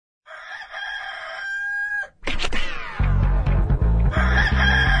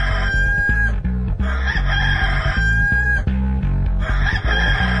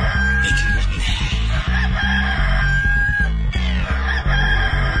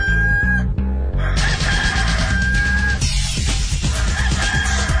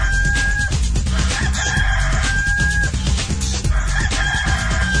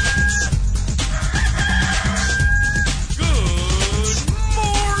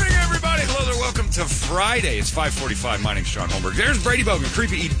Friday. It's 5:45. My name's Sean Holmberg. There's Brady Bogan,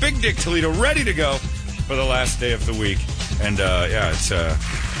 Creepy Eat, Big Dick Toledo, ready to go for the last day of the week. And, it's I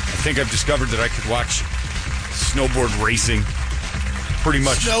think I've discovered that I could watch snowboard racing pretty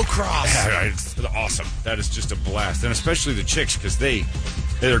much. Snowcross. Yeah, it's awesome. That is just a blast. And especially the chicks, because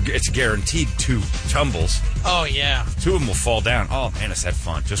it's guaranteed 2 tumbles. Oh, yeah. 2 of them will fall down. Oh, man, it's that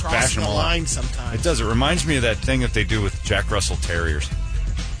fun. Just bash them all the line sometimes. It does. It reminds me of that thing that they do with Jack Russell Terriers.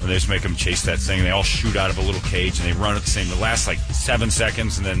 When they just make them chase that thing. They all shoot out of a little cage, and they run at the same... It lasts like 7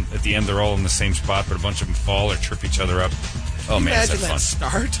 seconds, and then at the end, they're all in the same spot, but a bunch of them fall or trip each other up. Oh, man, it's that fun.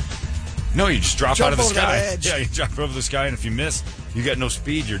 Start? No, you just drop out of the sky. Yeah, you drop over the sky, and if you miss, you got no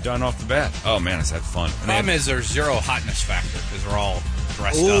speed. You're done off the bat. Oh, man, it's that fun. The problem is there's zero hotness factor because we're all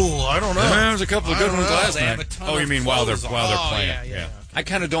dressed up. Oh, I don't know. There's a couple of good ones last night. Oh, you mean while they're playing? Yeah. I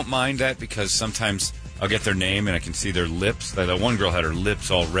kind of don't mind that because sometimes I'll get their name and I can see their lips. Like, the one girl had her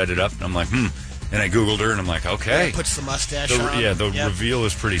lips all redded up, and I'm like, And I Googled her, and I'm like, okay. Yeah, puts the mustache on. Yeah, the reveal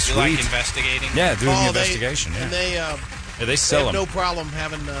is pretty sweet. You like investigating? Yeah, doing the investigation. And they sell them. No problem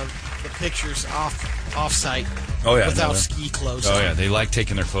having the pictures off-site without ski clothes on. Oh, yeah, they like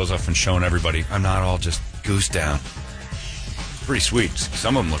taking their clothes off and showing everybody, I'm not all just goose down. It's pretty sweet.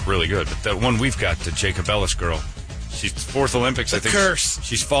 Some of them look really good. But the one we've got, the Jacob Ellis girl, she's 4th Olympics. I think curse.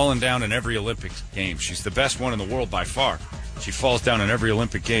 She's fallen down in every Olympic game. She's the best one in the world by far. She falls down in every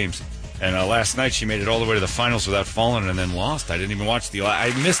Olympic Games. And last night she made it all the way to the finals without falling and then lost. I didn't even watch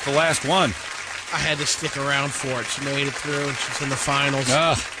I missed the last one. I had to stick around for it. She made it through, and she's in the finals.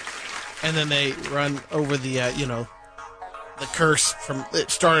 And then they run over the, the curse from... It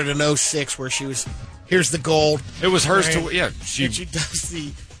started in 06 where she was... Here's the gold. It was hers and she does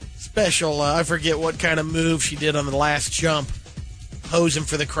the special... I forget what kind of move she did on the last jump. Posing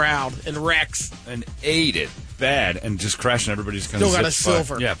for the crowd and wrecks. And ate it bad and just crashing everybody's kind Still got a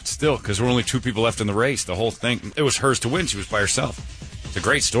silver. Yeah, but still, because there were only 2 people left in the race. The whole thing... It was hers to win. She was by herself. It's a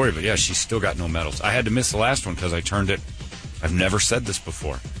great story, but yeah, she's still got no medals. I had to miss the last one because I turned it... I've never said this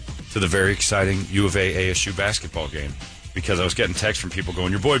before. To the very exciting U of A ASU basketball game because I was getting texts from people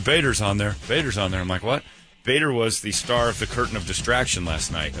going, your boy Bader's on there. Bader's on there. I'm like, what? Bader was the star of the Curtain of Distraction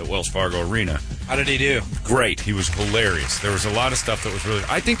last night at Wells Fargo Arena. How did he do? Great. He was hilarious. There was a lot of stuff that was really...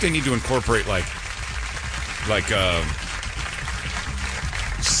 I think they need to incorporate, like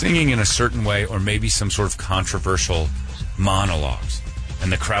singing in a certain way or maybe some sort of controversial monologues.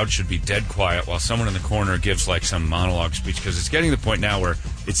 And the crowd should be dead quiet while someone in the corner gives like some monologue speech because it's getting to the point now where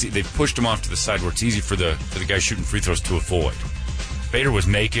they've pushed him off to the side where it's easy for the guy shooting free throws to avoid. Bader was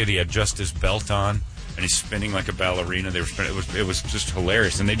naked. He had just his belt on, and he's spinning like a ballerina. They were spinning. It was just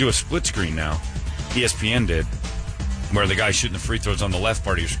hilarious. And they do a split screen now. ESPN did, where the guy shooting the free throws on the left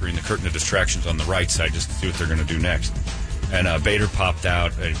part of your screen, the Curtain of Distractions on the right side, just to see what they're going to do next. And Bader popped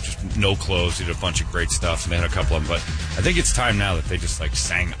out, just no clothes. He did a bunch of great stuff, and they had a couple of them. But I think it's time now that they just like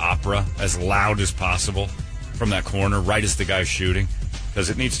sang opera as loud as possible from that corner, right as the guy's shooting, because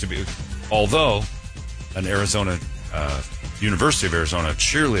it needs to be. Although an University of Arizona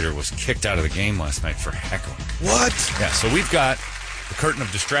cheerleader was kicked out of the game last night for heckling. What? Yeah, so we've got the Curtain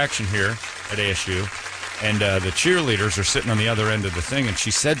of Distraction here at ASU, and the cheerleaders are sitting on the other end of the thing, and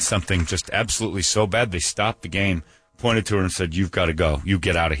she said something just absolutely so bad they stopped the game. Pointed to her and said, you've got to go. You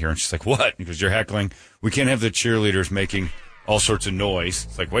get out of here. And she's like, what? Because you're heckling. We can't have the cheerleaders making all sorts of noise.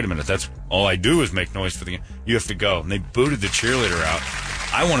 It's like, wait a minute. That's all I do is make noise for the game. You have to go. And they booted the cheerleader out.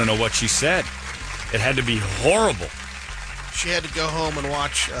 I want to know what she said. It had to be horrible. She had to go home and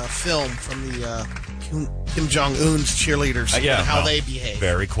watch film from the Kim Jong-un's cheerleaders and how they behave.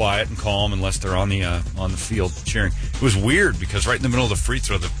 Very quiet and calm unless they're on the field cheering. It was weird because right in the middle of the free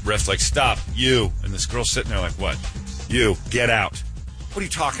throw, the ref's like, stop, you. And this girl's sitting there like, what? You, get out. What are you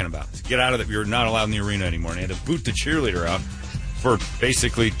talking about? Get out of that. You're not allowed in the arena anymore. And he had to boot the cheerleader out for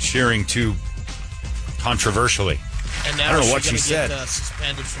basically cheering too controversially. And now I don't know what she said.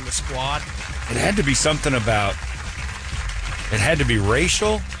 Suspended from the squad. It had to be something about... It had to be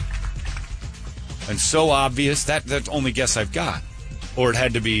racial and so obvious. That's the only guess I've got. Or it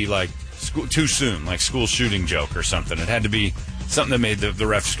had to be like too soon, like school shooting joke or something. It had to be something that made the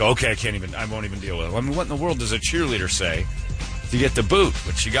refs go, okay, I won't even deal with it. I mean, what in the world does a cheerleader say to get the boot?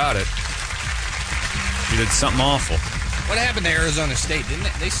 But she got it. She did something awful. What happened to Arizona State? Didn't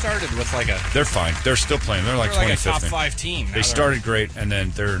they started with like a... They're fine. They're still playing. They're like 25th. A top 5 team. They started great, and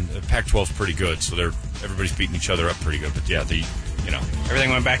then the Pac-12's pretty good, so everybody's beating each other up pretty good. But yeah, everything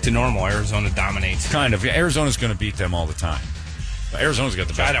went back to normal. Arizona dominates. Kind of. Yeah, Arizona's going to beat them all the time. Arizona's got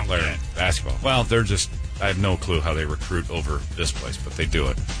the best player in basketball. Well, they're just... I have no clue how they recruit over this place, but they do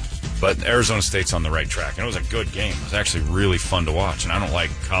it. But Arizona State's on the right track, and it was a good game. It was actually really fun to watch, and I don't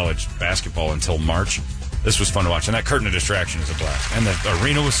like college basketball until March. This was fun to watch, and that curtain of distraction is a blast. And the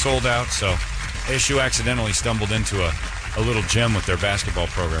arena was sold out, so ASU accidentally stumbled into a little gem with their basketball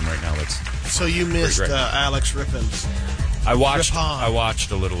program right now. So you missed Alex Rippon's. I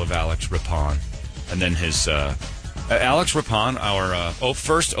watched a little of Alex Rippon, and then his Alex Rippon, our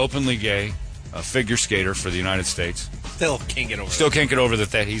first openly gay figure skater for the United States. Still can't get over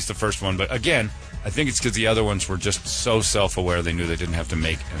that he's the first one. But again, I think it's because the other ones were just so self-aware they knew they didn't have to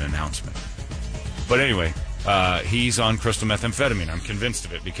make an announcement. But anyway, he's on crystal methamphetamine. I'm convinced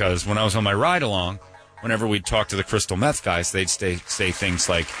of it because when I was on my ride-along, whenever we'd talk to the crystal meth guys, they'd say things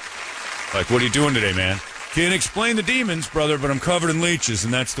like, what are you doing today, man? Can't explain the demons, brother, but I'm covered in leeches,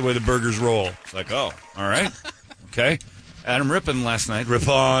 and that's the way the burgers roll. It's like, oh, all right. Okay. Adam Rippon last night,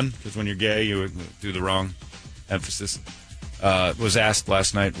 Rippon, because when you're gay, you do the wrong emphasis, was asked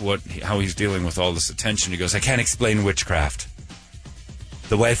last night how he's dealing with all this attention. He goes, I can't explain witchcraft.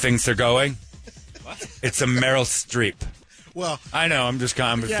 The way things are going, it's a Meryl Streep. Well, I know. I'm just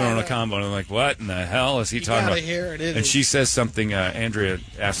throwing a combo. And I'm like, what in the hell is he talking about? Hear it, and she says something. Andrea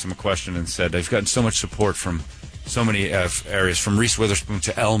asked him a question and said, "They've gotten so much support from so many areas, from Reese Witherspoon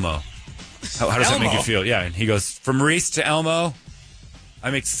to Elmo. How does that make you feel?" Yeah, and he goes, "From Reese to Elmo,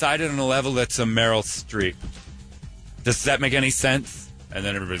 I'm excited on a level that's a Meryl Streep. Does that make any sense?" And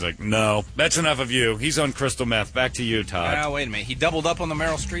then everybody's like, no, that's enough of you. He's on crystal meth. Back to you, Todd. Now, wait a minute. He doubled up on the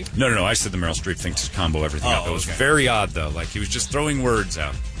Meryl Streep? No. I said the Meryl Streep thing to combo everything up. It was very odd, though. Like, he was just throwing words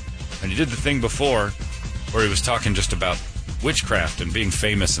out. And he did the thing before where he was talking just about witchcraft and being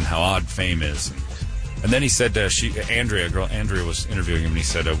famous and how odd fame is. And then he said Andrea was interviewing him, and he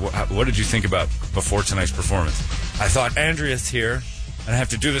said, what did you think about before tonight's performance? I thought, Andrea's here, and I have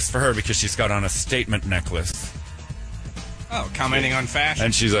to do this for her because she's got on a statement necklace. Oh, commenting on fashion.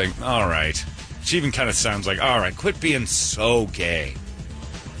 And she's like, all right. She even kind of sounds like, all right, quit being so gay.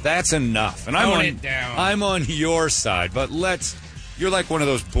 That's enough. And I'm on your side, but you're like one of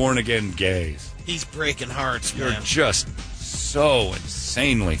those born-again gays. He's breaking hearts, man. You're just so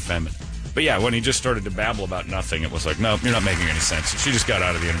insanely feminine. But yeah, when he just started to babble about nothing, it was like, no, you're not making any sense. She just got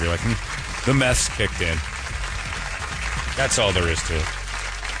out of the interview like, the mess kicked in. That's all there is to it.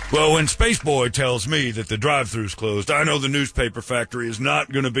 Well, when Spaceboy tells me that the drive-thru's closed, I know the newspaper factory is not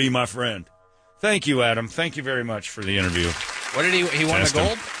going to be my friend. Thank you, Adam. Thank you very much for the interview. What did he won the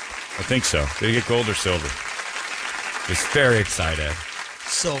gold? I think so. Did he get gold or silver? He's very excited.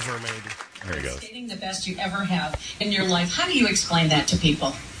 Silver, maybe. There he goes. Getting the best you ever have in your life. How do you explain that to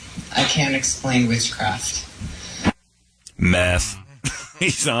people? I can't explain witchcraft. Meth.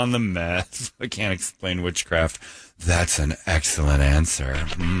 He's on the meth. I can't explain witchcraft. That's an excellent answer.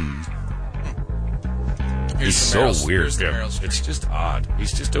 He's so weird. Yeah. It's just odd.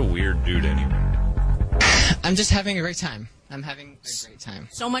 He's just a weird dude anyway. I'm just having a great time. I'm having a great time.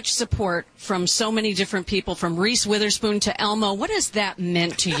 So much support from so many different people, from Reese Witherspoon to Elmo. What has that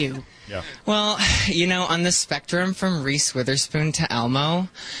meant to you? Yeah. Well, on the spectrum from Reese Witherspoon to Elmo,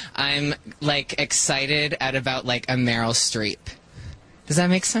 I'm, excited at about, a Meryl Streep. Does that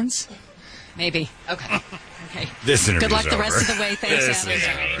make sense? Maybe. Okay. This interview's Good luck the over. rest of the way. Thanks, Alex.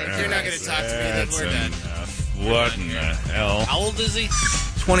 If you're not going to talk to me, then we're done. What in the hell? How old is he?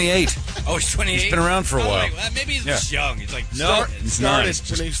 28. Oh, he's 28? He's been around for a while. Maybe he's just young. He's like, No, Started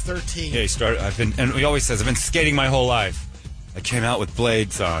when he was 13. Yeah, he started. And he always says, I've been skating my whole life. I came out with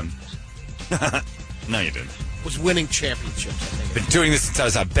blades on. No, you didn't. Was winning championships, I think. Been doing this since I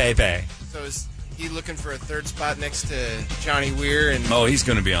was a baby. So is he looking for a third spot next to Johnny Weir and Oh, he's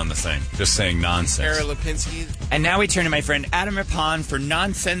going to be on the thing, just saying nonsense. Tara Lipinski? And now we turn to my friend Adam Rippon for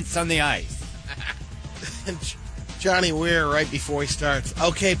nonsense on the ice. And Johnny Weir, right before he starts,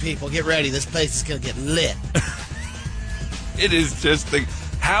 okay, people, get ready. This place is going to get lit. It is just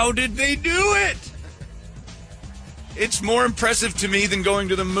how did they do it? It's more impressive to me than going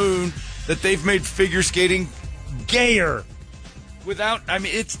to the moon that they've made figure skating gayer.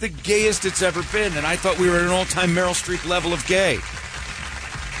 It's the gayest it's ever been, and I thought we were at an all-time Meryl Streep level of gay.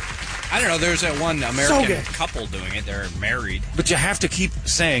 I don't know. There's that one American couple doing it. They're married. But you have to keep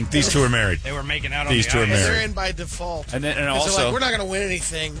saying these two are married. They were making out on These the two are ice. married. They're in by default. And they're also, like, we're not going to win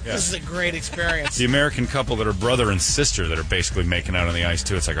anything. Yeah. This is a great experience. the American couple that are brother and sister that are basically making out on the ice,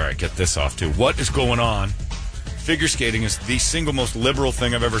 too. It's like, all right, get this off, too. What is going on? Figure skating is the single most liberal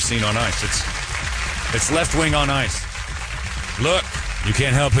thing I've ever seen on ice. It's left wing on ice. Look, you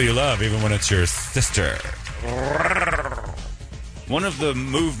can't help who you love, even when it's your sister. One of the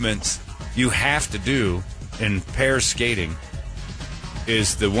movements you have to do in pair skating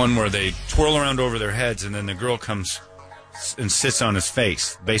is the one where they twirl around over their heads and then the girl comes and sits on his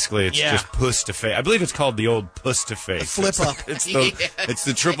face. Basically, it's just puss to face. I believe it's called the old puss to face. The flip up. It's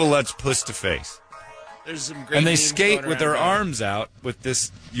the Triple Lutz puss to face. There's some great And they memes skate going with their around. arms out with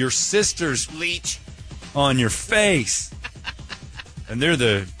this, your sister's Leech. on your face. And they're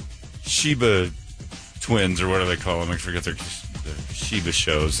the Sheba twins, or what do they call them? I forget the Sheba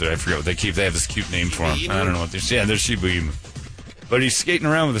shows. I forget what they keep. They have this cute name for them. I don't know what they're. Yeah, they're Sheba Inu. But he's skating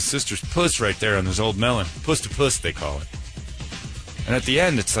around with his sister's puss right there on this old melon. Puss to puss, they call it. And at the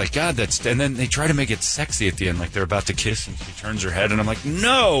end, it's like, God, that's... And then they try to make it sexy at the end, like they're about to kiss, and she turns her head, and I'm like,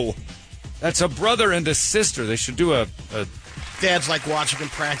 no! That's a brother and a sister. They should do a Dad's like watching him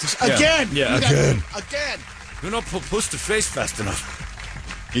practice. Yeah. Again! Yeah, again. Again! You don't put puss to face fast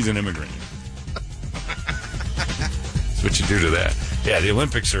enough. He's an immigrant. That's what you do to that. Yeah, the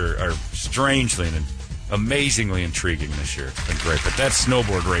Olympics are strangely and amazingly intriguing this year. It's been great. But that's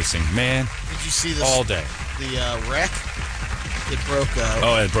snowboard racing, man. Did you see this? All day. The wreck? It broke.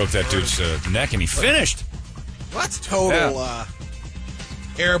 It broke that dude's neck, and he finished. What? Total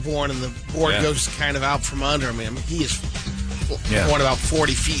airborne, and the board goes kind of out from under him. I mean, he is going about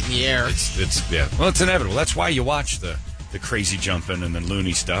 40 feet in the air. Well, it's inevitable. That's why you watch the crazy jumping and the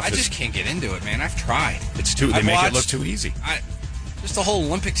loony stuff. I just can't get into it, man. I've tried. They make it look too easy. Just the whole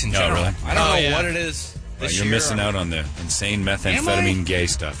Olympics in Oh, general. really? I don't know what it is. You're missing out on the insane methamphetamine gay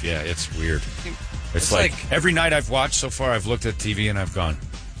stuff. Yeah, it's weird. It's like every night I've watched so far, I've looked at TV and I've gone,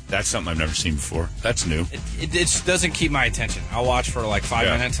 that's something I've never seen before. That's new. It doesn't keep my attention. I'll watch for like 5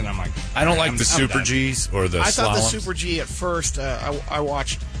 minutes and I'm like... I don't like the Super Gs or the slaloms. I thought the Super G at first, I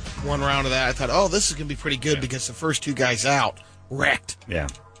watched one round of that. I thought, this is going to be pretty good because the first two guys out wrecked. Yeah.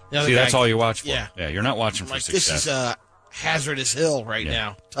 See, that's all you watch for. Yeah. You're not watching for success. This is hazardous hill right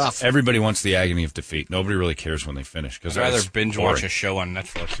now. Tough. Everybody wants the agony of defeat. Nobody really cares when they finish. I'd rather binge watch a show on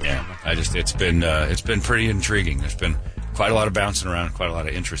Netflix. Yeah, it's been pretty intriguing. There's been quite a lot of bouncing around, quite a lot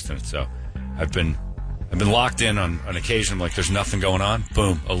of interest in it. So I've been locked in on an occasion. I'm like, there's nothing going on.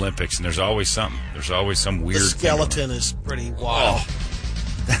 Boom, Olympics, and there's always something. There's always some weird. The skeleton is pretty wild.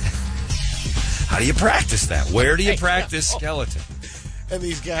 How do you practice that? Where do you practice skeleton? And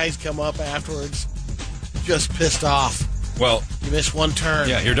these guys come up afterwards, just pissed off. Well, you missed one turn.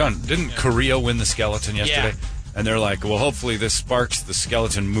 Yeah, you're done. Didn't Korea win the skeleton yesterday? Yeah. And they're like, well, hopefully this sparks the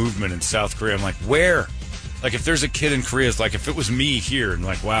skeleton movement in South Korea. I'm like, where? Like, if there's a kid in Korea, it's like, if it was me here, and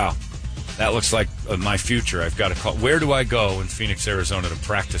like, wow, that looks like my future. I've got to call. Where do I go in Phoenix, Arizona to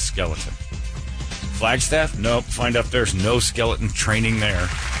practice skeleton? Flagstaff? Nope. Find out there's no skeleton training there.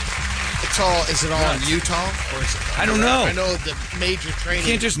 Is it all in Utah? Or is it, I don't know. I know the major training. You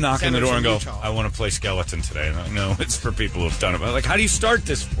can't just knock on the door and go, Utah. I want to play skeleton today. And like, no, it's for people who have done it. Like, how do you start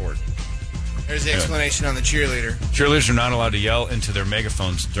this sport? There's the explanation on the cheerleader. Cheerleaders are not allowed to yell into their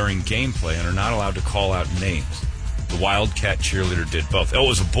megaphones during gameplay and are not allowed to call out names. The Wildcat cheerleader did both. Oh, it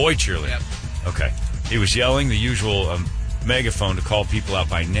was a boy cheerleader. Yep. Okay. He was yelling the usual megaphone to call people out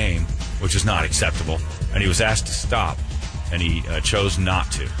by name, which is not acceptable. And he was asked to stop, and he chose not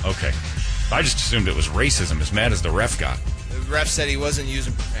to. Okay. I just assumed it was racism, as mad as the ref got. The ref said he wasn't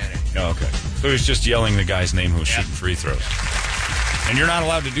using profanity. Oh, okay. So he was just yelling the guy's name who was shooting free throws. And you're not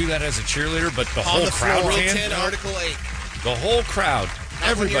allowed to do that as a cheerleader, but the whole crowd Rule can? 10, Article 8. The whole crowd.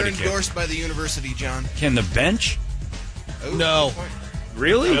 Everybody You're endorsed by the university, John. Can the bench? Oh, no.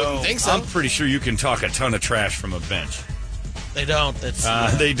 Really? I don't think so. I'm pretty sure you can talk a ton of trash from a bench. They don't. That's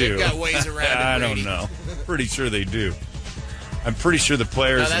they do. They've got ways around it, I Brady. don't know. Pretty sure they do. I'm pretty sure the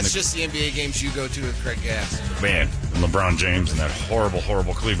players... No, that's just the NBA games you go to with Craig Gass. Man, and LeBron James and that horrible,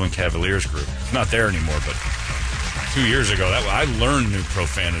 horrible Cleveland Cavaliers group. It's not there anymore, but 2 years ago, I learned new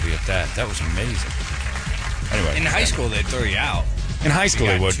profanity at that. That was amazing. Anyway. In high school, they'd throw you out. In high school,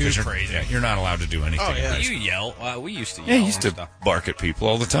 they would. Too crazy. You're not allowed to do anything. Oh, yeah. You yell. We used to yell. Yeah, you used to stuff. bark at people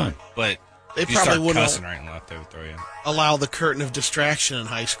all the time. But They if you probably start wouldn't cussing right and left, they would throw you out. allow the curtain of distraction in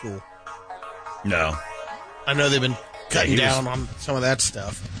high school. No. I know they've been cutting down on some of that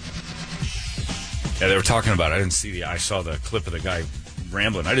stuff. Yeah, they were talking about it. I didn't see I saw the clip of the guy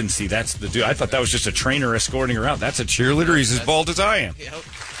rambling. I didn't see that's the dude. I thought that was just a trainer escorting her out. That's a cheerleader. He's as bald as I am. Yep.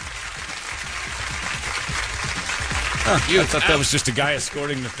 I thought that was just a guy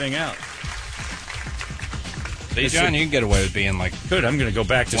escorting the thing out. Hey, John, you can get away with being like... Good, I'm going to go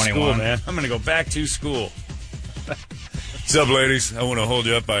back to 21. school, man. I'm going to go back to school. What's up, ladies? I want to hold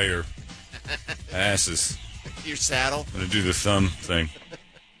you up by your asses. Your saddle. I'm going to do the thumb thing.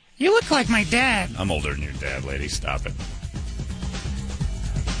 You look like my dad. I'm older than your dad, lady. Stop it.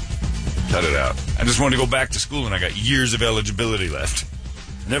 Cut it out. I just wanted to go back to school, and I got years of eligibility left.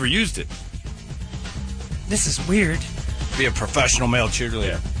 Never used it. This is weird. Be a professional male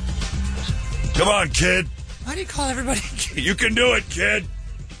cheerleader. Yeah. Come on, kid. Why do you call everybody? You can do it, kid.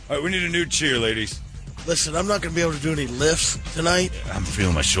 All right, we need a new cheer, ladies. Listen, I'm not going to be able to do any lifts tonight. I'm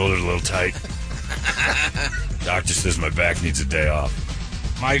feeling my shoulders a little tight. Doctor says my back needs a day off.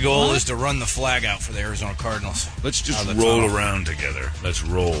 My goal is to run the flag out for the Arizona Cardinals. Let's just roll around together. Let's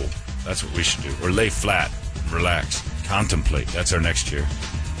roll. That's what we should do. Or lay flat, relax, contemplate. That's our next cheer.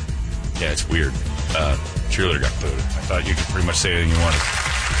 Yeah, it's weird. Cheerleader got booted. I thought you could pretty much say anything you wanted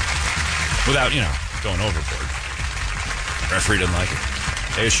without, going overboard. Referee didn't like it.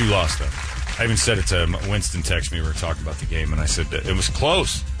 ASU lost, though. I even said it to Winston. Text me. We were talking about the game, and I said it was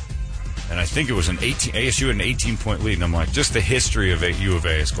close. And I think it was ASU had an 18-point lead. And I'm like, just the history of U of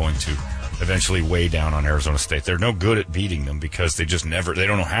A is going to eventually weigh down on Arizona State. They're no good at beating them because they don't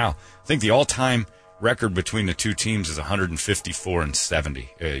know how. I think the all-time record between the two teams is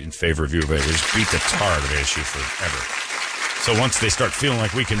 154-70 in favor of U of A. They just beat the tar out of ASU forever. So once they start feeling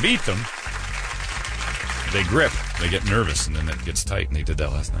like we can beat them, they grip, they get nervous, and then it gets tight, and they did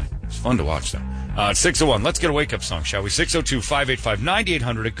that last night. It's fun to watch, though. It's 6:01. Let's get a wake-up song, shall we?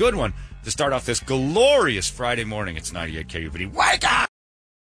 602-585-9800, a good one to start off this glorious Friday morning. It's 98 KUPD. Wake up!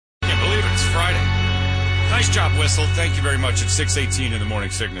 Can't believe it. It's Friday. Nice job, Whistle. Thank you very much. It's 6:18 in the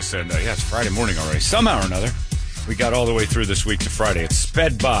morning sickness, and it's Friday morning already. Somehow or another, we got all the way through this week to Friday. It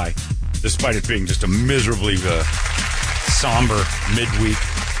sped by, despite it being just a miserably somber midweek.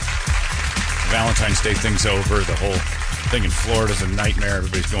 Valentine's Day thing's over. The whole thing in Florida's a nightmare.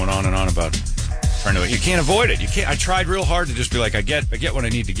 Everybody's going on and on about trying to. You can't avoid it. You can't. I tried real hard to just be like, I get what I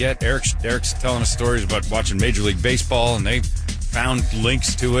need to get. Eric's telling us stories about watching Major League Baseball, and they found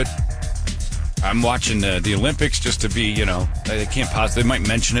links to it. I'm watching the Olympics just to be, they can't possibly. They might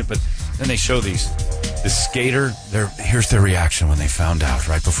mention it, but then they show this skater. Here's their reaction when they found out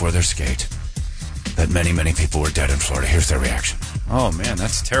right before their skate that many, many people were dead in Florida. Here's their reaction. Oh, man,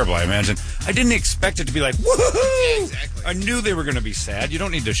 that's terrible, I imagine. I didn't expect it to be like, woohoo! Yeah, exactly. I knew they were going to be sad. You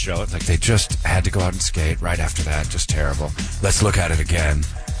don't need to show it. Like, they just had to go out and skate right after that. Just terrible. Let's look at it again.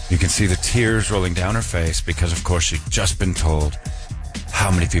 You can see the tears rolling down her face because, of course, she'd just been told how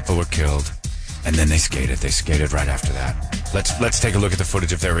many people were killed. And then they skated. They skated right after that. Let's take a look at the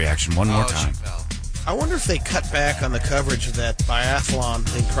footage of their reaction one more time. I wonder if they cut back on the coverage of that biathlon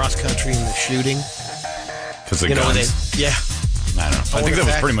thing, cross country, and the shooting. Because the guns? Yeah. I don't know. I think that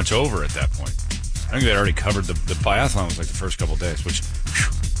was pretty much over at that point. I think they'd already covered the biathlon was like the first couple of days, which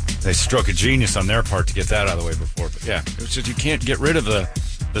they struck a genius on their part to get that out of the way before. But yeah, it was just you can't get rid of the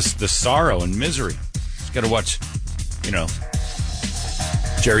sorrow and misery. You got to watch,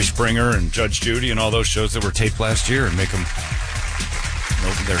 Jerry Springer and Judge Judy and all those shows that were taped last year and make them.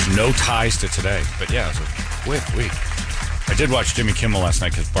 There's no ties to today. But yeah, it was a quick week. I did watch Jimmy Kimmel last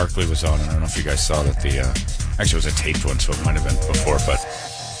night because Barkley was on, and I don't know if you guys saw that actually it was a taped one, so it might have been before, but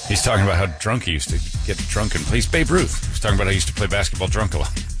he's talking about how drunk he used to get drunk and play. He's Babe Ruth. He's talking about how he used to play basketball drunk a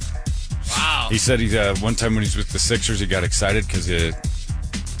lot. Wow. He said one time when he was with the Sixers, he got excited because the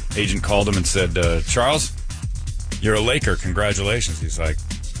agent called him and said, Charles, you're a Laker. Congratulations. He's like,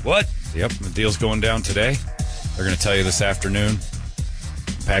 what? Yep, the deal's going down today. They're going to tell you this afternoon.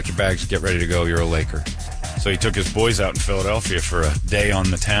 Pack your bags, get ready to go. You're a Laker. So he took his boys out in Philadelphia for a day on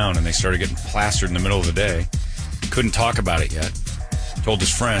the town, and they started getting plastered in the middle of the day. Couldn't talk about it yet. Told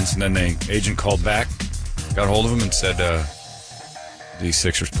his friends, and then the agent called back, got a hold of him, and said, the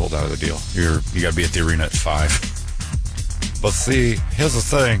Sixers pulled out of the deal. You got to be at the arena at 5. But see, here's the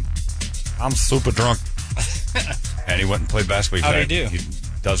thing. I'm super drunk. And he went and played basketball. How'd he do? He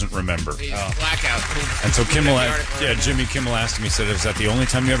doesn't remember. Blackout. And so Jimmy Kimmel asked him, he said, is that the only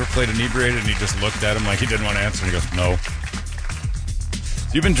time you ever played inebriated? And he just looked at him like he didn't want to answer. And he goes, no.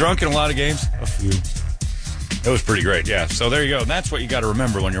 You've been drunk in a lot of games? A few. It was pretty great, yeah. So there you go. And that's what you got to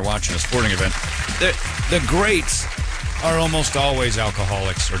remember when you're watching a sporting event. The greats are almost always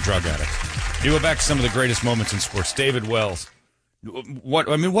alcoholics or drug addicts. You go back to some of the greatest moments in sports. David Wells.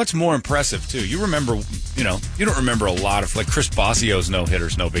 What's more impressive, too? You remember, you don't remember a lot of, like, Chris Bossio's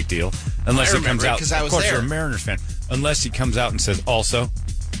no-hitters, no big deal. Unless he comes out, of course, you're a Mariners fan. Unless he comes out and says, also,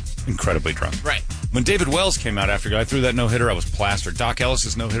 incredibly drunk. Right. When David Wells came out after I threw that no-hitter, I was plastered. Doc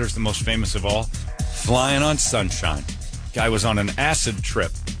Ellis's no-hitter is the most famous of all. Flying on sunshine. Guy was on an acid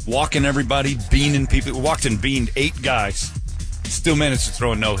trip. Walking everybody, beaning people. Walked and beaned 8 guys. Still managed to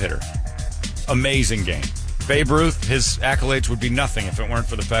throw a no-hitter. Amazing game. Babe Ruth, his accolades would be nothing if it weren't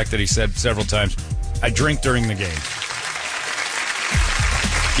for the fact that he said several times, I drink during the game.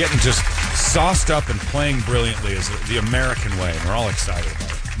 Getting just sauced up and playing brilliantly is the American way, and we're all excited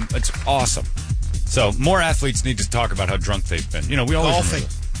about it. It's awesome. So more athletes need to talk about how drunk they've been. We always golfing.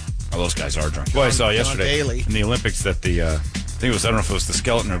 Remember those guys are drunk. Well, I saw yesterday in the Olympics that the think it was, I don't know if it was the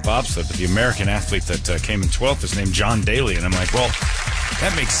skeleton or bobsled, but the American athlete that came in 12th is named John Daly. And I'm like, well,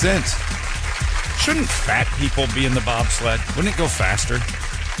 that makes sense. Shouldn't fat people be in the bobsled? Wouldn't it go faster?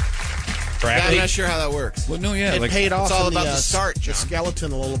 I'm not sure how that works. Well, no, yeah. It paid off. It's all in about the start, John. The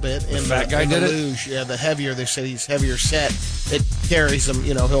skeleton a little bit. And fat guy did the it? luge. Yeah, the heavier, they say he's heavier set. It carries him,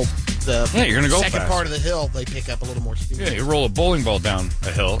 you're going to go second fast. part of the hill, they pick up a little more speed. Yeah, you roll a bowling ball down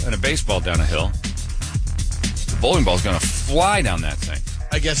a hill and a baseball down a hill. The bowling ball's going to fly down that thing.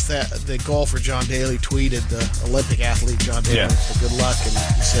 I guess that the golfer John Daly tweeted the Olympic athlete John Daly. Yeah. So good luck, and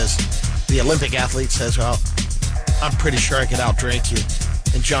he says the Olympic athlete says, "Well, I'm pretty sure I could outdrink you."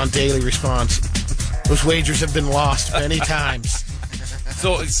 And John Daly responds, "Those wagers have been lost many times."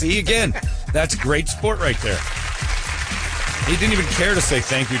 So see again, that's great sport right there. He didn't even care to say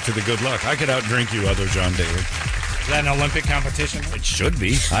thank you to the good luck. I could outdrink you, other John Daly. Is that an Olympic competition? It should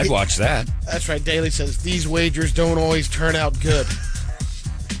be. I'd watch that. That's right. Daly says these wagers don't always turn out good.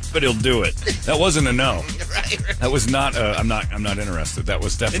 But he'll do it. That wasn't a no. That was not. I'm not interested. That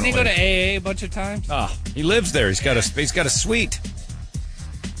was definitely. Didn't he go to AA a bunch of times? Ah, he lives there. He's got a suite.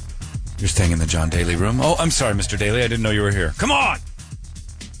 You're staying in the John Daly room. Oh, I'm sorry, Mr. Daly. I didn't know you were here. Come on.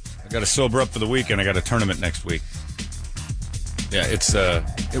 I got to sober up for the weekend. I got a tournament next week. Yeah, it's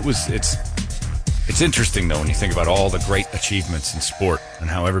interesting though when you think about all the great achievements in sport and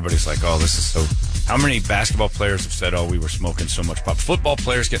how everybody's like, oh, this is so. How many basketball players have said, oh, we were smoking so much pot? Football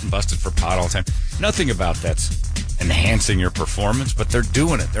players getting busted for pot all the time. Nothing about that's enhancing your performance, but they're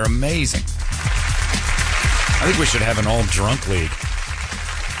doing it. They're amazing. I think we should have an all-drunk league.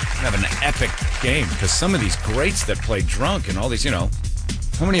 Have an epic game, because some of these greats that play drunk and all these, how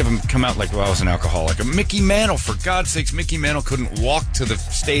many of them come out like, well, I was an alcoholic? Mickey Mantle, for God's sakes, Mickey Mantle couldn't walk to the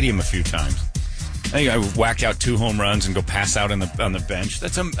stadium a few times. I think I would whack out 2 home runs and go pass out on the bench.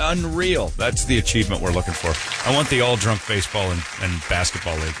 That's unreal. That's the achievement we're looking for. I want the all-drunk baseball and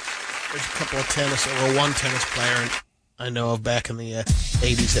basketball league. There's a couple of one tennis player I know of back in the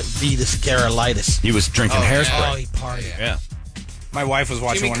 80s that Vitas Gerulaitis. He was drinking hairspray. Oh, he partied. Yeah. My wife was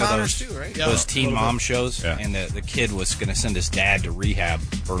watching Jimmy one Connors of those, too, right? those teen mom shows, Yeah. and the kid was going to send his dad to rehab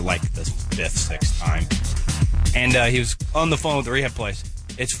for like the 5th, 6th time. And he was on the phone with the rehab place.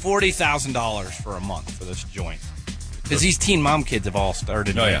 It's $40,000 for a month for this joint. Because these teen mom kids have all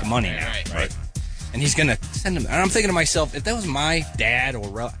started to make money now. Right. And he's going to send them. And I'm thinking to myself, if that was my dad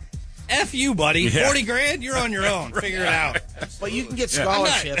or F you, buddy. Yeah. 40 grand, you're on your own. Figure it out. But you can get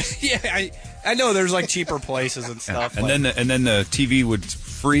scholarships. I know there's like cheaper places and stuff. And then the TV would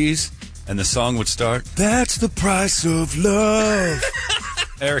freeze and the song would start. That's the price of love.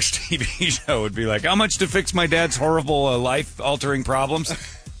 Eric's TV show would be like, how much to fix my dad's horrible life-altering problems?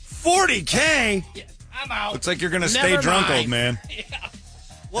 $40K? Yeah, I'm out. Looks like you're going to stay Never drunk, mind. old man.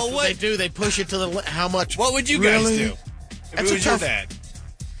 Well, what they do, they push it to the how much? What would you guys do? If That's it was a your tough- dad.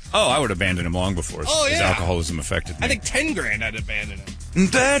 Oh, I would abandon him long before his alcoholism affected me. I think 10 grand I'd abandon him.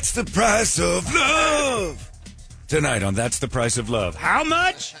 That's the price of love. Tonight on That's the Price of Love. How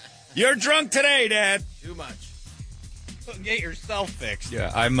much? You're drunk today, Dad. Too much. Get yourself fixed. Yeah,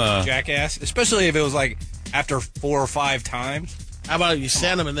 I'm jackass. Especially if it was like after 4 or 5 times. How about you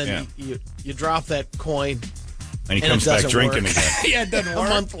send him and then you drop that coin and he and comes it back doesn't drinking work. again. Yeah, it doesn't a work.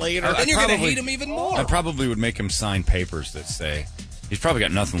 month later? Then you're going to probably- hate him even more. I probably would make him sign papers that say he's probably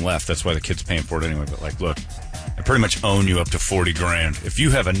got nothing left. That's why the kid's paying for it anyway. But like, look, I pretty much own you up to 40 grand. If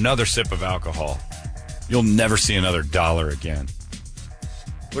you have another sip of alcohol, you'll never see another dollar again.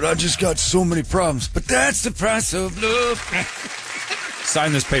 But I just got so many problems. But that's the price of love.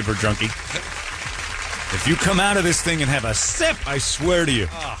 Sign this paper, drunkie. If you come out of this thing and have a sip, I swear to you,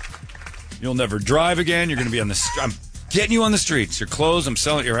 you'll never drive again. You're going to be on the I'm getting you on the streets. Your clothes, I'm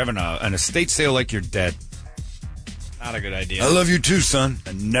selling. You're having an estate sale like you're dead. Not a good idea. I love you too, son.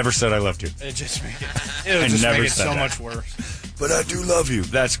 I never said I loved you. It just made it said so that. much worse. But I do love you.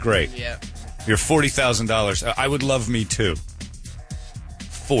 That's great. Yeah. You're $40,000. I would love me too.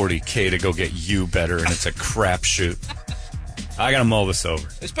 $40K to go get you better, and it's a crapshoot. I gotta mull this over.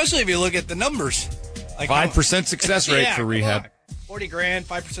 Especially if you look at the numbers. Like 5% success rate yeah, for come rehab. on. 40 grand,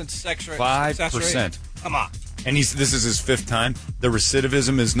 5% success rate. 5%. Come on. And this is his 5th time. The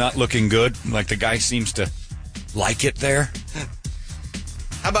recidivism is not looking good. Like the guy seems to like it there.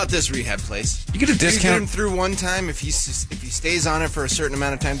 How about this rehab place? You get a You get him discount. through one time. If he stays on it for a certain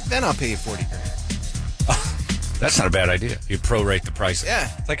amount of time, then I'll pay you 40 grand. That's not a bad idea. You prorate the price. Yeah.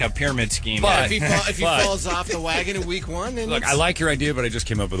 It's like a pyramid scheme. But- If he But- falls off the wagon in week 1, then Look, I like your idea, but I just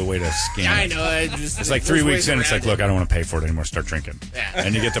came up with a way to scam I it. know. It's like 3 weeks in, it's like, look, I don't want to pay for it anymore. Start drinking. Yeah.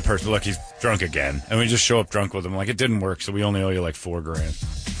 And you get the person, look, he's drunk again. And we just show up drunk with him. Like, it didn't work, so we only owe you like $4 grand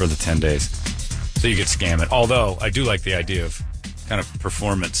for the 10 days. So you could scam it. Although, I do like the idea of kind of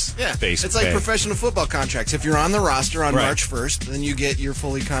performance-based It's like pay. professional football contracts. If you're on the roster on March 1st, then you get your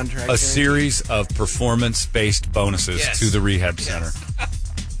fully contracted. A series of performance-based bonuses to the rehab center.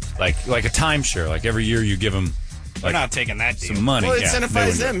 Like a timeshare. Like every year you give them They're not taking that deal. some money. Well, Yeah,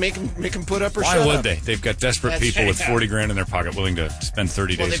 incentivize they them. wouldn't. Make them put up or Why shut would up. they? They've got desperate people with $40,000 in their pocket willing to spend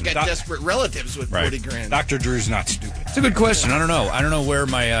 30 Well, days. they've got desperate relatives with Right. $40,000. Dr. Drew's not stupid. It's a good question. I don't know where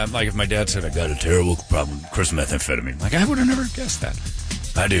my like if my dad said I got a terrible problem with crystal methamphetamine. Like I would have never guessed that.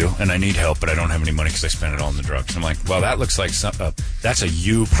 I do, and I need help, but I don't have any money because I spent it all on the drugs. I'm like, well, that looks like that's a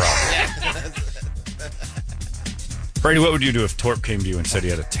you problem. Brady, what would you do if Torp came to you and said he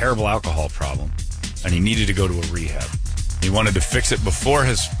had a terrible alcohol problem and he needed to go to a rehab? He wanted to fix it before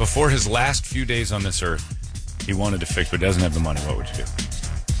his last few days on this earth. He wanted to fix, but doesn't have the money. What would you do?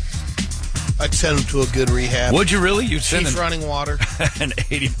 I'd send him to a good rehab. Would you really? You'd send Chief running water. an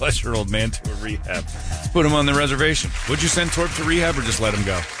 80-plus-year-old man to a rehab. Let's put him on the reservation. Would you send Torp to rehab or just let him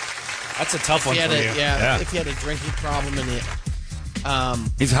go? That's a tough one for you. If he had a drinking problem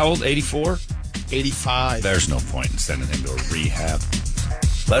and He's how old? 84? 85. There's no point in sending him to a rehab.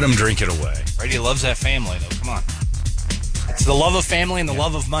 Let him drink it away. Brady loves that family, though. Come on. It's the love of family and the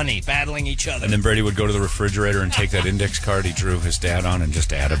love of money battling each other. And then Brady would go to the refrigerator and take that index card he drew his dad on and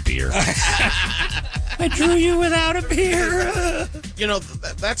just add a beer. I drew you without a beer. You know,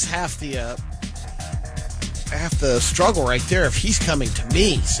 that's half the struggle right there. If he's coming to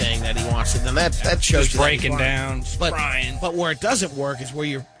me saying that he wants it, then that shows Just you that he's breaking lying. down, just crying. But where it doesn't work is where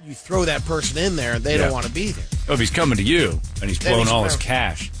you throw that person in there and they don't want to be there. Well, if he's coming to you and he's Then blowing he's all his forever.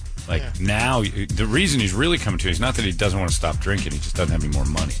 cash, now, the reason he's really coming to you is not that he doesn't want to stop drinking, he just doesn't have any more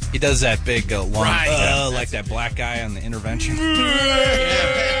money. He does that big, long, like that black guy on the intervention.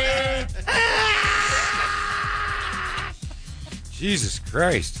 Jesus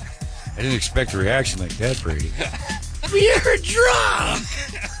Christ. I didn't expect a reaction like that, Brady. You're drunk!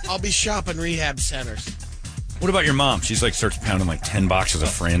 I'll be shopping rehab centers. What about your mom? She's starts pounding 10 boxes of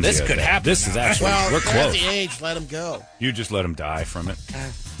Franzia. This could happen This is actually, Well, we're at close. the age, let him go. You just let him die from it.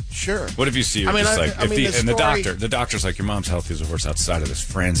 Sure. What if you see her I mean, just I mean, the doctor's like, your mom's healthy as a horse outside of this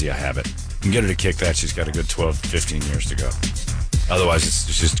Franzia habit. You can get her to kick that. She's got a good 12, 15 years to go. Otherwise,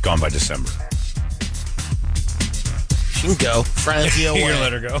 it's just gone by December. She can go. Franzia away. You're going to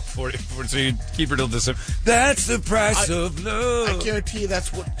let her go? 40, so you keep her till December. That's the price of love. I guarantee you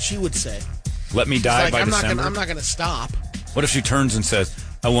that's what she would say. Let me die Like, by I'm December? not going to stop. What if she turns and says,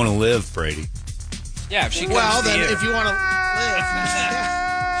 I want to live, Brady? Yeah, if she comes Well, to then you. if you want to live,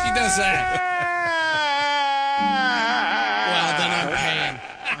 She does that. well, then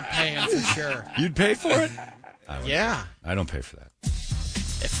I'm paying for sure. You'd pay for it? Yeah. I don't pay for that.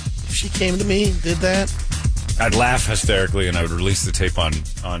 If she came to me and did that, I'd laugh hysterically, and I would release the tape on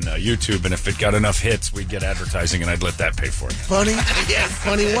YouTube, and if it got enough hits, we'd get advertising, and I'd let that pay for it. Funny,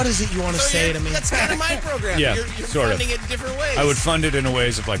 funny. What is it you want to say to me? That's kind of my program. Yeah, you're sort of. funding it in different ways. I would fund it in a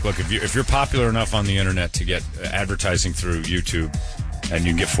ways of look, if you're popular enough on the internet to get advertising through YouTube, and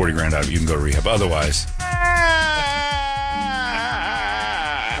you can get $40,000 out of it, you can go to rehab. Otherwise,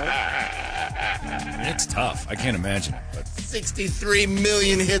 it's tough. I can't imagine it. But 63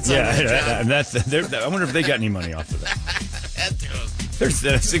 million hits on that job. and I wonder if they got any money off of that. There's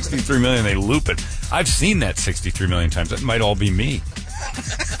 63 million. They loop it. I've seen that 63 million times. That might all be me.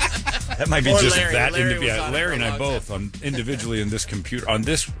 That might be Or just Larry. that. Larry was on it Larry for and a I long both on individually in this computer on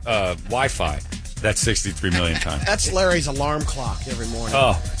this Wi-Fi. That's 63 million times. That's Larry's alarm clock every morning.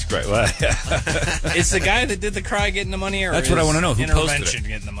 Oh, that's great. Well, It's the guy that did the cry getting the money, or That's what I wanna know. Who posted it? intervention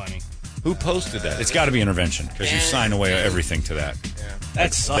getting the money? who posted that? It's got to be intervention because you sign away everything to that.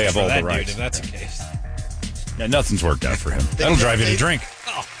 That sucks They have for all the that rights. dude, if that's the case. Yeah, nothing's worked out for him. That'll drive you to drink.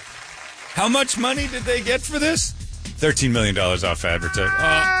 How much money did they get for this? $13 million off advertising.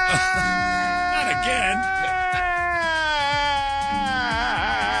 Not again.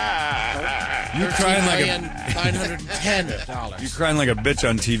 You crying like $910. you crying like a bitch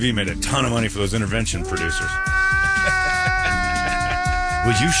on TV made a ton of money for those intervention producers.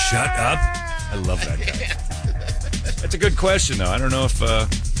 Would you shut up? I love that guy. That's a good question, though. I don't know if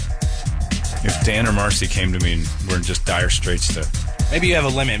Dan or Marcy came to me and we're in just dire straits to. Maybe you have a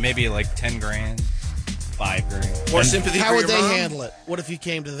limit. Maybe like 10 grand, 5 grand. More sympathy How for would your they mom? handle it? What if you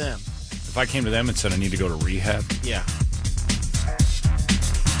came to them? If I came to them and said I need to go to rehab, Yeah.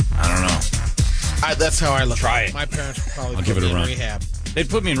 I don't know. That's how I look Try at it. My parents would probably I'll put give it me a in run. rehab. They'd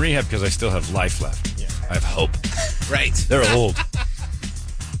put me in rehab because I still have life left. Yeah. I have hope. Right. They're old.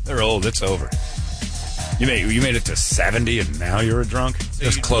 They're old. It's over. You made it to 70 and now you're a drunk?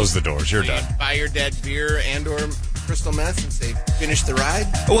 Just you- close the doors. You're done. Buy your dad beer and or crystal meth and say, finish the ride.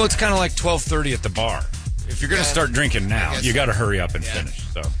 Well, it's kind of like 12:30 at the bar. If you're going to start drinking now, you got to hurry up and finish.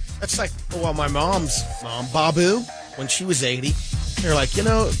 So That's like, well, my mom's mom, Babu, when she was 80, they're like,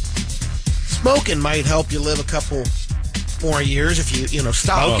 smoking might help you live a couple more years if you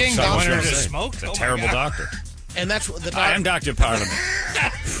stop. Smoking? They Stop want her to smoking. smoke? it's a terrible doctor. And that's what the I am Dr. Parliament.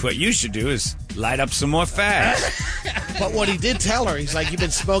 What you should do is light up some more fags. But what he did tell her, he's like, you've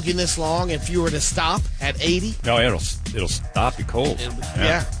been smoking this long. If you were to stop at 80, No, it'll stop you cold.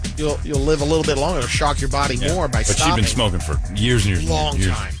 you'll live a little bit longer. It'll shock your body more by But stopping. she'd been smoking for years and years. Long and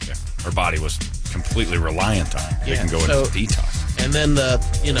years. time. Yeah. Her body was completely reliant on it. They Yeah, can go so- into detox. And then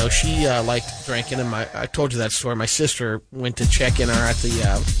she liked drinking, and I told you that story. My sister went to check in her at the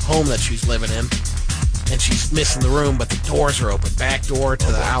home that she's living in, and she's missing the room, but the doors are open. Back door to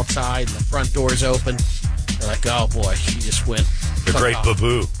the outside, and the front door's open. They're like, oh boy, she just went. The great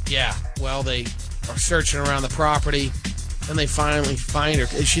Babu. Yeah. Well, they are searching around the property, and they finally find her.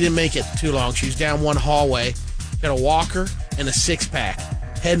 She didn't make it too long. She was down one hallway, got a walker and a 6-pack,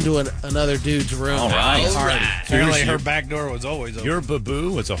 heading to another dude's room. All right. Apparently her back door was always open. Your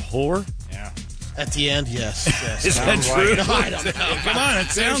Babu was a whore? Yeah. At the end, yes. Is that Sounds true? like No, I don't know. Come on, it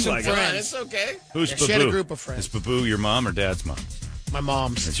sounds like it. It's okay. Who's Yeah, Babu? she had a group of friends. Is Babu your mom or dad's mom? My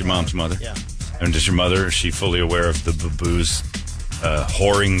mom's. It's your mom's mother? Yeah. And is your mother, is she fully aware of the Babu's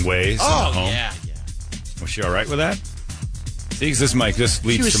whoring ways in the home? yeah. Was she all right with that? See, 'cause this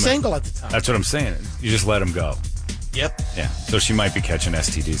leads She was to single at the time. That's what I'm saying. You just let him go. Yep. Yeah. So she might be catching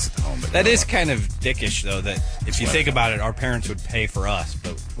STDs at the home. But That is kind of dickish, though, that if you think about it, our parents would pay for us,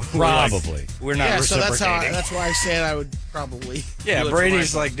 but Probably. we're not Yeah, so reciprocating. that's why I said I would probably. Yeah, do it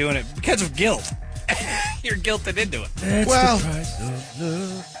Brady's for my- like doing it because of guilt. You're guilted into it. Well,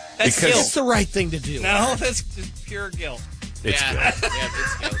 That's Because- it's the right thing to do. No, that's just pure guilt. It's good.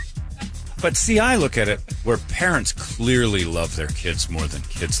 it's good. But see, I look at it where parents clearly love their kids more than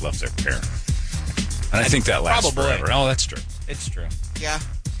kids love their parents. And I think that lasts Probably. forever. Oh, that's true. It's true. Yeah.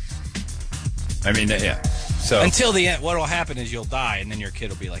 I mean, yeah. So Until the end, what will happen is you'll die, and then your kid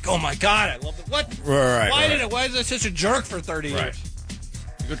will be like, "Oh my God, I love it." What? Right, Why is I such a jerk for 30 Right. years?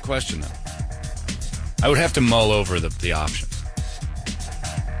 Good question, though. I would have to mull over the options.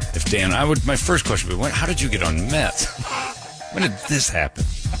 If Dan, my first question would be, how did you get on meth? When did this happen?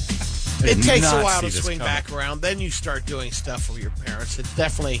 I It did takes a not while see to this swing coming. back around. Then you start doing stuff for your parents. It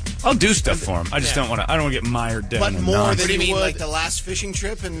definitely. I'll do stuff for them. I just Yeah. don't want to. I don't want to get mired down. But in more nonsense. than What do you mean, would- like the last fishing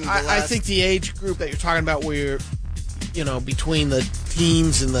trip? And I think the age group that you're talking about, where you're, between the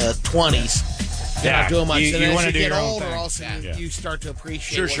teens and the 20s, you're Yeah, not doing much. you and as wanna you do get your own older, thing. also Yeah. you start to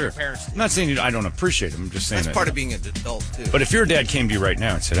appreciate Sure, what sure. your parents I'm do. not saying I don't appreciate them. I'm just saying that's that, part of being an adult too. But if your dad came to you right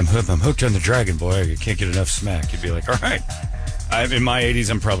now and said, I'm hooked on the Dragon Boy, I can't get enough smack, you'd be like, all right. In my 80s,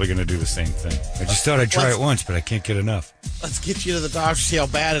 I'm probably going to do the same thing. I just thought I'd try it once, but I can't get enough. Let's get you to the doctor, see how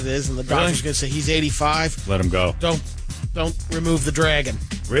bad it is, and the doctor's going to say he's 85. Let him go. Don't remove the dragon.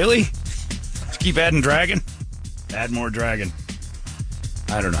 Really? Just keep adding Dragon? Add more Dragon.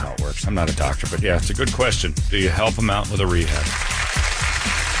 I don't know how it works. I'm not a doctor, but yeah, it's a good question. Do you help them out with a rehab?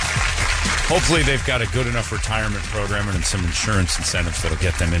 Hopefully they've got a good enough retirement program and some insurance incentives that'll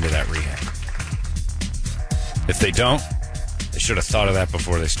get them into that rehab. If they don't, they should have thought of that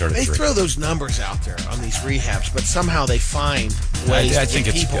before they started They drinking. throw those numbers out there on these rehabs, but somehow they find ways I to think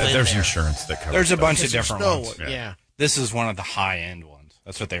get it's people good. in There's there. insurance that covers There's a that. bunch of Because there's different no- ones. Yeah. This is one of the high-end ones.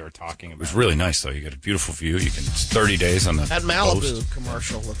 That's what they were talking It was about. really nice, though. You got a beautiful view. It's 30 days on the That Malibu coast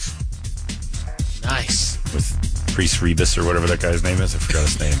commercial looks nice. with Priest Rebus or whatever that guy's name is. I forgot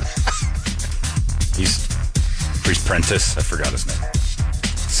his name. He's Priest Prentice. I forgot his name.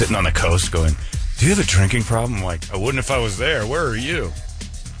 Sitting on the coast going, do you have a drinking problem? I'm like, I wouldn't if I was there. Where are you?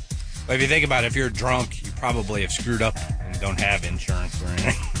 But if you think about it, if you're drunk, you probably have screwed up and don't have insurance or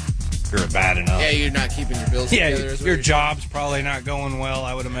anything. You're bad enough. yeah, you're not keeping your bills Yeah, together. is what your you're job's probably not going well,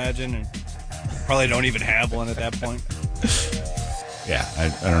 I would imagine. And probably don't even have one at that point. Yeah, I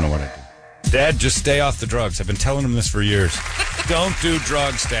don't know what I do. Dad, just stay off the drugs. I've been telling him this for years. Don't do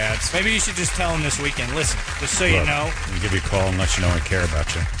drugs, Dad. Maybe you should just tell him this weekend. Listen, just so you Look, know, I'll give you a call and let you know I care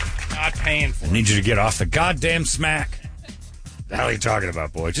about you. not paying for I it. need you to get off the goddamn smack. The hell are you talking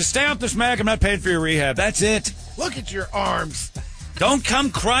about, boy? Just stay off the smack. I'm not paying for your rehab. That's it. Look at your arms. Don't come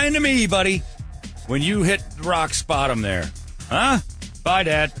crying to me, buddy, when you hit rock bottom there. Huh? Bye,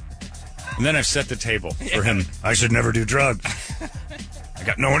 Dad. And then I've set the table for him. I should never do drugs. I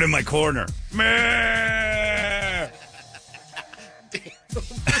got no one in my corner. Meh.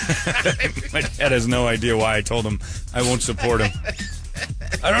 My dad has no idea why I told him I won't support him.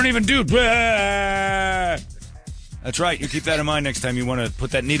 I don't even do. Meh. That's right. You keep that in mind next time you want to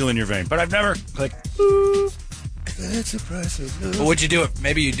put that needle in your vein. But I've never. Like, That's the price of love. But would you do it?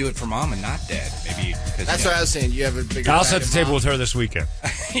 Maybe you do it for mom and not dad. Maybe That's what I was saying. You have a bigger. I'll set bag the of table mom. with her this weekend.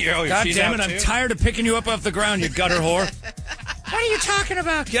 God damn it, I'm tired of picking you up off the ground, you gutter whore. What are you talking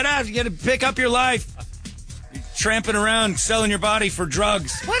about? Get out. You got to pick up your life. You're tramping around, selling your body for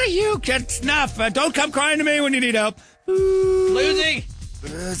drugs. What are you? Get snuff. Don't come crying to me when you need help. Losing.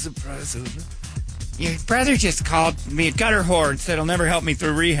 That's the price of love. Your brother just called me a gutter whore and said he'll never help me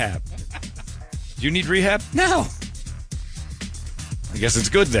through rehab. Do you need rehab? No. I guess it's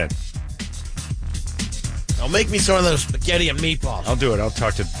good then. I'll make me some of those spaghetti and meatballs. I'll do it. I'll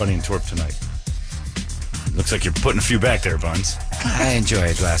talk to Bunny and Torp tonight. Looks like you're putting a few back there, Buns. I enjoy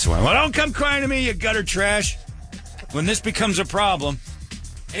a glass of wine. Well, don't come crying to me, you gutter trash. When this becomes a problem.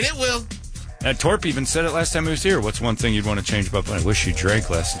 And it will. Torp even said it last time he was here. What's one thing you'd want to change about Bunny? I wish she drank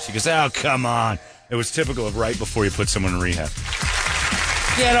less. And she goes, oh, come on. It was typical of right before you put someone in rehab.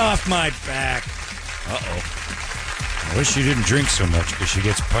 Get off my back. Uh-oh. I wish she didn't drink so much because she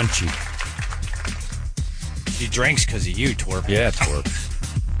gets punchy. She drinks because of you, Torp. Yeah, Torp.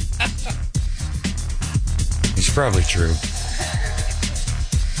 It's probably true.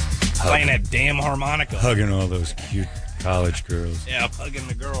 Playing that damn harmonica. Hugging all those cute college girls. Yeah, hugging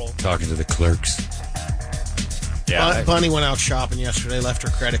the girl. Talking to the clerks. Yeah, Bunny went out shopping yesterday, left her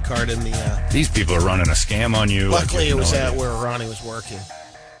credit card in the... these people are running a scam on you. Luckily, it was at where Ronnie was working.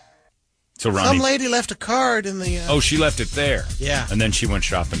 So Ronnie... Some lady left a card in the... Oh, she left it there. Yeah. And then she went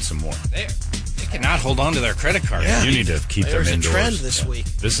shopping some more. They cannot hold on to their credit card. Yeah. You need to keep them There's a indoors. trend this week.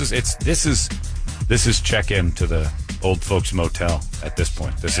 This is check-in to the old folks motel at this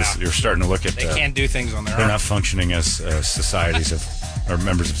point. You're starting to look at... They can't do things on their They're own. not functioning as societies or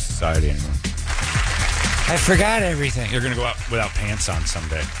members of society anymore. I forgot everything. They're going to go out without pants on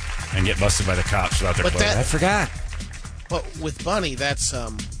someday and get busted by the cops without their But clothes. I forgot. But with Bunny, that's...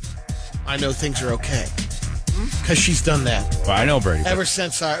 I know things are okay. Because she's done that. Well, I know, Brady. Ever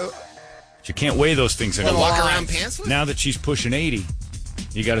since I... You can't weigh those things anymore. Walk around pantsless? Now that she's pushing 80,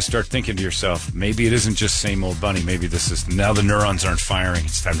 you got to start thinking to yourself, maybe it isn't just same old Bunny. Maybe this is... Now the neurons aren't firing.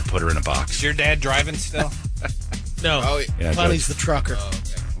 It's time to put her in a box. Is your dad driving still? No. Oh, Yeah, Bunny's the trucker.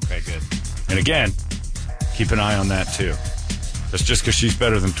 Okay, good. And again, keep an eye on that, too. Just because she's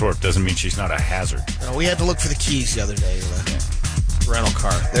better than Torp doesn't mean she's not a hazard. No, we had to look for the keys the other day. The rental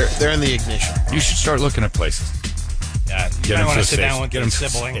car. They're in the ignition. You should start looking at places. Yeah, you Get might him want to to sit down with get your him to a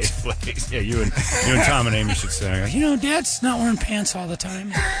siblings. safe place. Yeah, you and Tom and Amy should sit down and go, you know, Dad's not wearing pants all the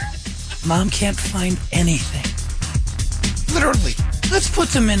time. Mom can't find anything. Literally. Let's put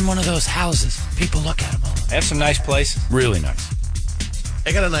them in one of those houses. People look at them all. They have some nice places. Really nice.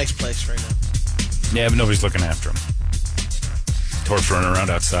 They got a nice place right now. Yeah, but nobody's looking after him. Torp's running around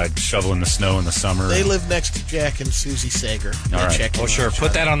outside, shoveling the snow in the summer. They live next to Jack and Susie Sager. They All right. check in Oh, sure. on each Put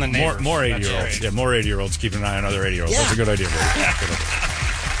other. that on the more neighbors. 80-year-olds. Yeah, more 80-year-olds keeping an eye on other 80-year-olds. Yeah. That's a good idea, Brady. Good idea.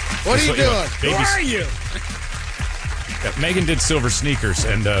 What are you doing? Who are you? Yeah, Megan did silver sneakers,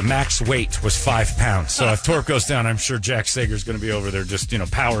 and max weight was 5 pounds. So if Torp goes down, I'm sure Jack Sager's going to be over there just,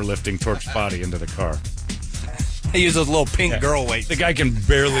 power lifting Torp's body into the car. They use those little pink girl weights. The guy can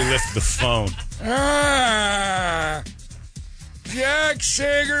barely lift the phone. Jack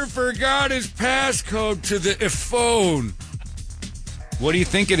Sager forgot his passcode to the phone. What do you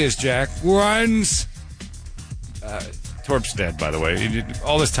think it is, Jack? Ones. Torp's dead, by the way. He did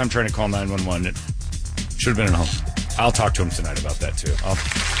all this time trying to call 911. It should have been at home. I'll talk to him tonight about that, too.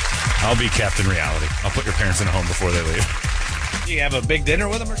 I'll be Captain Reality. I'll put your parents in a home before they leave. You have a big dinner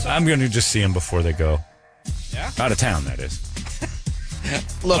with them or something? I'm going to just see them before they go. Yeah? Out of town, that is.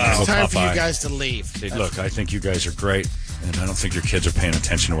 Look, Wow. it's time for Popeye. you guys to leave. Say, look, I think you guys are great, and I don't think your kids are paying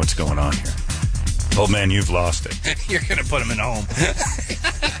attention to what's going on here. Old man, you've lost it. You're going to put them in a home.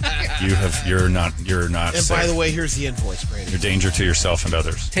 You're not And safe. by the way, here's the invoice, Brady. You're a danger to yourself and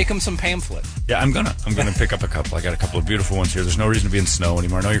others. Take them some pamphlets. Yeah, I'm gonna pick up a couple. I got a couple of beautiful ones here. There's no reason to be in snow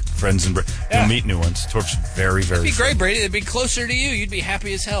anymore. I know your friends and you'll meet new ones. Torp's very, very. It'd be great, friendly. Brady. It'd be closer to you. You'd be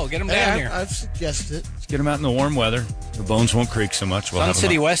happy as hell. Get them down here. I've suggested it. Let's get them out in the warm weather. The bones won't creak so much. We'll Sun have 'em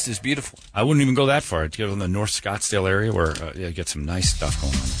City out. West is beautiful. I wouldn't even go that far. I'd get in the North Scottsdale area where you get some nice stuff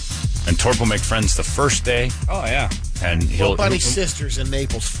going on. And Torp will make friends the first day, Oh, yeah. and Well, Bunny's sister's in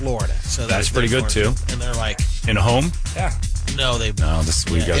Naples, Florida. So That's pretty good, too. And they're like, in a home. Yeah. no, they No,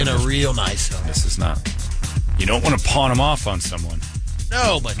 we got in a real nice home. This is not. You don't want to pawn them off on someone.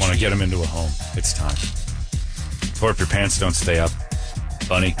 No, but Want to get them into a home. It's time. Torp, your pants don't stay up.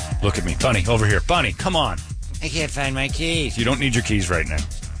 Bunny, look at me. Bunny, over here. Bunny, come on. I can't find my keys. You don't need your keys right now.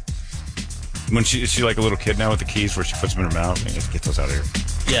 Is she like a little kid now with the keys where she puts them in her mouth? Let's get those out of here.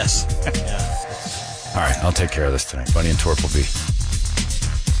 Yes. All right, I'll take care of this tonight. Bunny and Torp will be.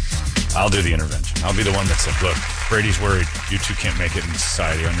 I'll do the intervention. I'll be the one that said, look, Brady's worried you two can't make it in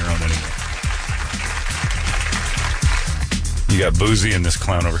society on your own anymore. You got Boozy and this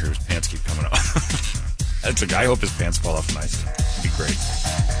clown over here whose pants keep coming off. That's a guy. I hope his pants fall off nicely. It'd be great.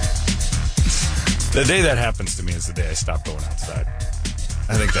 The day that happens to me is the day I stop going outside.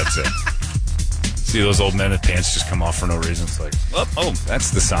 I think that's it. See those old men with pants just come off for no reason. It's like, oh,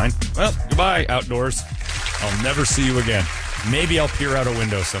 that's the sign. Well, goodbye, outdoors. I'll never see you again. Maybe I'll peer out a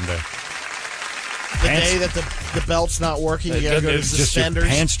window someday. The day that the belt's not working, you gotta go to suspenders.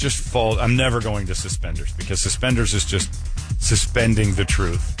 Your pants just fall. I'm never going to suspenders because suspenders is just suspending the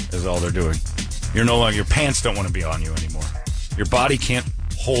truth is all they're doing. You're no longer, your pants don't want to be on you anymore. Your body can't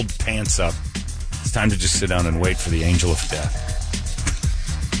hold pants up. It's time to just sit down and wait for the angel of death.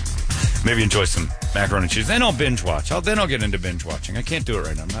 Maybe enjoy some macaroni and cheese. Then I'll binge watch. Then I'll get into binge watching. I can't do it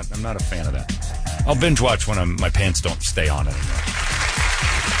right now. I'm not a fan of that. I'll binge watch when my pants don't stay on anymore.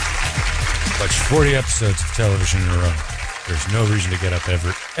 Watch 40 episodes of television in a row. There's no reason to get up ever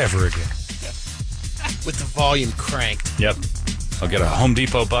again. With the volume cranked. Yep. I'll get a Home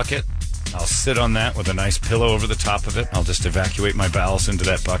Depot bucket. I'll sit on that with a nice pillow over the top of it. I'll just evacuate my bowels into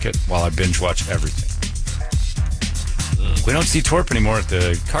that bucket while I binge watch everything. We don't see Torp anymore at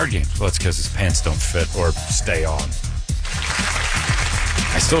the card games. Well, it's because his pants don't fit or stay on.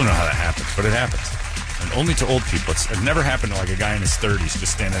 I still don't know how that happens, but it happens. And only to old people. It's never happened to like a guy in his 30s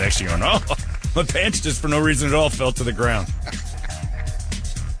just standing next to you going, oh, my pants just for no reason at all fell to the ground.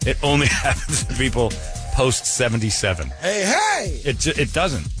 It only happens to people post 77. Hey! It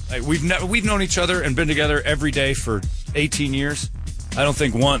doesn't. Like, we've known each other and been together every day for 18 years. I don't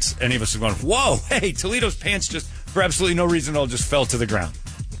think once any of us have gone, whoa, hey, Toledo's pants just, for absolutely no reason at all, just fell to the ground.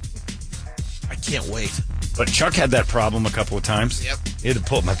 I can't wait. But Chuck had that problem a couple of times. Yep. He had to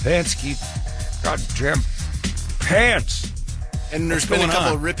pull my pants, keep goddamn pants. And there's been a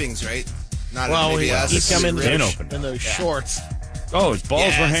couple of rippings, right? Not maybe us. He's come in open those shorts. Oh, his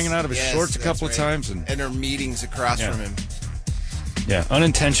balls were hanging out of his shorts a couple of times. And there are meetings across from him. Yeah,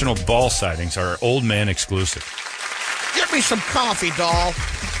 unintentional ball sightings are old man exclusive. Get me some coffee, doll.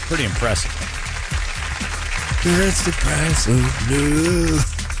 Pretty impressive. That's the price of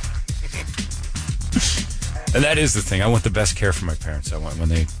love. And that is the thing. I want the best care for my parents. I want when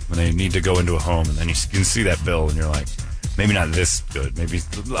they need to go into a home, and then you can see that bill, and you're like, maybe not this good. Maybe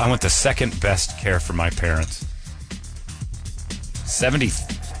I want the second best care for my parents.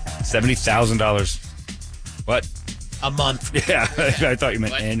 $70,000. What? A month. Yeah, I thought you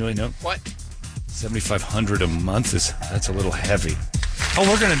meant annually. No. What? $7,500 a month that's a little heavy. Oh,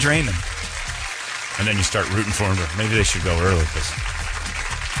 we're going to drain them. And then you start rooting for them. Maybe they should go early because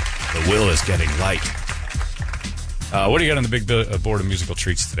the will is getting light. What do you got on the big board of musical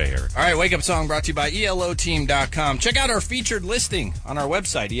treats today, Eric? All right, Wake Up Song brought to you by ELOteam.com. Check out our featured listing on our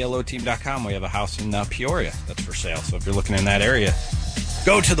website, ELOteam.com. We have a house in Peoria that's for sale. So if you're looking in that area,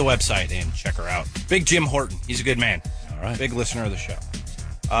 go to the website and check her out. Big Jim Horton. He's a good man. All right. Big listener of the show.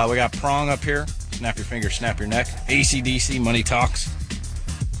 We got Prong up here. Snap your finger, snap your neck. AC/DC, Money Talks.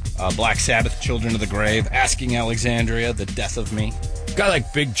 Black Sabbath, Children of the Grave. Asking Alexandria, The Death of Me. A guy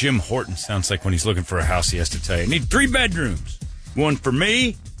like Big Jim Horton sounds like when he's looking for a house, he has to tell you, I need 3 bedrooms. One for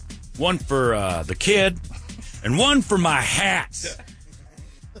me, one for the kid, and one for my hats.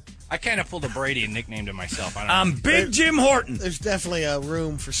 I kind of pulled a Brady and nicknamed him myself. I'm Big Jim Horton. There's definitely a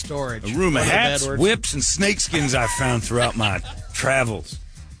room for storage. A room of hats, whips, and snakeskins I've found throughout my travels.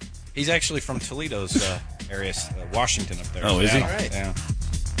 He's actually from Toledo's area, Washington up there. Oh, is he? All right. Yeah.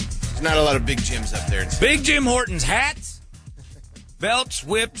 There's not a lot of big gyms up there. Big Jim Horton's hats, belts,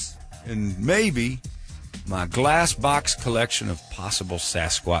 whips, and maybe my glass box collection of possible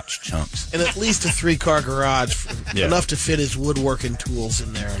Sasquatch chunks. And at least a 3-car garage, enough to fit his woodworking tools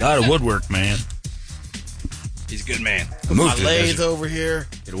in there. Got a woodwork, man. He's a good man. Put my lathe over here.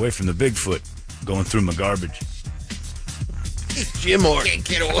 Get away from the Bigfoot going through my garbage. Jim Horton. Can't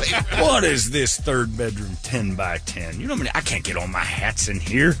get away from it. What is this 3rd bedroom 10 by 10? You know what I mean? I can't get all my hats in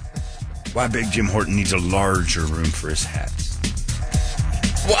here. Why Big Jim Horton needs a larger room for his hats.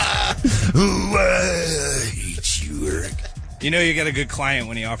 Wow. Ooh, I hate you, Eric. You know you got a good client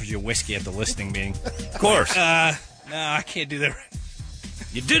when he offers you whiskey at the listing meeting. Of course. No, I can't do that.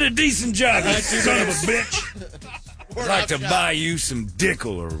 You did a decent job, you son of a bitch. I'd like to buy you some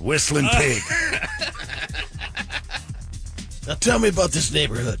Dickel or Whistling Pig. Now tell me about this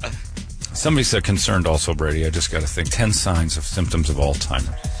neighborhood. Somebody's concerned also, Brady. I just got to think. 10 signs of symptoms of Alzheimer's.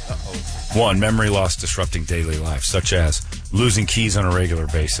 Uh-oh. 1, memory loss disrupting daily life, such as losing keys on a regular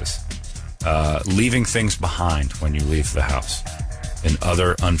basis, leaving things behind when you leave the house in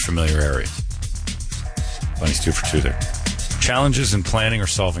other unfamiliar areas. Bunny's 2 for 2 there. Challenges in planning or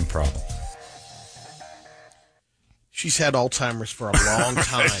solving problems. She's had Alzheimer's for a long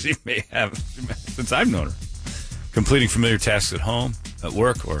time. She may have, since I've known her. Completing familiar tasks at home, at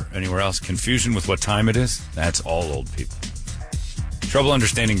work, or anywhere else. Confusion with what time it is. That's all old people. Trouble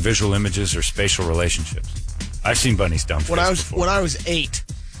understanding visual images or spatial relationships. I've seen bunnies dumb face before. When I was 8,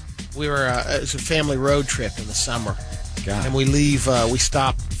 we were it was a family road trip in the summer. God. And we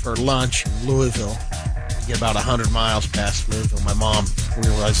stop for lunch in Louisville. We get about 100 miles past Louisville. My mom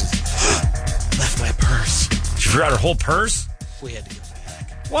realizes, left my purse. She forgot her whole purse? We had to give it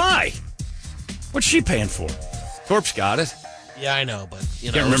back. Why? What's she paying for? Thorpe's got it. Yeah, I know, but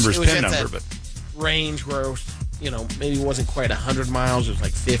Can't remember his PIN number, but range where it was, maybe it wasn't quite 100 miles. It was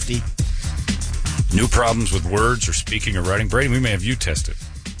like 50. New problems with words or speaking or writing. Brady, we may have you tested.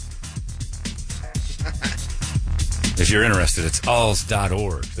 If you're interested, it's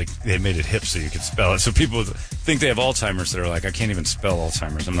alls.org. They made it hip so you can spell it. So people think they have Alzheimer's that are like, I can't even spell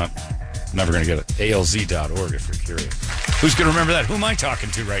Alzheimer's. I'm never going to get it. alz.org if you're curious. Who's going to remember that? Who am I talking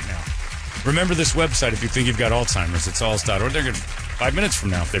to right now? Remember this website if you think you've got Alzheimer's. It's alls.org. They're going to 5 minutes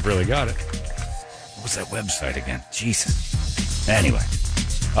from now if they've really got it. What's that website again? Jesus. Anyway,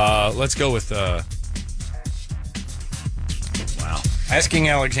 let's go with... Wow. Asking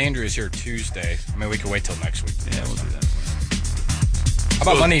Alexandria is here Tuesday. I mean, we can wait till next week. Yeah, we'll do that. How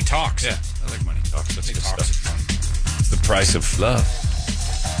about Money Talks? Yeah, I like Money Talks. That's Money good Talks is stuff. fun. It's the price of love.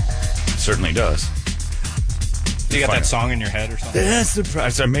 It certainly does. You got that song in your head or something? That's the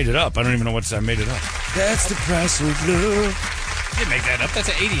price. I made it up. I don't even know I made it up. That's the price of love. You didn't make that up. That's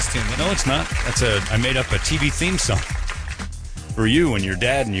an 80s tune. No, it's not. I made up a TV theme song for you when your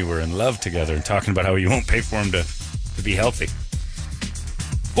dad and you were in love together and talking about how you won't pay for him to be healthy.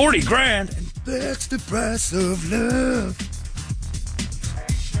 40 grand. And that's the price of love.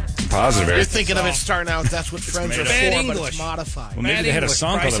 Positive. You're thinking of it starting out, that's what friends are for, but it's modified. Well, maybe they had a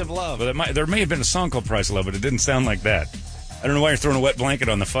song Price called of Love. Well, there may have been a song called Price of Love, but it didn't sound like that. I don't know why you're throwing a wet blanket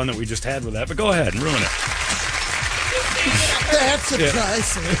on the fun that we just had with that, but go ahead and ruin it. That's the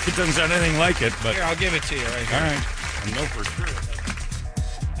price. It doesn't sound anything like it, but... Here, I'll give it to you right here. All right. I know for sure.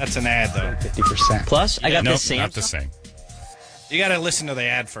 That's an ad, though. 50%. Plus, I got Nope, the same. not the same. You got to listen to the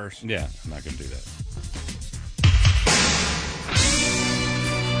ad first. Yeah, I'm not going to do that.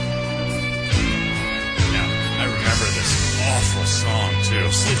 I remember this awful song,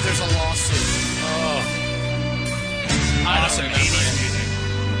 too. See if there's a lawsuit. Oh. Awesome 80s music.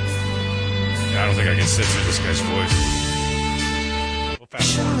 I don't think I can sit through this guy's voice. We'll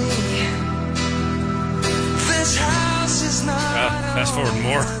fast forward. Fast forward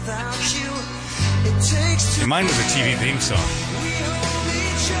more. See, mine was a TV theme song.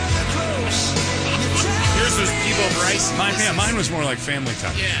 Yours was Debo Bryce. Mine was more like Family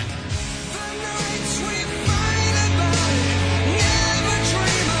Time. Yeah.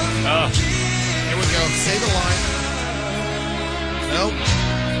 Oh. Here we go. Say the line. Nope.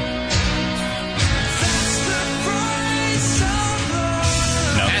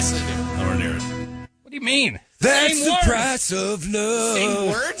 No. That's it. Nowhere near it. What do you mean? That's Same the words. price of love.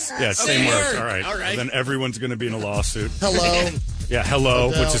 Same words? Yeah, same Okay. words. All right. All right. Well, then everyone's going to be in a lawsuit. Hello. Yeah, hello,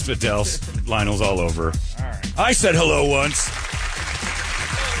 Adele. which is Adele's. Lionel's all over. All right. I said hello once.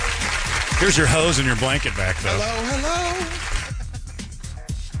 Here's your hose and your blanket back, though. Hello.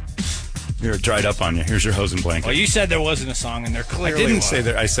 You're dried up on you. Here's your hose and blanket. Well, you said there wasn't a song, and there I clearly didn't was. say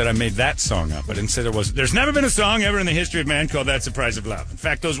that. I said I made that song up. I didn't say there was. There's never been a song ever in the history of man called That's the Price of Love. In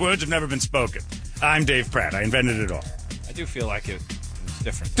fact, those words have never been spoken. I'm Dave Pratt. I invented it all. I do feel like it was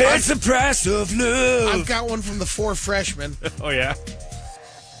different. That's the price of love. I've got one from the Four Freshmen. Oh, yeah?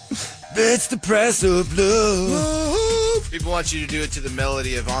 That's the price of love. People want you to do it to the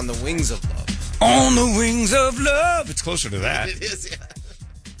melody of On the Wings of Love. On the wings of love. It's closer to that. It is, yeah.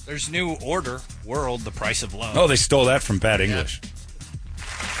 There's New Order, World, The Price of Love. Oh, they stole that from Bad English.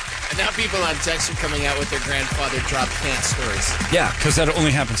 And now people on text are coming out with their grandfather dropped pants stories. Yeah, because that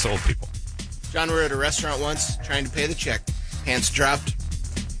only happens to old people. John were at a restaurant once trying to pay the check. Pants dropped.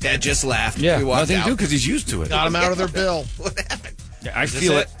 Dad just laughed. Yeah, we walked nothing to out. do because he's used to it. Got them out of their bill. What happened? Yeah, I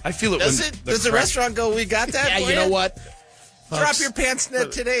feel it. I feel it. Does when it? Does the restaurant go, we got that Yeah, for you know what? Drop Folks, your pants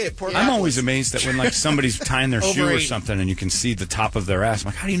net today at Port I'm always amazed that when like somebody's tying their shoe Over or 80. something and you can see the top of their ass. I'm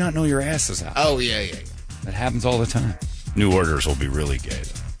like, how do you not know your ass is out? Oh, yeah. That happens all the time. New Orders will be really gay,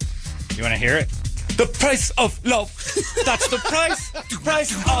 though. You want to hear it? The price of love. That's the price.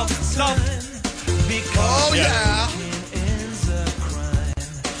 Price of love. Oh, yeah.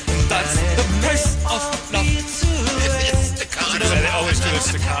 That's the price of love. It's staccato. They always do a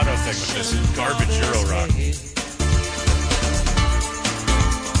staccato thing with this garbage Euro rock.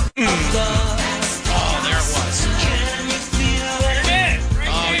 Oh, there it was.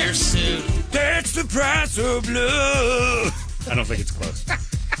 Oh, you're sued. That's the price of love. I don't think it's close.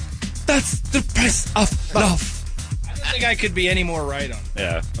 That's the price of love. I don't think I could be any more right on it.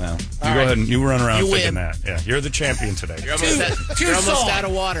 Yeah, well, go ahead and you run around You thinking win. that. Yeah, you're the champion today. You're almost out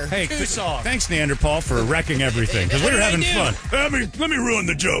of water. Hey, thanks, Neanderthal, for wrecking everything, because we were having fun. Let me ruin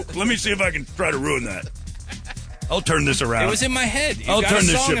the joke. Let me see if I can try to ruin that. I'll turn this around. It was in my head. I'll turn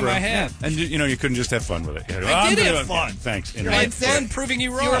this shit in my head. And you couldn't just have fun with it. I did have fun. Thanks. I had fun proving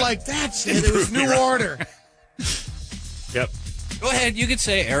you wrong. You were like, that's it. It was New Order. Yep. Go ahead. You could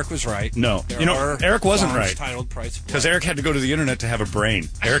say Eric was right. No. There Eric wasn't songs right. Titled Price of Because Love. Eric had to go to the internet to have a brain.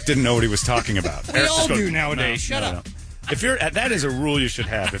 Eric didn't know what he was talking about. We all do nowadays. Shut up. If you're that is a rule you should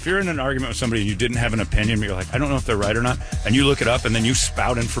have. If you're in an argument with somebody and you didn't have an opinion, but you're like, I don't know if they're right or not, and you look it up and then you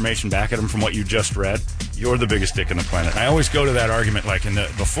spout information back at them from what you just read, you're the biggest dick on the planet. I always go to that argument like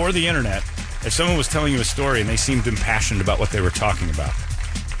before the internet, if someone was telling you a story and they seemed impassioned about what they were talking about,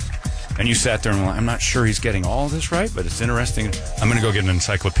 and you sat there and were like, I'm not sure he's getting all of this right, but it's interesting. I'm going to go get an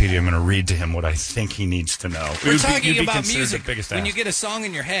encyclopedia. I'm going to read to him what I think he needs to know. We're talking about considered music. the biggest When ass. you get a song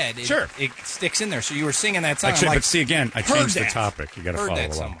in your head, it sticks in there. So you were singing that song. Actually, I'm like, but see, again, I heard changed the that. topic. You got to Heard follow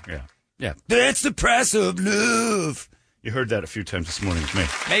that along. somewhere. Yeah. That's the price of love. You heard that a few times this morning with me.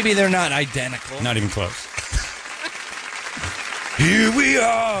 maybe they're not identical. Not even close. Here we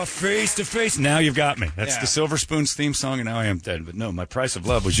are, face to face. Now you've got me. That's the Silver Spoons theme song, and now I am dead. But no, my price of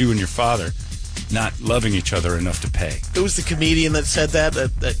love was you and your father not loving each other enough to pay. Who was the comedian that said that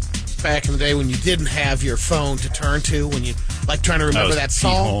back in the day when you didn't have your phone to turn to, when you like trying to remember that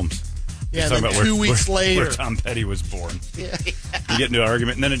song? Pete Holmes. Yeah, Talking then about 2 weeks later. where Tom Petty was born. Yeah. You get into an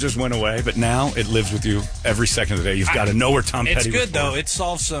argument, and then it just went away. But now it lives with you every second of the day. You've got to know where Tom Petty was born. It's good, though. It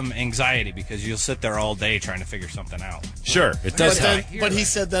solves some anxiety because you'll sit there all day trying to figure something out. Sure, it does help. But he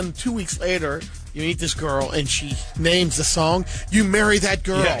said then 2 weeks later, you meet this girl, and she names the song. You marry that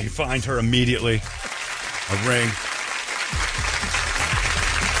girl. Yeah, you find her immediately. A ring.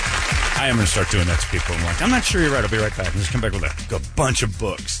 I am going to start doing that to people. I'm like, I'm not sure you're right. I'll be right back. And just come back with a bunch of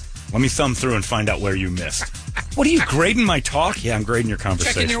books. Let me thumb through and find out where you missed. What are you grading my talk? Yeah, I'm grading your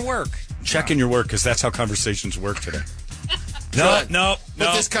conversation. Checking your work. Checking your work, because that's how conversations work today. No.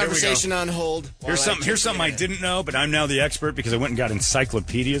 Put this conversation on hold. Here's something I didn't know, but I'm now the expert because I went and got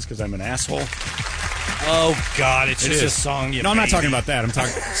encyclopedias because I'm an asshole. Oh, God, it's just a song you No, I'm not made. talking about that. I'm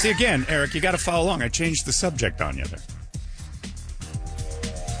talking... See, again, Eric, you got to follow along. I changed the subject on you there.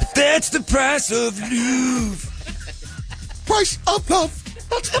 But that's the price of love. Price of love.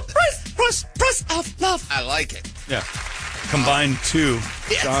 That's the price of love. I like it. Yeah. Combine two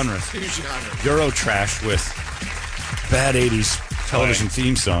genres. Two genres. Eurotrash with bad 80s television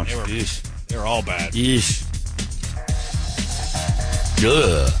theme songs. They were all bad. Yeesh.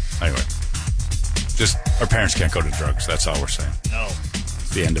 Ugh. Anyway. Just, our parents can't go to drugs. That's all we're saying. No. It's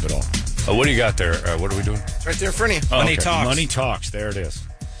the end of it all. Oh, what do you got there? What are we doing? It's right there in front of you. Oh, Money Talks. Money Talks. There it is.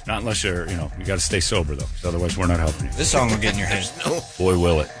 Not unless you're, you got to stay sober, though, because otherwise we're not helping you. This song will get in your head. Boy,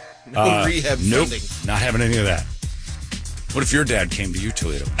 will it. No rehab nope, funding. not having any of that. What if your dad came to you,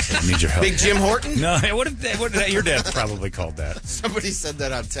 Toledo, and said, I need your help? Big Jim Horton? No, what if your dad probably called that? Somebody said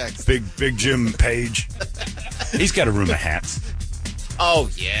that on text. Big Jim Page. He's got a room of hats. Oh,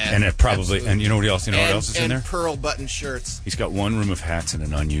 yeah. And it probably, Absolutely. and you know what else is in there? And pearl button shirts. He's got one room of hats and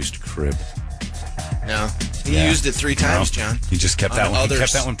an unused crib. No. He used it 3 times, John. He just kept that one. Others. He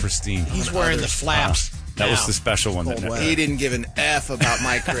kept that one pristine. He's wearing the flaps. That was the special one. Cold weather. He didn't give an F about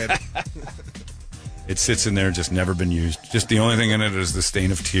my crib. It sits in there, just never been used. Just the only thing in it is the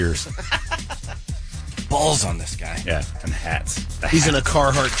stain of tears. Balls on this guy. Yeah, and hats. He's in a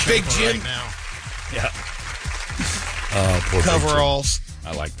Carhartt Big jumper Jim. right now. Yeah. Oh, poor Big Jim. Coveralls.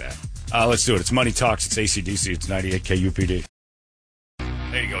 I like that. Let's do it. It's Money Talks. It's AC/DC. It's 98 KUPD.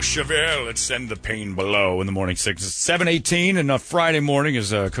 There you go, Chevelle. Let's send the pain below in the morning. 7:18, and Friday morning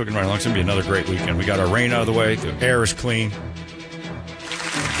is cooking right along. It's going to be another great weekend. We got our rain out of the way. The air is clean.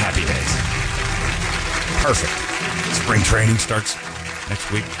 Happy days. Perfect. Spring training starts next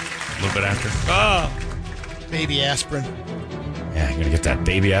week, a little bit after. Baby aspirin. Yeah, you're going to get that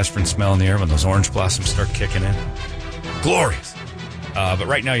baby aspirin smell in the air when those orange blossoms start kicking in. Glorious. But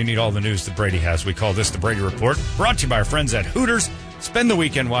right now you need all the news that Brady has. We call this the Brady Report, brought to you by our friends at Hooters. Spend the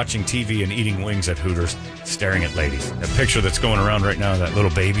weekend watching TV and eating wings at Hooters, staring at ladies. That picture that's going around right now, that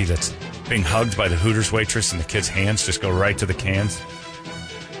little baby that's being hugged by the Hooters waitress and the kid's hands just go right to the cans.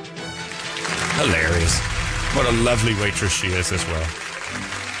 Hilarious. What a lovely waitress she is as well.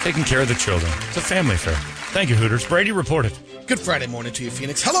 Taking care of the children. It's a family affair. Thank you, Hooters. Brady reported. Good Friday morning to you,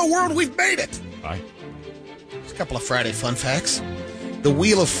 Phoenix. Hello, world. We've made it. Bye. Just a couple of Friday fun facts. The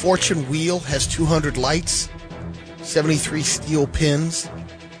Wheel of Fortune wheel has 200 lights, 73 steel pins,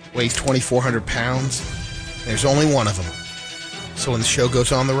 weighs 2,400 pounds. There's only one of them. So when the show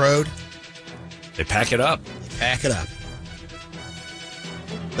goes on the road, They pack it up. they pack it up.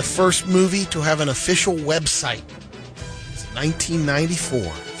 The first movie to have an official website is 1994.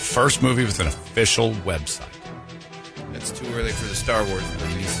 First movie with an official website. That's too early for the Star Wars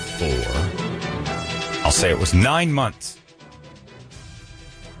movies. 4. I'll say it was 9 months.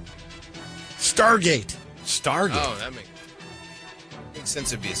 Stargate. Stargate. Oh, that makes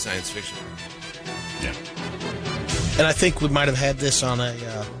sense. It'd be a science fiction. Yeah. And I think we might have had this on a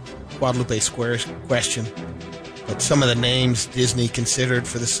Guadalupe Squares question. But some of the names Disney considered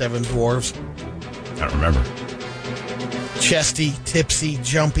for the Seven Dwarves: I don't remember. Chesty, Tipsy,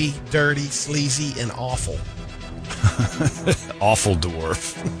 Jumpy, Dirty, Sleazy, and Awful. Awful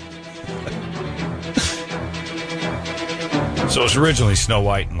dwarf. So it was originally Snow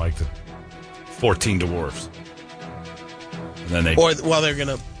White and like the 14 dwarfs. And then they... They're going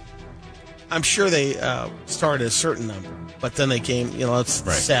to... I'm sure they started a certain number, but then they came, it's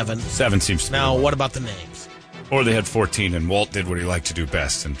Right. 7. 7 seems to be... Now, the one. what about the names? Or they had 14 and Walt did what he liked to do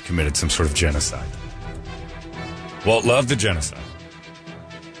best and committed some sort of genocide. Walt loved the genocide.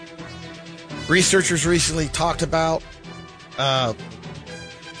 Researchers recently talked about... they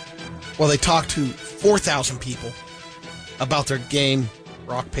talked to 4,000 people about their game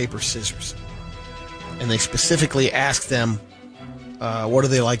Rock, Paper, Scissors. And they specifically asked them, what do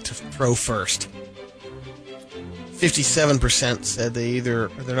they like to throw first? 57% said they're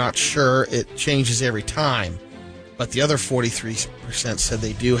not sure, it changes every time. But the other 43% said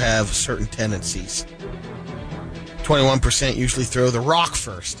they do have certain tendencies. 21% usually throw the rock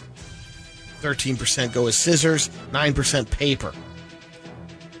first. 13% go with scissors, 9% paper.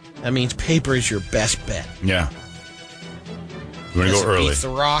 That means paper is your best bet. Yeah. You want to go early. Beats the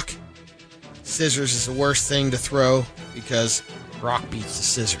rock. Scissors is the worst thing to throw because rock beats the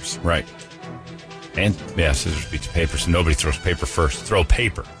scissors. Right. And, scissors beats paper, so nobody throws paper first. Throw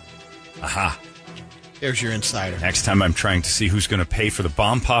paper. Aha. There's your insider. Next time I'm trying to see who's going to pay for the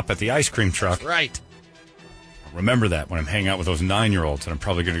bomb pop at the ice cream truck. Right. Remember that when I'm hanging out with those 9-year-olds that I'm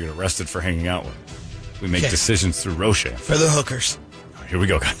probably going to get arrested for hanging out with. We make decisions through Roche. For the hookers. Here we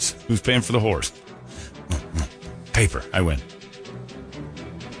go, guys. Who's paying for the whores? Paper. I win.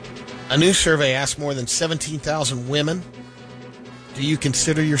 A new survey asked more than 17,000 women, do you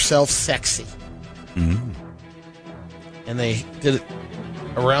consider yourself sexy? Mm-hmm. And they did it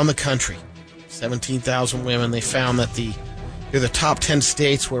around the country. 17,000 women. They found that they're the top 10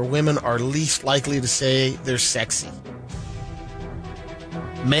 states where women are least likely to say they're sexy.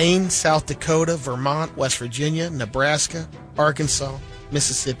 Maine, South Dakota, Vermont, West Virginia, Nebraska, Arkansas,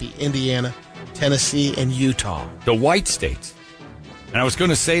 Mississippi, Indiana, Tennessee, and Utah. The white states. And I was going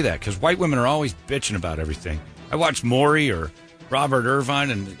to say that because white women are always bitching about everything. I watch Maury or Robert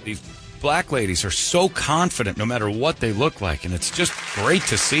Irvine, and these black ladies are so confident no matter what they look like, and it's just great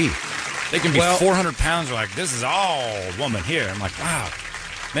to see. They can be 400 pounds, like, this is all woman here. I'm like, wow.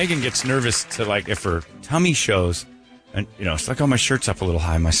 Megan gets nervous to, like, if her tummy shows, and, it's like, oh, my shirt's up a little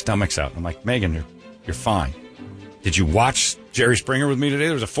high, my stomach's out. I'm like, Megan, you're fine. Did you watch Jerry Springer with me today?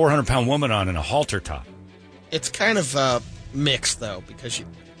 There was a 400-pound woman on in a halter top. It's kind of mixed, though, because,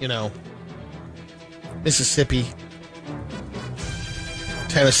 Mississippi,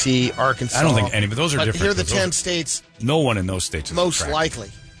 Tennessee, Arkansas. I don't think any, but those are different. Here are the 10 states. No one in those states is most attractive.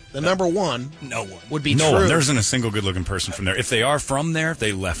 likely. The number one would be no true. one. There isn't a single good-looking person from there. If they are from there,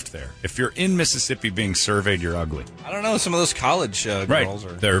 they left there. If you're in Mississippi being surveyed, you're ugly. I don't know. Some of those college girls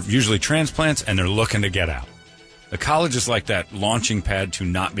are... They're usually transplants, and they're looking to get out. The college is like that launching pad to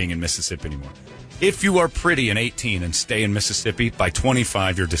not being in Mississippi anymore. If you are pretty and 18 and stay in Mississippi, by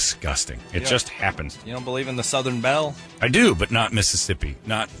 25, you're disgusting. It just happens. You don't believe in the Southern Belle? I do, but not Mississippi.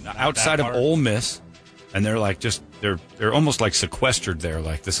 Not outside of Ole Miss. And they're like they're almost like sequestered there.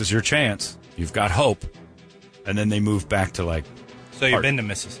 Like, this is your chance. You've got hope. And then they move back to like... So you've been to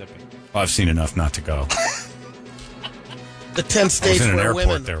Mississippi? Oh, I've seen enough not to go. The 10 states I was in an where airport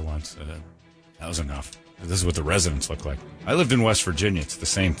women... there once. That was enough. This is what the residents look like. I lived in West Virginia. It's the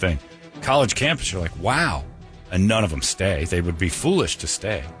same thing. College campus, you're like, wow. And none of them stay. They would be foolish to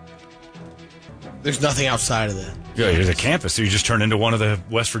stay. There's nothing outside of that. Yeah, there's a campus, so you just turn into one of the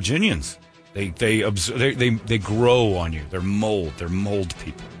West Virginians. They grow on you. They're mold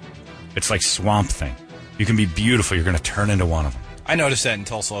people. It's like Swamp Thing. You can be beautiful. You're going to turn into one of them. I noticed that in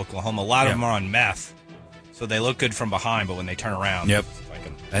Tulsa, Oklahoma. A lot of them are on meth, so they look good from behind, but when they turn around, yep.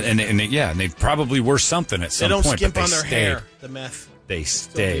 And they probably were something at some point. They don't skimp but on their stayed. hair. The meth. They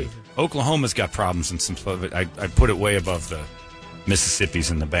stay. Oklahoma's got problems in some. I'd put it way above the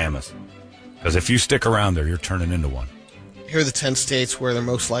Mississippis and the Bamas. Because if you stick around there, you're turning into one. Here are the 10 states where they're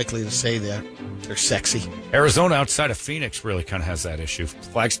most likely to say that they're sexy. Arizona outside of Phoenix really kind of has that issue.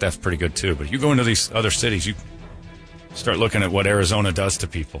 Flagstaff's pretty good too, but you go into these other cities, you start looking at what Arizona does to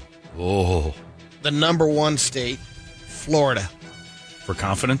people. Oh. The number one state, Florida. For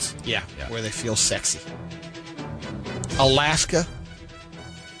confidence? Yeah, where they feel sexy. Alaska.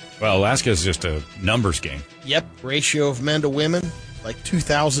 Well, Alaska is just a numbers game. Yep, ratio of men to women, like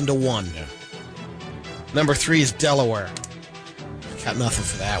 2,000 to 1. Yeah. Number 3 is Delaware. Got nothing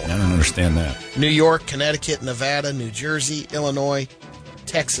for that one. I don't understand that. New York, Connecticut, Nevada, New Jersey, Illinois,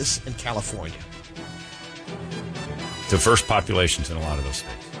 Texas, and California. Diverse populations in a lot of those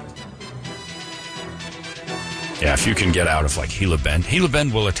states. Yeah, if you can get out of like Gila Bend. Gila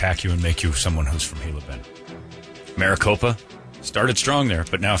Bend will attack you and make you someone who's from Gila Bend. Maricopa started strong there,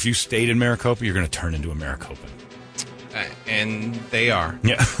 but now if you stayed in Maricopa, you're going to turn into a Maricopan. And they are.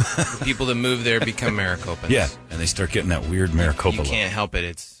 Yeah. The people that move there become Maricopans. Yeah, and they start getting that weird Maricopa You look. can't help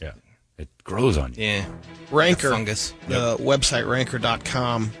it. It grows on you. Yeah. Ranker, The fungus. the website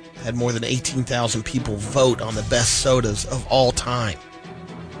ranker.com had more than 18,000 people vote on the best sodas of all time.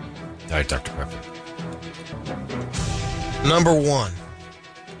 Diet Dr. Pepper. Number 1.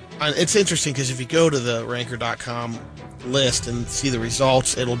 And it's interesting because if you go to the ranker.com list and see the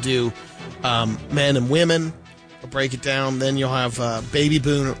results, it'll do men and women. It'll break it down. Then you'll have baby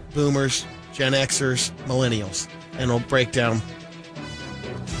boomers, Gen Xers, millennials. And it'll break down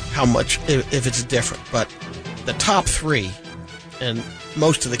how much, if it's different. But the top 3 in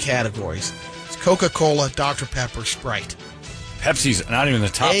most of the categories is Coca-Cola, Dr. Pepper, Sprite. Pepsi's not even in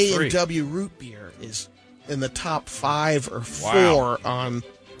the top 3. A&W root beer is in the top 5 or 4 on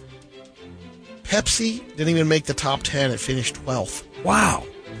Pepsi. Didn't even make the top 10. It finished 12th. Wow.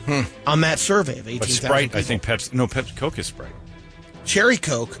 On that survey of 18,000 But Sprite, people. I think Pepsi. No, Pepsi Coke is Sprite. Cherry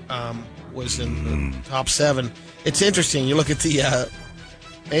Coke was in the top 7. It's interesting. You look at the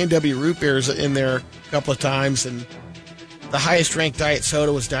A&W root beers in there a couple of times, and the highest ranked diet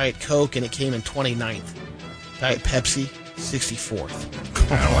soda was Diet Coke, and it came in 29th. Diet Pepsi,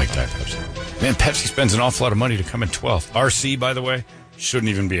 64th. I don't like Diet Pepsi. Man, Pepsi spends an awful lot of money to come in 12th. RC, by the way, shouldn't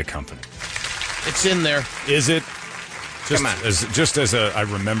even be a company. It's in there. Is it? Come on. I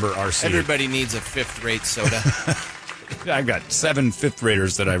remember RC. Everybody needs a fifth-rate soda. I've got 7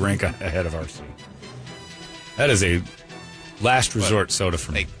 fifth-raters that I rank ahead of RC. That is a last resort soda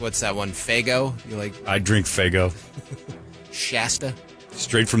for me. Like, what's that one? Faygo? You like I drink Faygo. Shasta?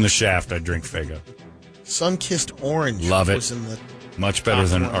 Straight from the shaft, I drink Faygo. Sun-Kissed Orange Love it. was in the Much better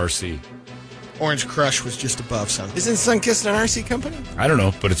than top 1. RC. Orange Crush was just above Sun-Kissed. Isn't Sunkist an RC company? I don't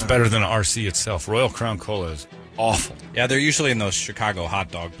know, but it's better than RC itself. Royal Crown Cola is awful. Yeah, they're usually in those Chicago hot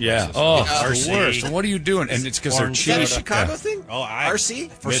dog places. Yeah. Oh, RC. the worst. What are you doing? And it's because they're Orange cheap. Is that a soda. Chicago Yeah. thing? Oh,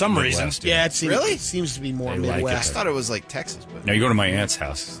 RC? For some reason. Midwest, Yeah, it seems, Really? it seems to be more They like it Midwest. I thought it was like Texas. But Now you go to my aunt's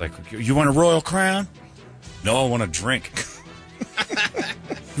house. It's like, you want a Royal Crown? No, I want a drink.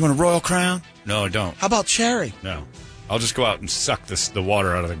 You want a Royal Crown? No, I don't. How about cherry? No. I'll just go out and suck the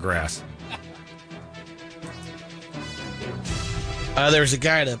water out of the grass. There was a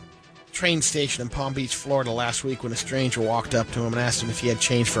guy at a train station in Palm Beach, Florida last week when a stranger walked up to him and asked him if he had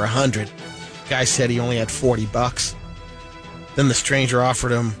change for $100. Guy said he only had $40. Then the stranger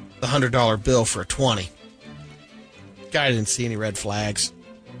offered him the $100 bill for a 20. Guy didn't see any red flags.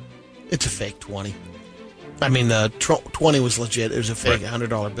 It's a fake 20. I mean, the 20 was legit. It was a fake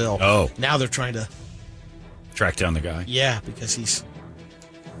 $100 bill. Oh. Now they're trying to, Track down the guy. yeah, because he's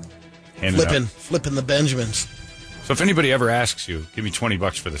Hand it out. flipping the Benjamins. So if anybody ever asks you, give me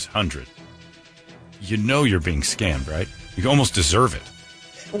 $20 for this 100, you know you're being scammed, right? You almost deserve it.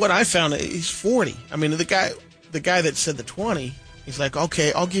 What I found, he's 40. I mean, the guy that said the 20, he's like,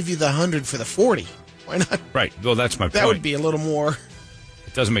 okay, I'll give you the 100 for the 40. Why not? Right. Well, that's my point. That would be a little more.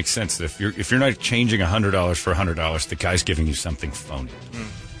 It doesn't make sense that if you're not changing $100 for $100, the guy's giving you something phony.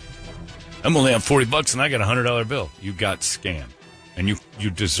 I'm only on $40 and I got a $100 bill. You got scammed, and you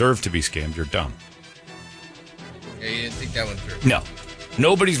deserve to be scammed. You're dumb. yeah, you didn't think that one through. No,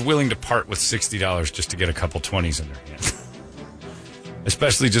 nobody's willing to part with $60 just to get a couple 20s in their hand.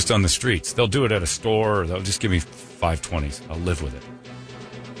 Especially just on the streets. They'll do it at a store, or they'll just give me 5 20s. I'll live with it.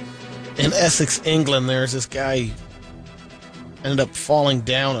 In Essex, England, there's this guy who ended up falling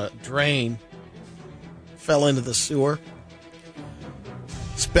down a drain, fell into the sewer,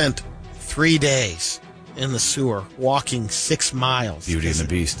 spent 3 days in the sewer, walking 6 miles. Beauty and the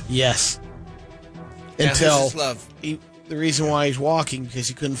Beast. Yes. Yeah, Until who's his love? the reason why he's walking, because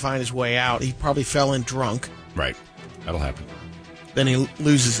he couldn't find his way out. He probably fell in drunk. Right. That'll happen. Then he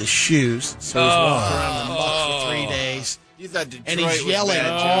loses his shoes, so he's walking around the muck for 3 days. You thought Detroit and he's was yelling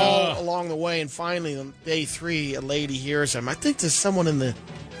bad, all along the way. And finally, on day 3, a lady hears him. I think there's someone in the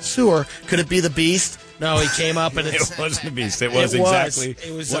sewer. Could it be the Beast? No, he came up and It wasn't the Beast. It was exactly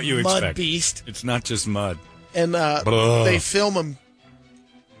It was what a you mud expect. beast. It's not just mud. And they film him,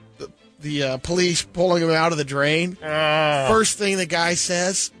 the police pulling him out of the drain. First thing the guy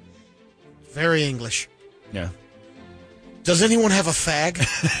says, very English. Yeah. Does anyone have a fag?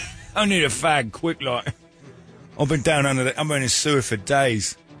 I need a fag, quick, like. I've been down I'm in a sewer for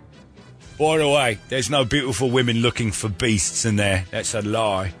days. By the way, there's no beautiful women looking for beasts in there. That's a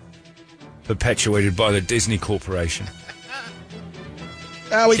lie. Perpetuated by the Disney Corporation.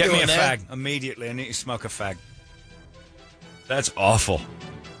 How we Get doing me a there? fag immediately. I need to smoke a fag. That's awful.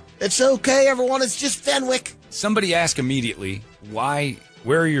 It's okay, everyone. It's just Fenwick. Somebody ask immediately,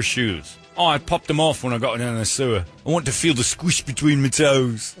 where are your shoes? Oh, I popped them off when I got down in the sewer. I want to feel the squish between my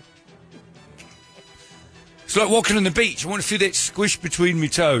toes. It's like walking on the beach. I want to feel that squish between my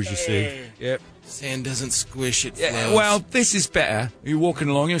toes, you see. Yep. Sand doesn't squish, it Yeah, flows. well, this is better. You're walking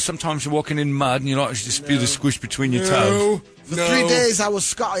along, sometimes you're walking in mud and you like to just feel the squish between your toes. For 3 days, I was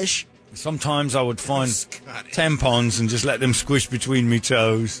Scottish. Sometimes I would find tampons and just let them squish between my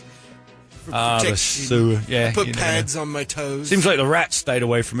toes. The protection. sewer. Yeah. I put you know. pads on my toes. Seems like the rats stayed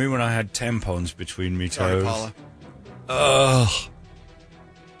away from me when I had tampons between me Sorry, toes. Paula.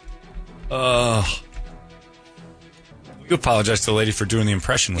 Ugh. You apologize to the lady for doing the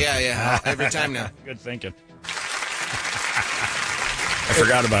impression with me. Yeah. Every time now. Good thinking. I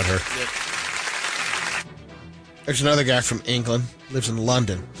forgot about her. There's another guy from England, lives in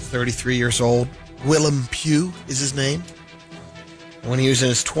London, 33 years old. Willem Pugh is his name. When he was in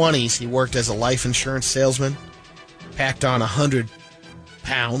his 20s, he worked as a life insurance salesman, packed on 100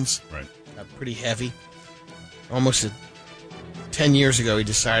 pounds. Right. Got pretty heavy. Almost 10 years ago, he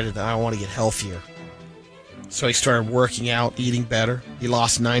decided, I want to get healthier. So he started working out, eating better. He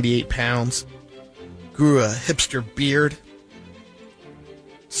lost 98 pounds, grew a hipster beard.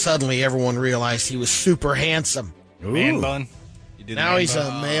 Suddenly, everyone realized he was super handsome. Man bun. You did Now man he's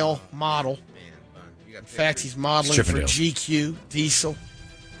bun. a male model. In fact, he's modeling for Chippendales. GQ, Diesel,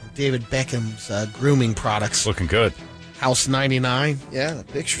 and David Beckham's grooming products. Looking good. House 99. Yeah, the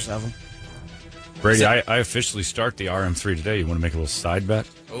pictures of him. Brady, I officially start the RM3 today. You want to make a little side bet?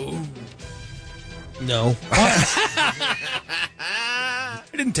 No. I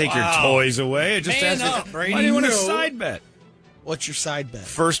didn't take your toys away. I just Man asked up, Brady. Why do you want a No. side bet? What's your side bet?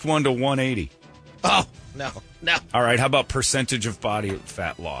 First one to 180. Oh, no. All right, how about percentage of body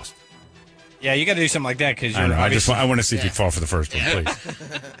fat lost? Yeah, you got to do something like that because I you're know. I obviously. want to see if you fall for the first one, please.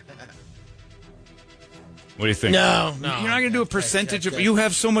 What do you think? No. You're not going to do a percentage of. You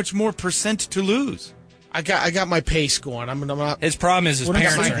have so much more percent to lose. I got my pace going. I'm not. His problem is his What am I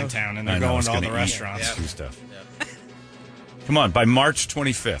parents are saying? in town and I they're know, going it's to all gonna the eat. restaurants. Do stuff. Come on, by March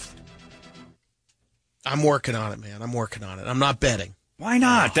 25th. I'm working on it, man. I'm working on it. I'm not betting. Why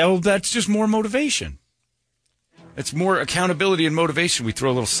not? That's just more motivation. It's more accountability and motivation. We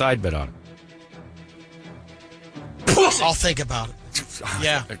throw a little side bet on it. I'll think about it.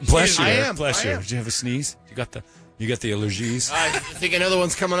 Yeah. Bless you. I Eric. am. Bless I you. am. Did you have a sneeze? You got the allergies. I think another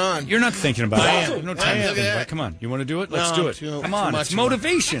one's coming on. You're not thinking about I it. am. You have no I time am. to Look think at about that. it. Come on. You want to do it? Let's No, do it. too Come much on. It's of a-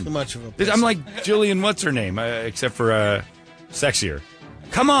 motivation. Too much of a I'm like Jillian, what's her name? Except for sexier.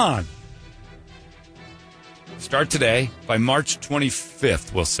 Come on. Start today. By March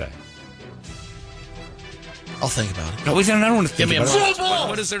 25th, we'll say. I'll think about it. No, I don't want to think Give me a about month. it.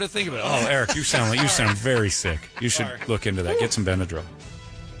 What is there to think about? Oh, Eric, you sound very sick. You should look into that. Get some Benadryl.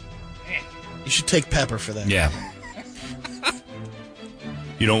 You should take pepper for that. Yeah.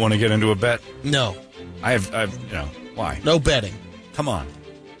 You don't want to get into a bet? No. I've why? No betting. Come on.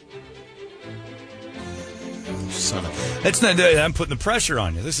 Son of a... That's not. I'm putting the pressure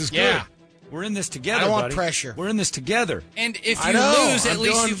on you. This is good. Yeah. We're in this together. I don't want buddy. pressure. We're in this together. And if I you know, lose, at I'm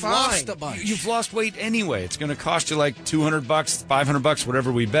least doing you've fine. lost a bunch. You've lost weight anyway. It's going to cost you like $200, $500,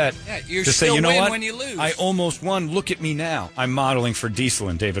 whatever we bet. Yeah, you're to say, still you know win what? when you lose. I almost won. Look at me now. I'm modeling for Diesel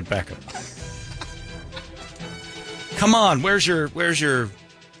and David Beckham. Come on. Where's your? What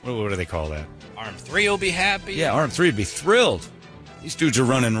do they call that? Arm 3 will be happy. Yeah, RM3 would be thrilled. These dudes are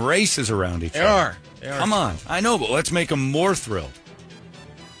running races around each They other. are. They are. Come on. I know, but let's make them more thrilled.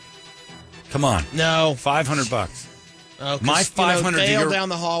 Come on. No. $500. Oh, 'cause, My 500 to Dale your- down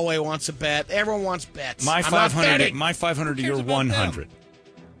the hallway wants a bet. Everyone wants bets. My I'm not 500 betting. my 500 to your about 100.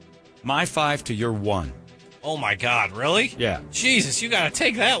 My 5 to your 1. Oh my God, really? Yeah. Jesus, you got to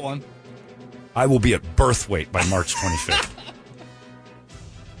take that one. I will be at birth weight by March 25th.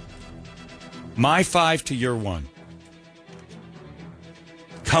 My 5 to your 1.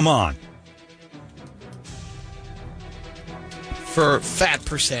 Come on. For fat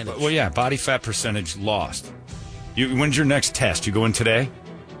percentage. Well, yeah, body fat percentage lost. When's your next test? You go in today?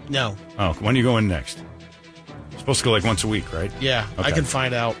 No. Oh, when do you go in next? You're supposed to go like once a week, right? Yeah, okay. I can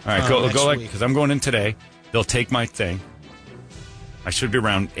find out. All right, go like, week. because I'm going in today. They'll take my thing. I should be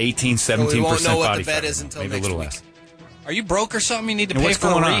around 18, 17% body fat. We won't know what the bet is until maybe next a little week. less. Are you broke or something? You need to pay what's for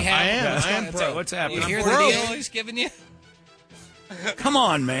going a on? rehab? I am broke. What's happening? You hear I'm the broke. deal he's giving you? Come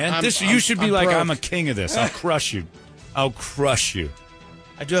on, man. You should be I'm like, broke. I'm a king of this. I'll crush you. I'll crush you.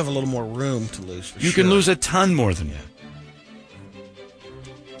 I do have a little more room to lose. You can lose a ton more than that.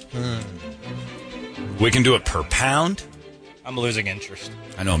 We can do it per pound. I'm losing interest.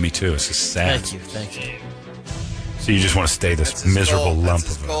 I know, me too. It's just sad. Thank you. So you just want to stay this miserable lump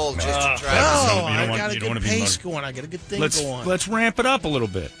of goal, just to try No, you don't I want- got a you don't want good to be pace going. I got a good thing going. Let's ramp it up a little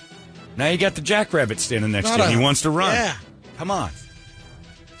bit. Now you got the jackrabbit standing next Not to you. a- He wants to run. Yeah. Come on.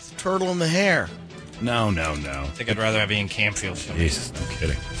 It's a turtle in the hair. No. I think I'd rather have Ian Campfield show me. Jesus, no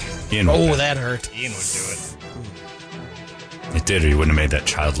kidding. Ian Oh, that hurt. Ian would do it. It did, or you wouldn't have made that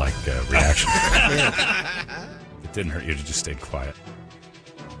childlike reaction. It didn't hurt you to just stay quiet.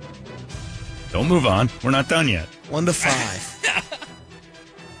 Don't move on. We're not done yet. 1 to 5.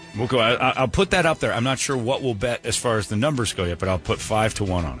 We'll go. I'll put that up there. I'm not sure what we'll bet as far as the numbers go yet, but I'll put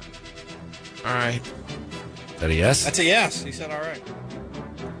 5-1 on it. All right. Is that a yes? That's a yes. He said all right.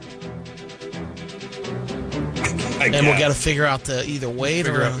 And we'll got to figure out the either weight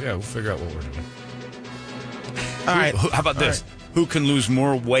or. We'll figure out what we're doing. All right. How about this? Right. Who can lose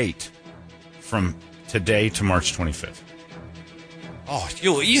more weight from today to March 25th? Oh,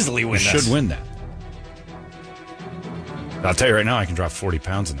 you'll easily win You this. should win that. I'll tell you right now, I can drop 40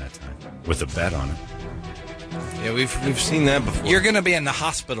 pounds in that time with a bet on it. Yeah, we've seen that before. You're going to be in the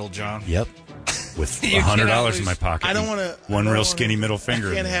hospital, John. Yep. With You cannot $100 in my lose- pocket. I don't and want to. One real skinny middle finger.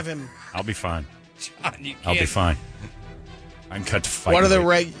 I can't in have there. him. I'll be fine. John, you can't. I'll be fine. I can cut to fight. What are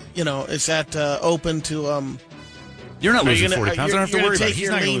the is that open to You're not Are you losing gonna- 40 are pounds. you- I don't have to you're worry gonna about it. take He's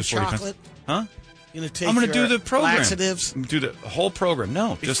your not going to lean lose 40 chocolate? pounds. Huh? You're gonna take I'm going to your do the program. laxatives Do the whole program.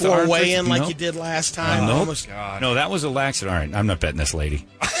 No, just the before arm weigh thrust. in like Nope. you did last time. Nope. Almost- No, that was a laxative. All right, I'm not betting this lady.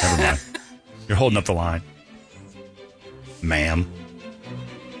 Never mind. You're holding up the line. Ma'am.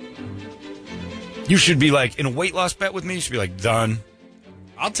 You should be like, in a weight loss bet with me, you should be like, done.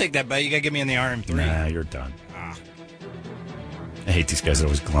 I'll take that bet. You got to get me in the RM3. Nah, you're done. I hate these guys that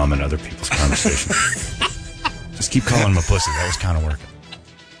always glum in other people's conversations. Just keep calling them a pussy. That was kind of working.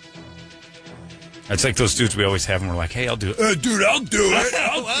 It's like those dudes we always have, and we're like, hey, I'll do it. Dude, I'll do it.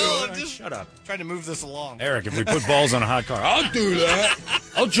 I'll do it. Just Shut up. trying to move this along. Eric, if we put balls on a hot car, I'll do that.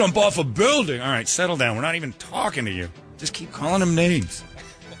 I'll jump off a building. All right, settle down. We're not even talking to you. Just keep calling him names.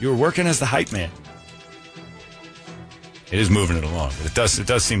 You were working as the hype man. It is moving it along, but it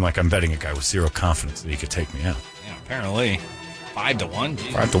does seem like I'm betting a guy with zero confidence that he could take me out. Yeah, apparently. 5-1.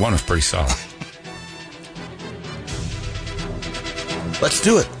 Jesus. 5-1 was pretty solid. Let's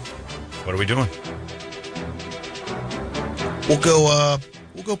do it. What are we doing? We'll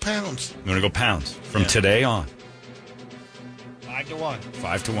go pounds. You want to go pounds from today on? 5-1.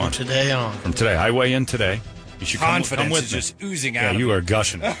 5-1 Today on. from today. I weigh in today. You should come Confidence with is me. just oozing out Yeah, of you me. are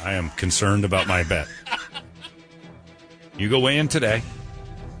gushing. I am concerned about my bet. You go weigh in today,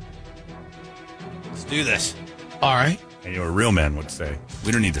 Let's do this. All right. and a real man would say,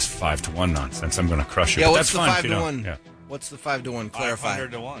 "We don't need this 5-1 nonsense. I'm going to crush you." Yeah, But what's that's the fine 5 if you to don't. 1? Yeah. What's the 5 to 1? Clarify.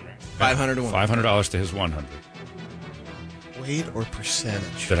 500 to 1, right? 500 to 1. $500 to his 100. Weight or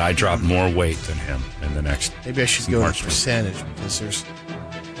percentage? That I drop more weight than him in the next. Maybe I should go March with percentage because there's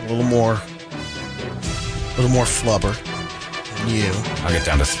a little more flubber than you. I'll get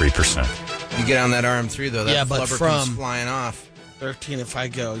down to 3%. You get on that RM3 though. That Yeah, but flubber from- comes flying off. 13 if I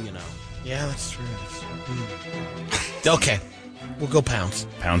go, Yeah, that's true. Okay. We'll go pounds.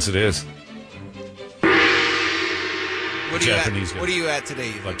 Pounds it is. What are Japanese you guy. at? What are you at today?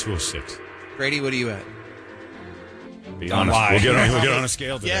 About 206. Brady, what are you at? Be Don't honest. lie. We'll get on a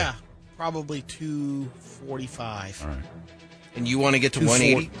scale today. Yeah, probably 245. All right. And you want to get to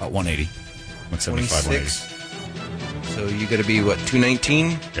 240. 180? About 180. 175, 26. So you got to be, what,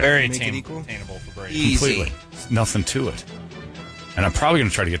 219? Very Make it equal? attainable for Brady. Easy. Completely. There's nothing to it. And I'm probably going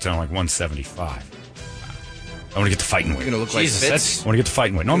to try to get down like 175. I want to get to fighting You're weight. going to look Jesus, like that's- Fitz. I want to get to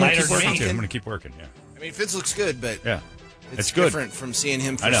fighting weight. No, I'm going to Lighter keep working than me. too. I'm going to keep working. Yeah. I mean, Fitz looks good, but Yeah. it's good. different from seeing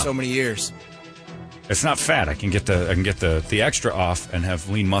him I for know. so many years. It's not fat. I can get the extra off and have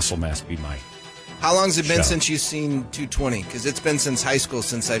lean muscle mass be my. How long's it been Shout. since you've seen 220? Because it's been since high school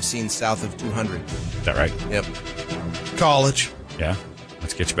since I've seen south of 200. Is that right? Yep. College. Yeah.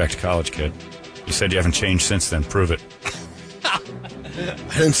 Let's get you back to college, kid. You said you haven't changed since then. Prove it. I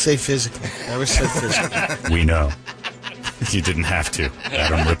didn't say physical. Never said physical. We know. You didn't have to,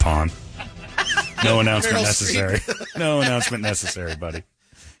 Adam Rippon. No announcement Meryl necessary. No announcement necessary, buddy.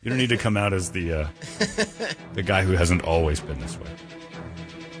 You don't need to come out as the guy who hasn't always been this way.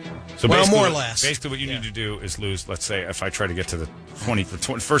 So well, basically, more or less. Basically, what you need to do is lose. Let's say if I try to get to the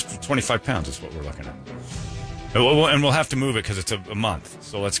first 25 pounds is what we're looking at, and we'll have to move it because it's a month.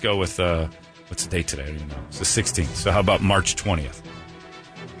 So let's go with what's the date today? I don't even know. It's the 16th. So how about March 20th?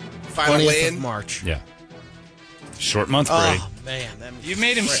 Final 20th weigh-in? of March. Yeah. Short month, Brady. Oh, man. That means You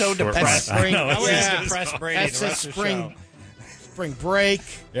made him so depressed. spring. I was Yeah. just depressed, Brady. That's the a rest of the spring, show. spring break.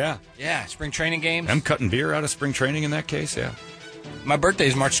 Yeah. Yeah, spring training games. I'm cutting beer out of spring training in that case, yeah. My birthday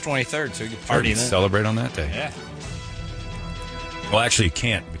is March 23rd, so you can party You then. celebrate on that day. Yeah. Well, actually, you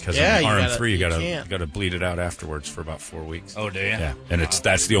can't because Yeah, on you RM3 you can't. gotta bleed it out afterwards for about 4 weeks. Oh, do you? Yeah, and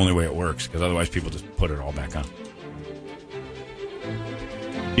that's the only way it works because otherwise people just put it all back on.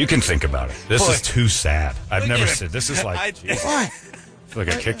 You can think about it. This is too sad. I've never said this is like. Jesus. Why? I feel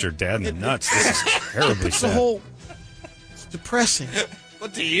like I kicked your dad in the nuts. This is terribly It's the sad. whole. It's depressing.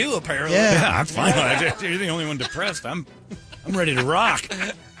 What to you, apparently? Yeah. Yeah, I'm fine. You're the only one depressed. I'm ready to rock.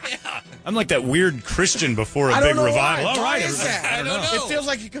 I'm like that weird Christian before a I don't big know revival. why. All Why right, is everybody. that? I don't know. It feels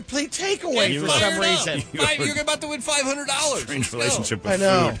like a complete takeaway You for are- some Fire it up. reason. You're about to win $500. Strange relationship with I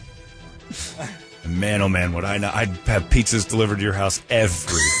know. food. Man, oh man, would I not? I'd have pizzas delivered to your house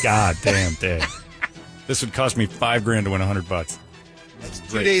every goddamn day. This would cost me $5,000 to win $100.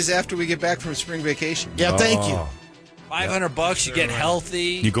 2 days after we get back from spring vacation. Yeah, thank you. Oh. $500, you get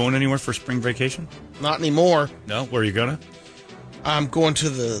healthy. You going anywhere for spring vacation? Not anymore. No? Where are you gonna? I'm going to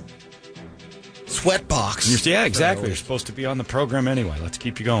the sweat box. Yeah, exactly. You're supposed to be on the program anyway. Let's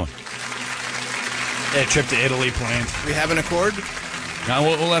keep you going. Yeah, trip to Italy planned. We have an accord? Now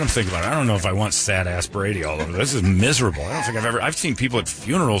we'll let him think about it. I don't know if I want sad ass Brady all over. This is miserable. I don't think I've seen people at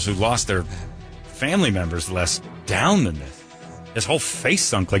funerals who lost their family members less down than this. His whole face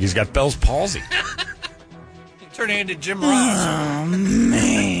sunk like he's got Bell's palsy. Turning into Jim Ross. Oh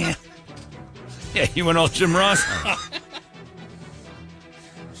man. Yeah, you went all Jim Ross. I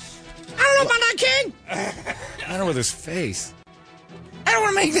don't know about that, King. I don't know with his face. I don't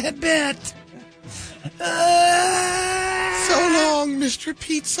want to make that bet. So long, Mr.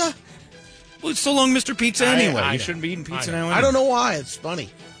 Pizza. Well, it's so long, Mr. Pizza. Anyway, I you know. shouldn't be eating pizza I know. now. I don't know why. It's funny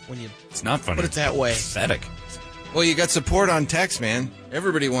when you It's not funny. put it that way. Pathetic. Well, you got support on text, man.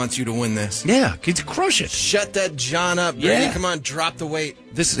 Everybody wants you to win this. Yeah, kids crush it. Shut that John up, Brady. Yeah. Come on, drop the weight.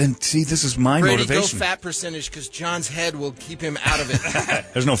 This is my Brady, motivation. go fat percentage because John's head will keep him out of it.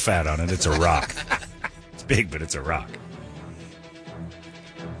 There's no fat on it. It's a rock. It's big, but it's a rock.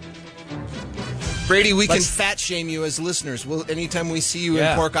 Brady, we can fat shame you as listeners. We'll, anytime we see you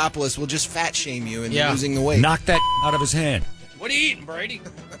Yeah. in Porkopolis, we'll just fat shame you and Yeah. losing the weight. Knock that out of his hand. What are you eating, Brady?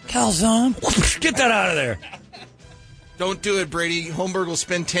 Calzone. Get that out of there. Don't do it, Brady. Holmberg will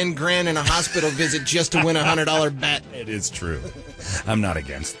spend $10,000 in a hospital visit just to win a $100 bet. It is true. I'm not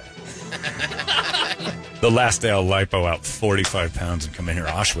against that. The last day I'll lipo out 45 pounds and come in here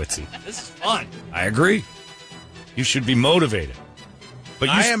Auschwitzy. This is fun. I agree. You should be motivated. But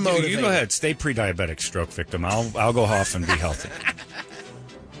I am You motivated. go ahead. Stay pre-diabetic stroke victim. I'll go off and be healthy.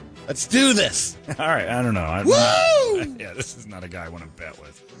 Let's do this. All right. I don't know. Woo! Yeah, this is not a guy I want to bet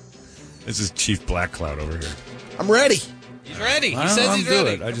with. This is Chief Black Cloud over here. I'm ready. He's ready. He Well, says I'm he's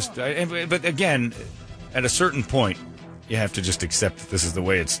good. ready. But again, at a certain point, you have to just accept that this is the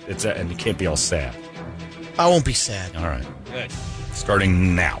way it's and you can't be all sad. I won't be sad. All right. Good.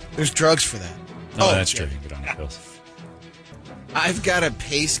 Starting now. There's drugs for that. Oh, that's true. You can get on the pills. I've got a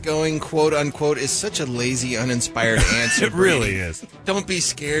pace going, quote unquote, is such a lazy, uninspired answer. It really Brady. is. Don't be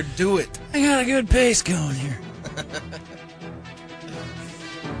scared. Do it. I got a good pace going here.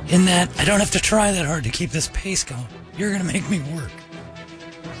 In that, I don't have to try that hard to keep this pace going. You're going to make me work.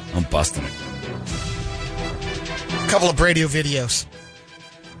 I'm busting it. A couple of Brady videos.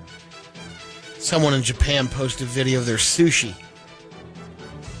 Someone in Japan posted a video of their sushi.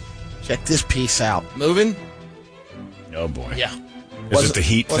 Check this piece out. Moving? Oh, boy. Yeah. Is it the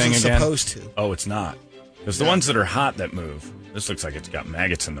heat wasn't thing again? supposed to. Oh, it's not. Because the ones that are hot that move, this looks like it's got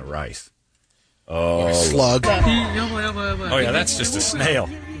maggots in the rice. Oh, Slug. oh yeah, that's just a snail.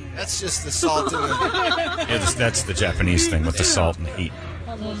 That's just the salt in the... Yeah, that's the Japanese thing with the salt and the heat.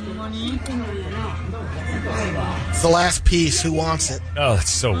 It's the last piece. Who wants it? Oh, that's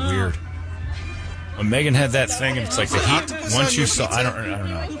so weird. When Megan had that thing, and it's like the heat. Once you saw, I don't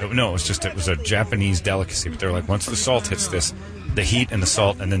know. No, it was a Japanese delicacy. But they're like, once the salt hits this, the heat and the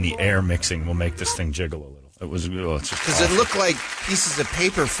salt, and then the air mixing will make this thing jiggle a little. It was it's just Because it awful. looked like pieces of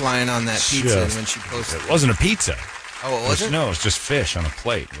paper flying on that pizza Just- when she posted It it. wasn't a pizza. Oh, it wasn't? No, it was just fish on a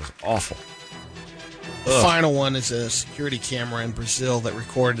plate. It was awful. The final one is a security camera in Brazil that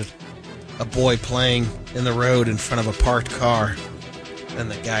recorded a boy playing in the road in front of a parked car. And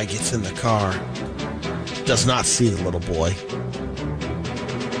the guy gets in the car, does not see the little boy.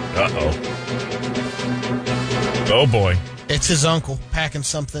 Uh-oh. Oh, boy. It's his uncle packing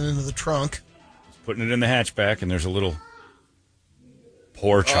something into the trunk. He's putting it in the hatchback, and there's a little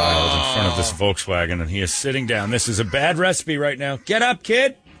poor child in front of this Volkswagen, and he is sitting down. This is a bad recipe right now. Get up,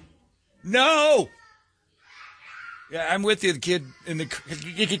 kid. No. Yeah, I'm with you, the kid in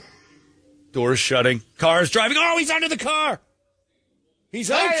the... Door's shutting. Car's driving. Oh, he's under the car. He's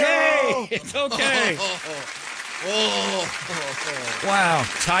okay. It's okay. Wow.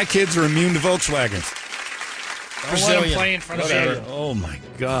 Thai kids are immune to Volkswagens. Don't let him play in front of you. Oh, my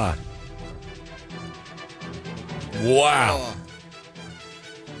God. Wow.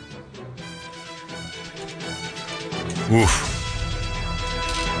 Oof.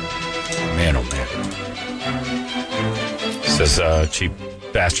 Man, oh, man. Says cheap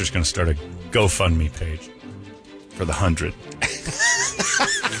bastard's going to start a GoFundMe page for the 100.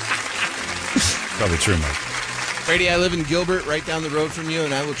 Probably true, Mike. Brady, I live in Gilbert, right down the road from you,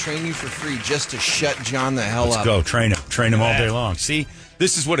 and I will train you for free just to shut John the hell up. Let's go. Train him. Train him all day long. See,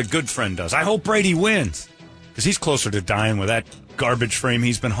 this is what a good friend does. I hope Brady wins, because he's closer to dying with that garbage frame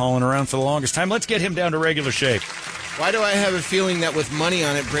he's been hauling around for the longest time. Let's get him down to regular shape. Why do I have a feeling that with money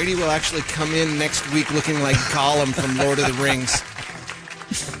on it, Brady will actually come in next week looking like Gollum from Lord of the Rings?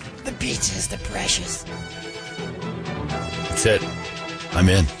 The pizza's the precious. That's it. I'm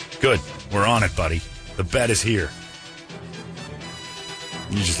in. Good. We're on it, buddy. The bet is here.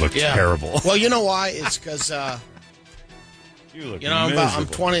 You just look terrible. Well, you know why? It's because you look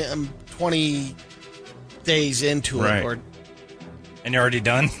I'm 20 days into it, and you're already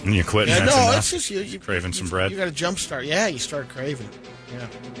done. And you quit. Yeah, no, it's just you craving some bread. You got a jump start. Yeah, you start craving. Yeah,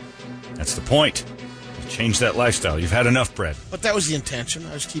 that's the point. Change that lifestyle. You've had enough bread. But that was the intention.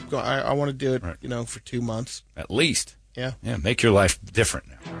 I just keep going. I want to do it, for 2 months at least. Yeah. Make your life different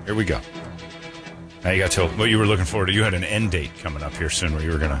now. Here we go. Now you got to what you were looking forward to. You had an end date coming up here soon where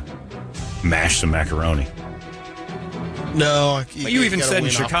you were going to mash some macaroni. No, you even said in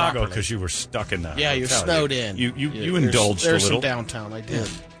Chicago because you were stuck in the you're snowed in. You indulged a there's little. Some downtown. I did.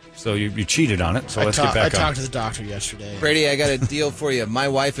 So you cheated on it. So let's get back on. I talked to the doctor yesterday. Brady, I got a deal for you. My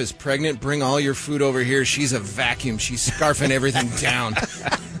wife is pregnant. Bring all your food over here. She's a vacuum. She's scarfing everything down. This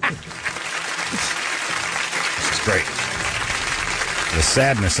is great. The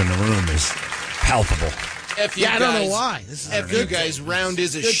sadness in the room is palpable. I don't know why. This is you guys, round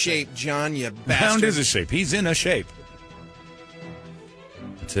is a shape, John, you bastard. Round is a shape. He's in a shape.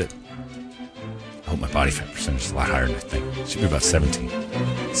 That's it. I hope my body fat percentage is a lot higher than I think. It should be about 16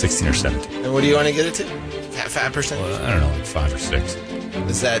 or 17. And what do you want to get it to? Fat percentage? Well, I don't know, like 5 or 6.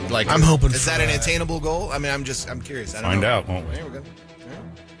 Is that like? I'm hoping. Is that an attainable goal? I mean, I'm curious. I don't Find know. out, won't we? There we go.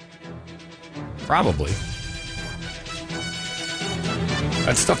 Probably.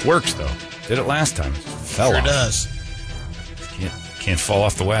 That stuff works, though. Did it last time. It fell off. Does. Can't fall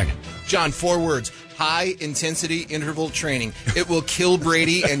off the wagon. John, 4 words. High intensity interval training. It will kill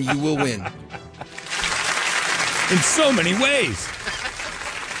Brady and you will win. In so many ways.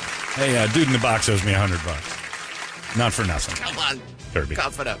 Hey, dude in the box owes me $100. Not for nothing. Come on. Kirby.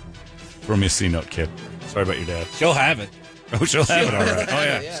 Cough it up. Throw me a C-note, kid. Sorry about your dad. She'll have it. Oh, she'll have it, all right. Oh,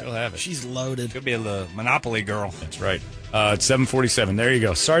 yeah. She'll have it. She's loaded. She'll be the Monopoly girl. That's right. It's 7:47. There you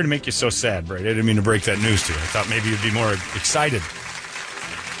go. Sorry to make you so sad, Brady. I didn't mean to break that news to you. I thought maybe you'd be more excited.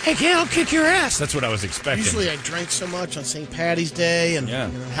 Hey, kid, I'll kick your ass. That's what I was expecting. Usually I drink so much on St. Patty's Day. And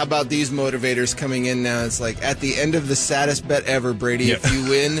How about these motivators coming in now? It's like, at the end of the saddest bet ever, Brady, if you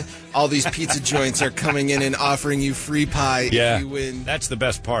win, all these pizza joints are coming in and offering you free pie if you win. That's the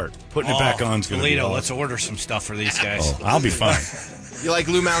best part. Putting it back on is going to be awesome. Let's order some stuff for these guys. Oh, I'll be fine. You like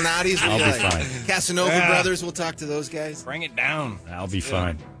Lou Malnati's? I'll be fine. Casanova Brothers, we'll talk to those guys. Bring it down. I'll be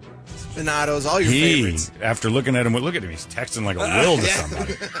fine. Spinatos, all your favorites. After looking at him, look at him. He's texting like a will to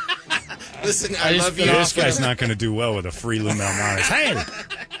somebody. Listen, I love you. This guy's not going to do well with a free Lou Malnati's. Hey,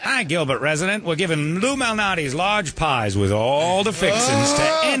 hi, Gilbert resident. We're giving Lou Malnati's large pies with all the fixings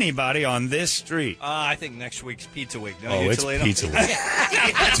to anybody on this street. I think next week's Pizza Week. It's Pizza Week.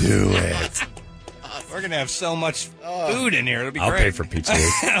 Do it. We're going to have so much food in here. It'll be great. I'll pay for Pizza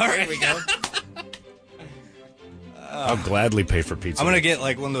Week. All right. There we go. I'll gladly pay for pizza. I'm going to get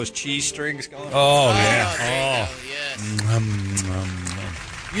like one of those cheese strings going. Oh, yeah.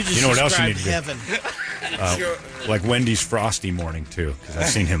 You know what else you need to do? heaven. Like Wendy's Frosty morning, too. Because I've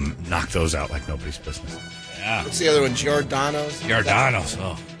seen him knock those out like nobody's business. Yeah. What's the other one? Giordano's? Giordano's.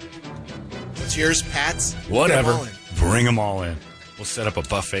 Oh. What's yours? Pat's? Whatever. Bring them all in. We'll set up a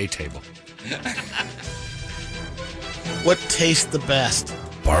buffet table. What tastes the best?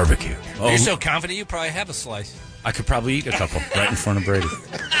 Barbecue. Oh, You're so confident you probably have a slice. I could probably eat a couple right in front of Brady.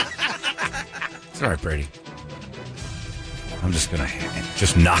 It's all right, Brady. I'm just going to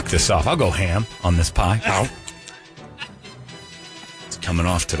just knock this off. I'll go ham on this pie. Ow. It's coming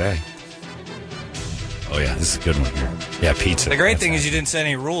off today. Oh, yeah, this is a good one here. Yeah, pizza. The great thing is you didn't set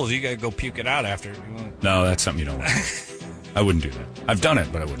any rules. You got to go puke it out after. No, that's something you don't want. I wouldn't do that. I've done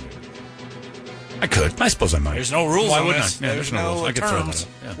it, but I wouldn't do it. I could. I suppose I might. There's no rules Why on wouldn't this. I? Yeah, there's no rules. I could throw terms.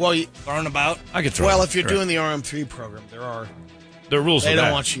 that out. Yeah. Well, Thrown about. I could throw well, that if you're out. doing the RM3 program, there are rules. they for don't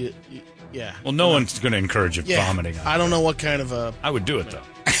that. want you. Yeah. Well, no one's going to encourage you vomiting. I don't know what kind of a. I would do it though.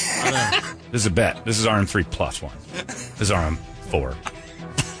 I know. This is a bet. This is RM3 plus one. This is RM4.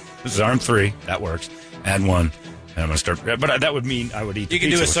 This is RM3. That works. Add one, and I'm going to start. But that would mean I would eat. You the can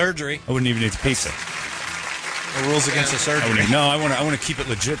do pizza. a surgery. I wouldn't even eat the pizza. The rules against the surgery. No, I want to keep it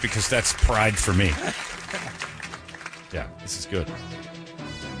legit because that's pride for me. Yeah, this is good.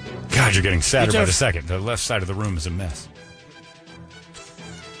 God, you're getting sadder by the second. The left side of the room is a mess.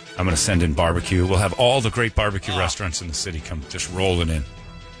 I'm going to send in barbecue. We'll have all the great barbecue restaurants in the city come just rolling in.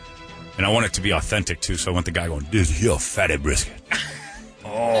 And I want it to be authentic, too, so I want the guy going, this is your fatty brisket.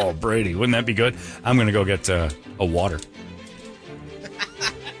 Oh, Brady, wouldn't that be good? I'm going to go get a water.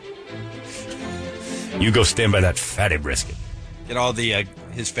 You go stand by that fatty brisket. Get all the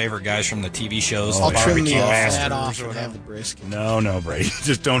his favorite guys from the TV shows. I'll the trim barbecue the masters fat or off and whatever. have the brisket. No, Brady.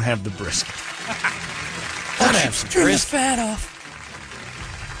 Just don't have the brisket. Gotta have some Trim the brisket. fat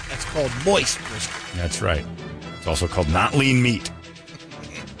off. That's called moist brisket. That's right. It's also called not lean meat.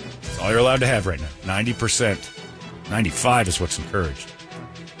 That's all you're allowed to have right now. 90%. 95 is what's encouraged.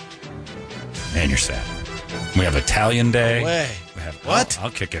 Man, you're sad. We have Italian Day. No way. We have, What?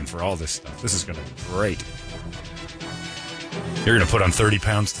 I'll kick in for all this stuff. This is going to be great. You're going to put on 30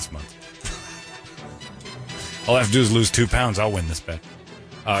 pounds this month. All I have to do is lose 2 pounds. I'll win this bet.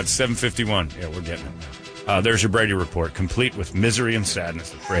 It's 7:51. Yeah, we're getting it now. There's your Brady report, complete with misery and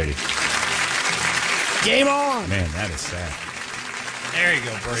sadness of Brady. Game on. Man, that is sad. There you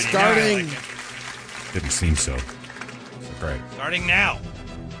go, Brady. Starting. Now I like it. Didn't seem so great. Starting now.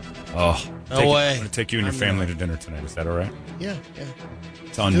 Oh, No way. I'm going to take you and your family to dinner tonight. Is that all right? Yeah.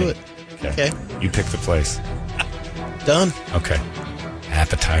 It's on Do me. it. Okay. You pick the place. Done. Okay.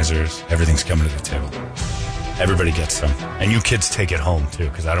 Appetizers. Everything's coming to the table. Everybody gets some, and you kids take it home too,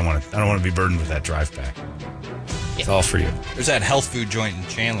 because I don't want to be burdened with that drive back. It's all for you. There's that health food joint in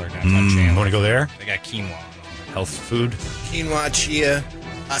Chandler. Downtown Chandler. Want to go there? They got quinoa. Health food. Quinoa, chia,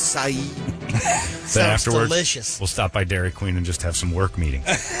 acai. Then Sounds afterwards, delicious. we'll stop by Dairy Queen and just have some work meetings.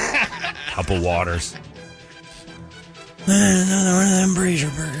 Couple waters. Another one of them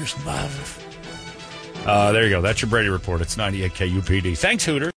Brazier burgers. There you go. That's your Brady report. It's 98 KUPD. Thanks,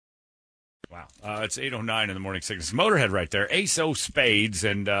 Hooter. Wow. It's 8:09 in the morning sickness. Motorhead right there. Ace O Spades,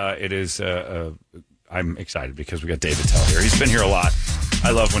 and it is. I'm excited because we got Dave Attell here. He's been here a lot.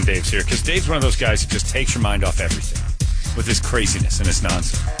 I love when Dave's here because Dave's one of those guys who just takes your mind off everything with his craziness and his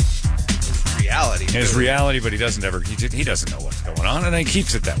nonsense. Reality. His reality, but he doesn't know what's going on, and he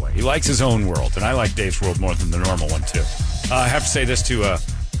keeps it that way. He likes his own world, and I like Dave's world more than the normal one too. I have to say this to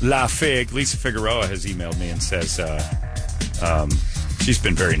La Fig. Lisa Figueroa has emailed me and says she's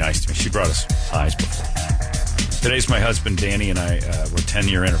been very nice to me. She brought us pies before. Today's my husband Danny and I we're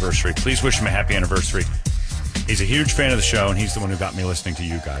 10-year anniversary. Please wish him a happy anniversary. He's a huge fan of the show, and he's the one who got me listening to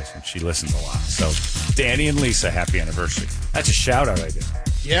you guys, and she listens a lot. So, Danny and Lisa, happy anniversary. That's a shout-out I did.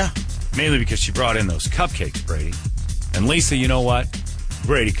 Yeah. Mainly because she brought in those cupcakes, Brady. And Lisa, you know what?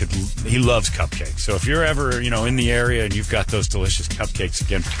 Brady he loves cupcakes. So if you're ever, in the area and you've got those delicious cupcakes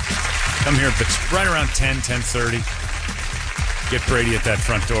again, come here. But it's right around 10:30. Get Brady at that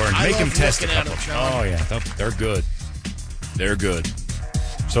front door and make him test a couple. Oh, yeah. They're good. They're good.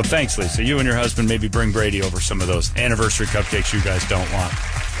 So thanks, Lisa. You and your husband maybe bring Brady over some of those anniversary cupcakes you guys don't want.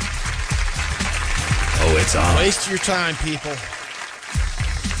 Oh, it's on. Waste your time, people.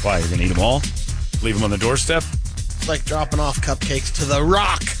 Why, you're going to eat them all? Leave them on the doorstep? It's like dropping off cupcakes to the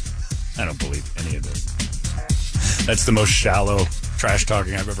Rock. I don't believe any of this. That's the most shallow trash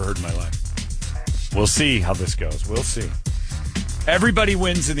talking I've ever heard in my life. We'll see how this goes. We'll see. Everybody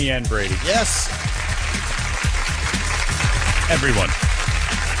wins in the end, Brady. Yes. Everyone.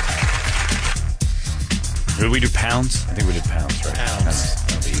 Did we do pounds? I think we did pounds, right? Pounds.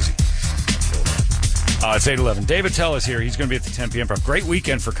 That'll be easy. It's 8:11. David Attell is here. He's going to be at the 10 p.m. Improv. Great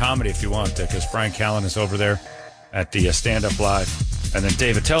weekend for comedy if you want, because Brian Callen is over there at the Stand Up Live. And then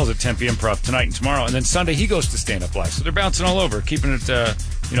David Attell's at 10 p.m. Improv tonight and tomorrow. And then Sunday he goes to Stand Up Live. So they're bouncing all over, keeping it,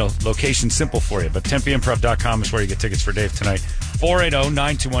 location simple for you. But 10pmprov.com is where you get tickets for Dave tonight.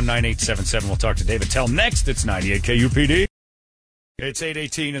 480-921-9877. We'll talk to David Attell next. It's 98 KUPD. It's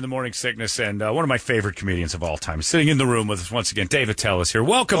 8:18 in the Morning Sickness, and one of my favorite comedians of all time is sitting in the room with us once again. David Attell is here.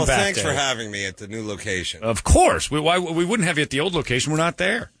 Welcome back. Thanks Dave. for having me at the new location. Of course. We wouldn't have you at the old location. We're not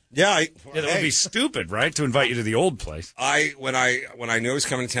there. Yeah, That would be stupid, right? To invite you to the old place. When I knew I was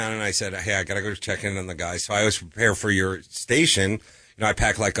coming to town, and I said, "Hey, I gotta go check in on the guys." So I always prepare for your station. I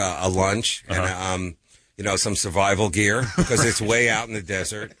pack like a lunch and some survival gear because it's way out in the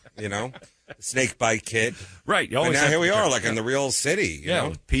desert. Snake bite kit. Right. But now here we are, like in the real city. You know?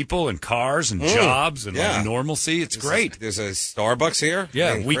 With people and cars and jobs and like normalcy. It's great. There's a Starbucks here. Yeah,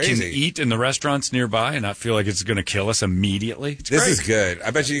 I mean, we crazy. can eat in the restaurants nearby and not feel like it's going to kill us immediately. This is good.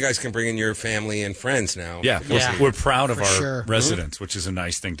 I bet you guys can bring in your family and friends now. Yeah, we're proud of our sure. residents, which is a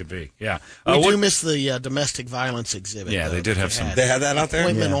nice thing to be. Yeah. We do miss the domestic violence exhibit. Yeah, they did have some. They had that out there?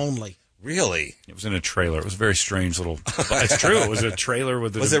 Appointment only. Really? It was in a trailer. It was a very strange little. It's true. It was a trailer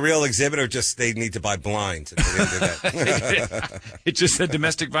with. Was it a real exhibit, or just they need to buy blinds? And they didn't do that? It just said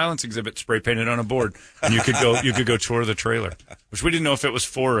domestic violence exhibit spray painted on a board, and you could go tour the trailer, which we didn't know if it was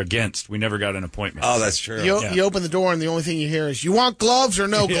for or against. We never got an appointment. Oh, that's true. You open the door, and the only thing you hear is, "You want gloves or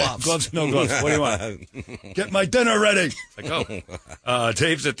no gloves?" Gloves, no gloves. What do you want? Get my dinner ready. Like,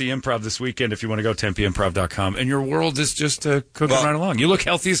 Dave's at the Improv this weekend. If you want to go, TempeImprov.com, and your world is just cooking right along. You look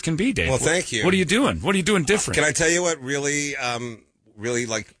healthy as can be, Dave. Well, thank you. What are you doing? What are you doing different? Can I tell you what really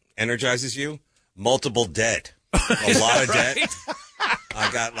like energizes you? Multiple debt. A lot of debt.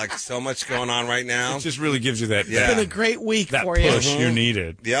 I got like so much going on right now. It just really gives you that. It's been a great week that for you. push you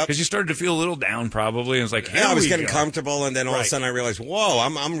needed. Yep. Because you started to feel a little down probably. And it's like, I was getting comfortable, and then all of a sudden I realized, whoa,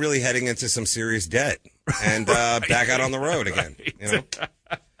 I'm really heading into some serious debt, and back out on the road again.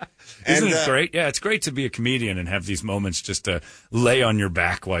 Isn't it great? Yeah, it's great to be a comedian and have these moments just to lay on your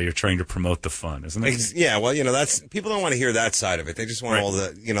back while you're trying to promote the fun, isn't it? Yeah, well, that's people don't want to hear that side of it. They just want all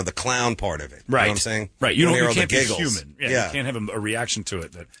the the clown part of it. Right. You know what I'm saying? Right. You You all can't the be giggles. human. Yeah. You can't have a reaction to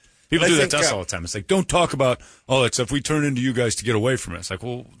it. That people I do that think, to us all the time. It's like, don't talk about, it's if we turn into you guys to get away from it. It's like,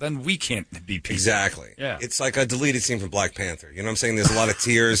 well, then we can't be people. Exactly. Yeah. It's like a deleted scene from Black Panther. You know what I'm saying? There's a lot of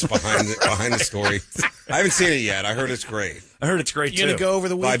tears behind the story. I haven't seen it yet. I heard it's great. I heard it's great, You going to go over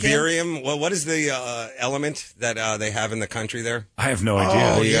the weekend? Vibarium. Well, what is the element that they have in the country there? I have no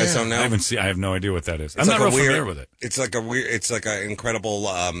idea. You guys don't know? I have no idea what that is. It's I'm like not real a weird, familiar with it. It's like an incredible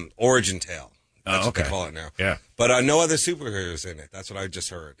origin tale. That's what they call it now. Yeah. But no other superheroes in it. That's what I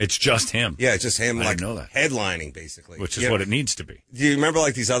just heard. It's just him. Yeah, it's just him, I like, didn't know that. headlining, basically. Which is what it needs to be. Do you remember,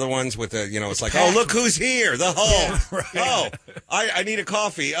 like, these other ones with the, it's like, oh, look who's here, the Hulk. Oh, I need a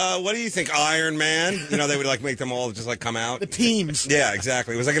coffee. What do you think, Iron Man? They would, like, make them all just, like, come out. The teams. Yeah,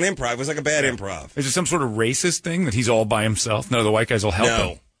 exactly. It was like an improv. It was like a bad improv. Is it some sort of racist thing that he's all by himself? No, the white guys will help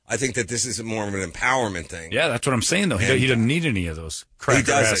him. I think that this is more of an empowerment thing. Yeah, that's what I'm saying, though. He doesn't need any of those He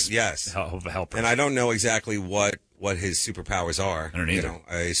doesn't, yes. helpers. And I don't know exactly what his superpowers are. I don't either.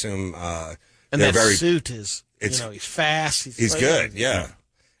 I assume And they're that suit is, he's fast. He's good, yeah.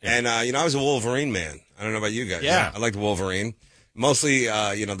 And, I was a Wolverine man. I don't know about you guys. Yeah. I liked Wolverine. Mostly,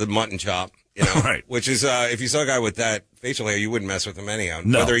 the mutton chop, Right. Which is, if you saw a guy with that facial hair, you wouldn't mess with him anyhow.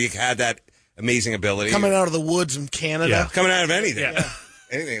 No. Whether he had that amazing ability. Coming out of the woods in Canada. Yeah. Coming out of anything. Yeah.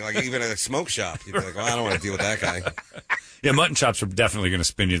 Anything, like even a smoke shop. You'd be like, well, I don't want to deal with that guy. Yeah, mutton chops are definitely going to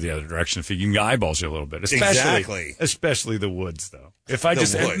spin you the other direction if you can eyeballs you a little bit. Especially the woods, though. If I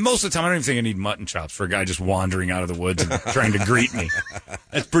most of the time, I don't even think I need mutton chops for a guy just wandering out of the woods and trying to greet me.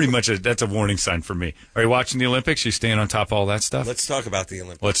 That's pretty much that's a warning sign for me. Are you watching the Olympics? You staying on top of all that stuff? Let's talk about the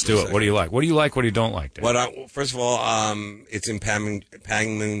Olympics. Let's do it. What do you like? What do you like? What do you don't like, Dave? First of all, it's in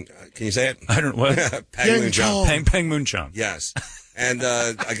Pangmun. Can you say it? I don't know what. Pangmunjom. Pangmunjom. Yes. And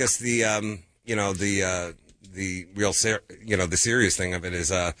I guess the real the serious thing of it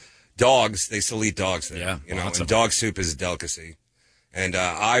is dogs. They still eat dogs there. Yeah, and dog soup is a delicacy. And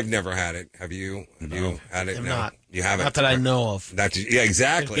I've never had it. Have you? Have you had it? I'm No, not. You haven't. Not that I know of. Yeah,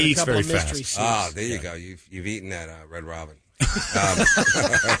 exactly. He eats very fast. There you go. You've eaten that Red Robin.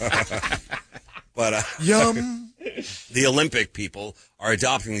 But Yum. The Olympic people are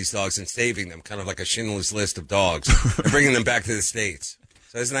adopting these dogs and saving them, kind of like a Schindler's List of dogs, and bringing them back to the States.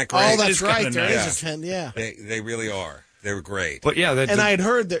 So isn't that great? Oh, that's right. There nice. is a trend, yeah. They really are. They were great. But yeah, and I had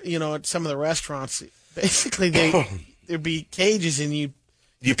heard that at some of the restaurants, basically there'd be cages and you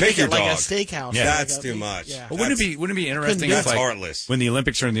pick your like dog. a steakhouse. Yeah, that's too much. Yeah. Well, wouldn't it be interesting if, that's heartless. When the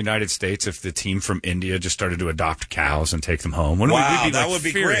Olympics are in the United States, if the team from India just started to adopt cows and take them home? Wow, we'd be, that like, would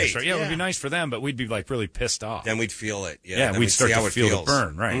be furious, great. Right? Yeah, it would be nice for them, but we'd be like really pissed off. Then we'd feel it. Yeah, we'd start to feel the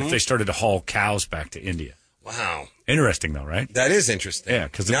burn, right? Mm-hmm. If they started to haul cows back to India. Wow. Interesting, though, right? That is interesting. Yeah,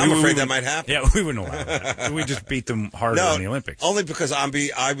 because now I'm afraid that might happen. Yeah, we wouldn't allow that. We just beat them harder in the Olympics. Only because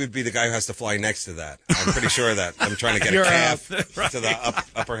I would be the guy who has to fly next to that. I'm pretty sure of that. I'm trying to get a calf to the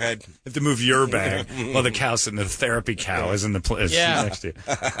upper head. You have to move your bag while the cow sitting, the therapy cow is in the place next to you.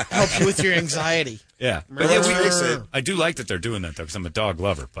 Helps you with your anxiety. Yeah. But I do like that they're doing that, though, because I'm a dog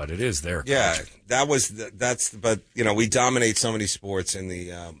lover, but it is their culture. But, we dominate so many sports in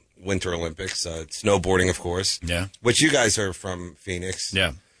the Winter Olympics. Snowboarding, of course. Yeah. Which you guys are from Phoenix.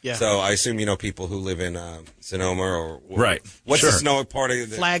 Yeah. Yeah. So I assume you know people who live in Sonoma or right. What's the snow part of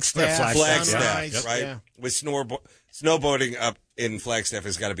the Flagstaff? Flagstaff, right? Yeah. With snowboarding up in Flagstaff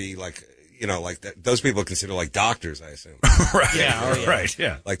has got to be like like that. Those people are considered like doctors, I assume. Right. Yeah. Right.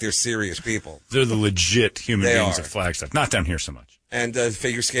 Yeah. Like they're serious people. They're the legit human beings at Flagstaff. Not down here so much. And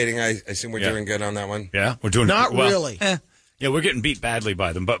figure skating, I assume we're doing good on that one. Yeah, we're doing not really. Yeah, we're getting beat badly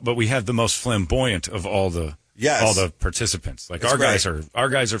by them, but we have the most flamboyant of all the participants. Like our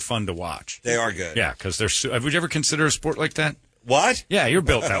guys are fun to watch. They are good. Yeah, because they're. Would you ever consider a sport like that? What? Yeah, you're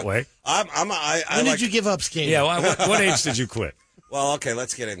built that way. When did you give up skating? Yeah, what age did you quit? Well, okay,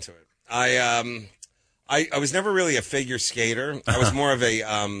 let's get into it. I was never really a figure skater. I was more of a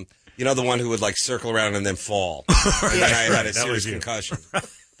the one who would like circle around and then fall. And then I had a serious concussion.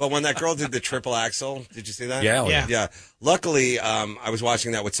 But when that girl did the triple axel, did you see that? Yeah. Luckily, I was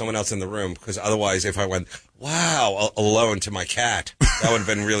watching that with someone else in the room because otherwise, if I went, wow, alone to my cat, that would have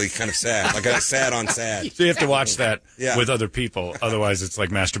been really kind of sad. Like a sad on sad. So you have to watch that with other people. Otherwise, it's like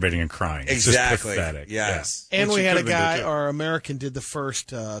masturbating and crying. It's exactly. just pathetic. Yes. Yeah. And we had a guy, our American, did the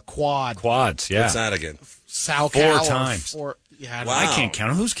first quad. Quads, yeah. What's that again? Four times. Wow. I can't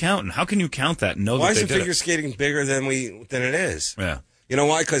count. Who's counting? How can you count that and know Why that they isn't did figure it? skating bigger than it is? Yeah. You know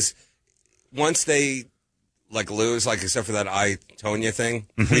why? Because once they lose, except for that I Tonya thing,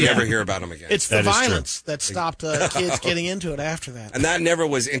 we never hear about them again. It's the violence that stopped kids getting into it after that. And that never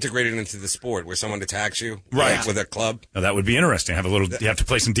was integrated into the sport where someone attacks you with a club. Now, that would be interesting. You have to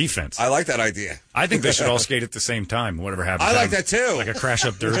play some defense. I like that idea. I think they should all skate at the same time. Whatever happens. I like that too. Like a crash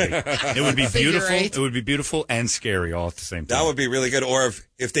up derby. It would be beautiful. It would be beautiful and scary all at the same time. That would be really good. Or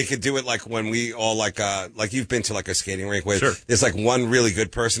if they could do it like when we all like you've been to like a skating rink where there's like one really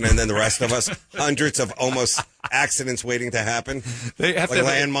good person and then the rest of us hundreds of almost accidents waiting to happen. They have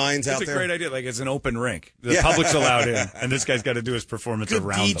landmines out there. It's a great idea. Like it's an open rink. The public's allowed in, and this guy's got to do his performance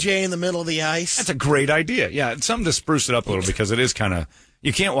around them. DJ in the middle of the ice. That's a great idea. Yeah, it's something to spruce it up a little because it is kind of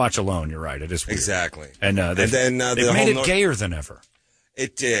you can't watch alone. You're right. It is weird. Exactly. And they've made it gayer than ever.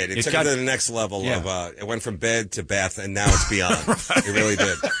 It did. It took it to the next level of it went from bed to bath, and now it's beyond. It really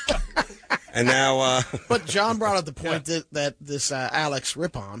did. And now, but John brought up the point that this Alex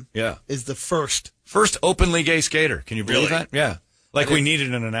Rippon is the first openly gay skater. Can you believe that? Yeah, we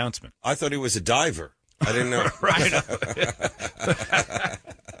needed an announcement. I thought he was a diver. I didn't know. Right.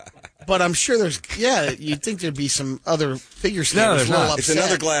 But I'm sure you'd think there'd be some other figure skaters. No, there's not. It's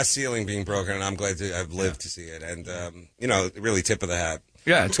another glass ceiling being broken, and I'm glad to have lived to see it. And really tip of the hat.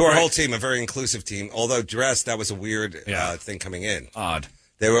 Yeah, to our whole team, a very inclusive team. Although dressed, that was a weird thing coming in. Odd.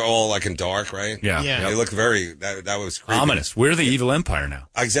 They were all like in dark, right? Yeah. They looked very. That was creepy. Ominous. We're the evil empire now.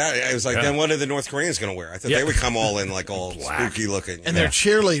 Exactly. I was like, then what are the North Koreans going to wear? I thought they would come all in like all spooky looking. And their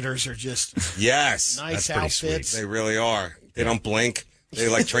cheerleaders are just nice outfits. They really are. They don't blink.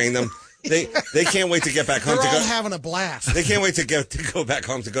 They train them. They can't wait to get back home. They're all having a blast. They can't wait to go back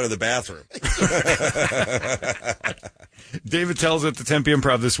home to go to the bathroom. David Attell's at the Tempe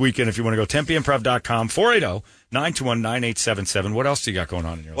Improv this weekend. If you want to go, tempeimprov.com, 480-921-9877. What else do you got going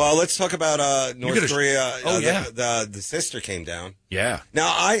on in your life? Well, let's talk about North Korea. The sister came down. Yeah. Now,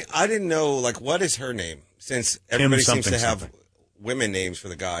 I didn't know, what is her name? Since everybody seems to have women names for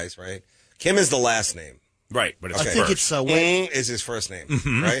the guys, right? Kim is the last name. Right, but it's I think it's is his first name,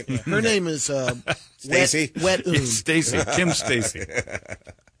 right? Her name is Stacy. Wet Stacy. Kim Stacy.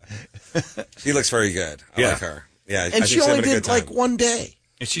 She looks very good. I like her. Yeah, and she only did one day.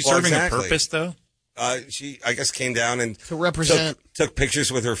 Is she serving a purpose though? She, I guess, came down and to represent. Took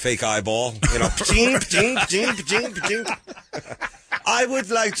pictures with her fake eyeball. Jink, jink, jink, jink, jink. I would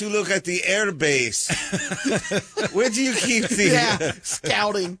like to look at the air base. Where do you keep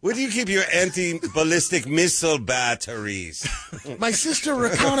scouting? Where do you keep your anti-ballistic missile batteries? My sister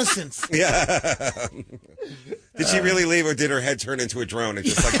reconnaissance. Yeah. Did she really leave, or did her head turn into a drone and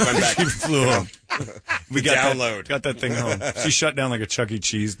just went back? She flew home. We got that thing home. She shut down like a Chuck E.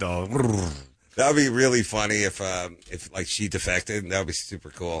 Cheese doll. That would be really funny if she defected. That would be super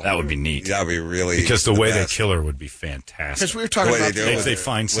cool. That would be neat. That would be really because the way they kill her would be fantastic. Because we were talking about they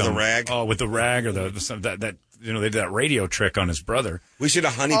find with a rag. Oh, with the rag or that they did that radio trick on his brother. We should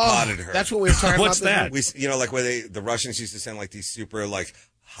have honeypotted her. That's what we were talking What's about. that? Like where the Russians used to send like these super like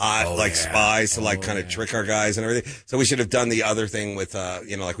hot spies to like kind of trick our guys and everything. So we should have done the other thing with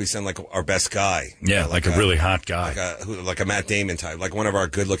like we send like our best guy. Yeah, like a really hot guy, like a Matt Damon type, like one of our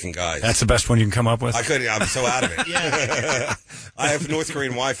good-looking guys. That's the best one you can come up with. I'm so out of it. Yeah. I have North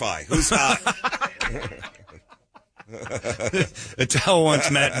Korean Wi-Fi. Who's hot? Attell wants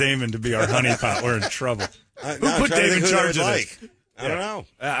Matt Damon to be our honeypot. We're in trouble. Who put Dave in charge of this? I don't know.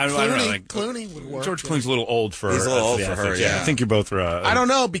 I don't know. Like, Clooney would work. George Clooney's a little old for. He's a little old for her. Yeah, I think you both are. I don't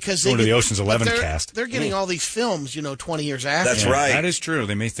know because going to the Ocean's 11 cast. They're getting all these films, 20 years after. That's right. That is true.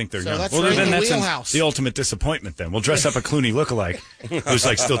 They may think they're young. That's right in the that's wheelhouse. the ultimate disappointment. Then we'll dress up a Clooney lookalike who's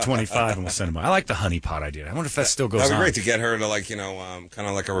like still 25, and we'll send him. I like the honeypot idea. I wonder if that still goes on. That'd be great to get her to like kind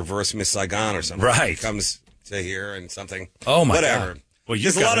of like a reverse Miss Saigon or something. Right. She comes to here and something. Oh my whatever. God. Well,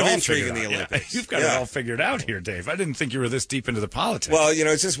 there's a lot of intrigue in the Olympics. Yeah. You've got it all figured out here, Dave. I didn't think you were this deep into the politics. Well,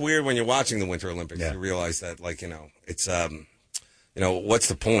 it's just weird when you're watching the Winter Olympics. You realize that, like, it's, what's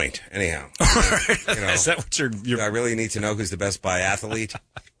the point, anyhow? Is that what I really need to know who's the best biathlete?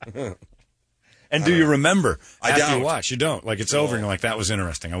 And do you remember? I after don't. You watch? You don't. Like, it's over and you're like, that was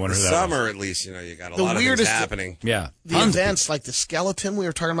interesting. I wonder who that summer, was. at least, you got a lot of things happening. Yeah. The events, like the skeleton, we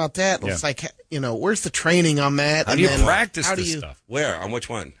were talking about that. It's like, where's the training on that? How do you practice this stuff? Where? On which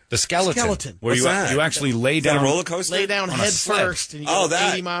one? The skeleton. Where What's that? you actually lay down. A roller coaster? Lay down head first and you go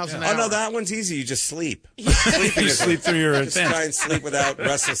 80 miles an hour. Oh, no, that one's easy. You just sleep. You sleep through your Just try and sleep without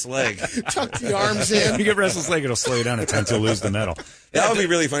restless leg. Tuck the arms in. If you get restless leg, it'll slow you down at times. You'll lose the medal. That would be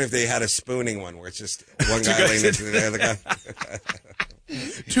really funny if they had a spooning one where it's just one guy laying into the other guy.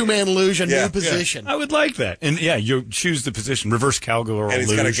 Two-man luge, new position. I would like that. And you choose the position, reverse cowgirl or and he's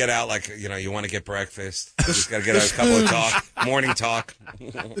luge. got to get out like, you want to get breakfast. He's got to get out a couple of morning talk.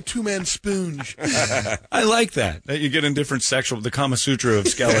 The two-man spoonge. I like that. That you get in different the Kama Sutra of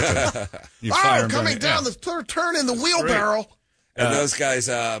skeleton. Coming down the third turn in the wheelbarrow. And those guys,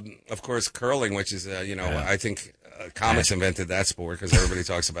 of course, curling, which is, I think comics invented that sport because everybody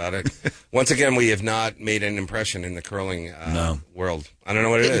talks about it. Once again, we have not made an impression in the curling world. I don't know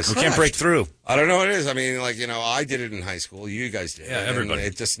what it is. We can't break through. I don't know what it is. I mean, I did it in high school. You guys did. Yeah, everybody.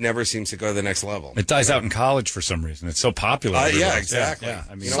 It just never seems to go to the next level. It dies out in college for some reason. It's so popular. Yeah, exactly. Yeah.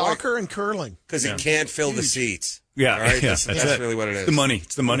 I mean, soccer and curling. Because it can't fill the seats. Yeah, right? That's really what it is. It's the money.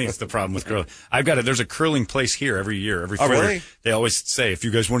 It's the money. It's the problem with curling. I've got it. There's a curling place here every year, every quarter. Really? They always say, if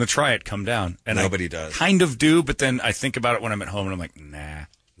you guys want to try it, come down. And nobody does. Kind of do, but then I think about it when I'm at home, and I'm like, nah.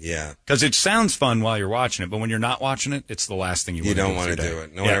 Yeah. Because it sounds fun while you're watching it, but when you're not watching it, it's the last thing you want to do. You don't want to do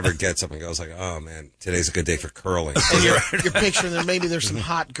it. No one ever gets up and goes like, oh, man, today's a good day for curling. And you're picturing that maybe there's some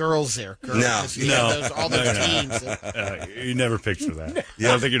hot girls there. No. All the teams. You never picture that. I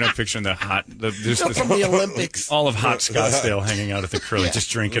don't think you're not picturing the hot... from the Olympics. All of hot Scottsdale hanging out at the curling, just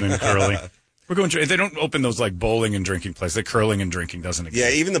drinking and curling. We're going. They don't open those like bowling and drinking places. The curling and drinking doesn't exist.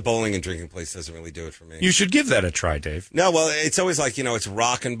 Yeah, even the bowling and drinking place doesn't really do it for me. You should give that a try, Dave. No, well, it's always like it's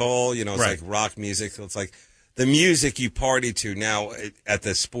rock and bowl. It's like rock music. So it's like the music you party to now at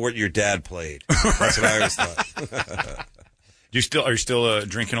the sport your dad played. That's what I always thought. Are you still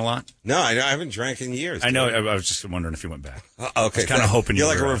drinking a lot? No, I haven't drank in years. I know. I was just wondering if you went back. Okay, I was kind of hoping you're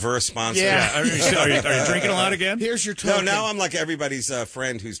like a reverse sponsor. Yeah. Are you drinking a lot again? Here's your token. No, now I'm like everybody's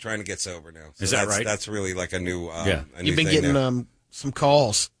friend who's trying to get sober now. So Is that right? That's really like a new. You've been getting some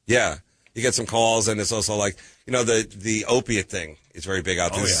calls. Yeah, you get some calls, and it's also like the opiate thing is very big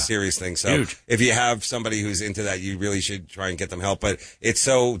out there. It's a serious thing. So Huge. If you have somebody who's into that, you really should try and get them help. But it's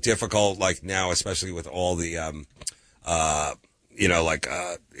so difficult, like now, especially with all the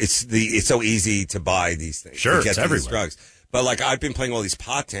it's so easy to buy these things. Sure, to get it's these everywhere. drugs. But like I've been playing all these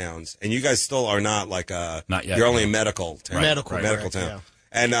pot towns, and you guys still are not like not yet. You're only a medical town, medical town. Yeah.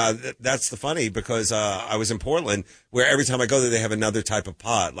 And that's the funny because I was in Portland, where every time I go there, they have another type of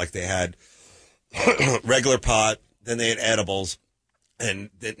pot. Like they had regular pot, then they had edibles, and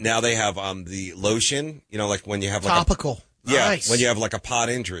now they have the lotion. Like when you have like topical. Nice. When you have like a pot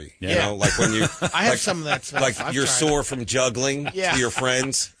injury, like when you. I have some of that stuff. Like you're sore from juggling to your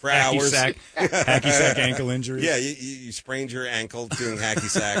friends for hours. Hacky sack ankle injury. Yeah, you sprained your ankle doing hacky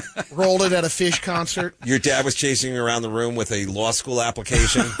sack. Rolled it at a Fish concert. Your dad was chasing you around the room with a law school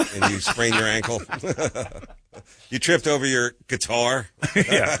application, and you sprained your ankle. You tripped over your guitar.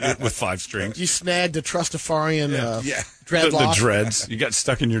 With 5 strings. You snagged a Trustafarian dreadlock. The dreads. You got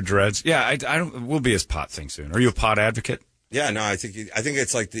stuck in your dreads. Yeah, I don't. We'll be his pot thing soon. Are you a pot advocate? Yeah, no, I think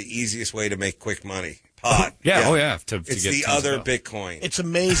it's like the easiest way to make quick money. Pot. Yeah, oh yeah. It's the other Bitcoin. It's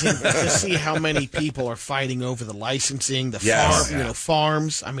amazing to see how many people are fighting over the licensing, the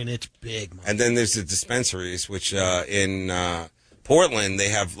farms. I mean, it's big. And then there's the dispensaries, which in Portland, they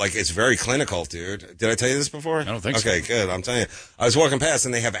have, like, it's very clinical, dude. Did I tell you this before? I don't think so. Okay, good. I'm telling you. I was walking past,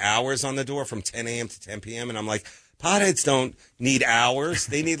 and they have hours on the door from 10 a.m. to 10 p.m., and I'm like, potheads don't need hours.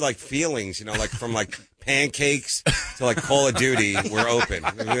 They need, like, feelings, you know, like, from, like, pancakes to, like, Call of Duty, we're open.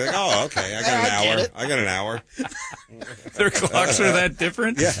 And you're like, oh, okay, I got an hour. Their clocks are that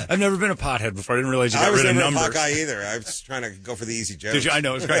different? Yeah. I've never been a pothead before. I didn't realize you got I was rid of never numbers. a pot guy either. I was just trying to go for the easy jokes. Did you? I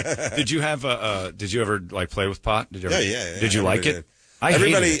know, it's great. Did you have did you ever, like, play with pot? Did you ever, Yeah. Did you like it? Did. I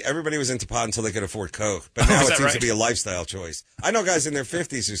hated it. Everybody was into pot until they could afford Coke, but now is it that seems right? to be a lifestyle choice. I know guys in their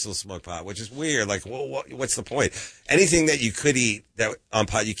 50s who still smoke pot, which is weird. Like, what's the point? Anything that you could eat that on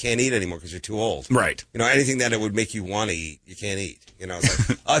pot, you can't eat anymore because you're too old. Right. You know, anything that it would make you want to eat, you can't eat. You know, it's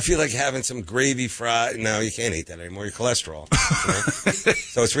like, I feel like having some gravy fried. No, you can't eat that anymore. Your cholesterol. You know?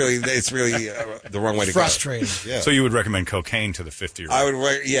 So it's really the wrong way to Frustrating. go. Yeah. So you would recommend cocaine to the 50-year-old? I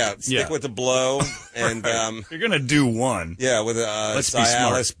would, stick with the blow and You're gonna do one. Yeah, with a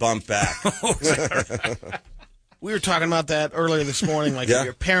Cialis bump back. We were talking about that earlier this morning. Like, if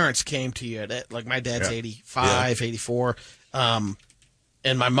your parents came to you, like my dad's 85, 84, and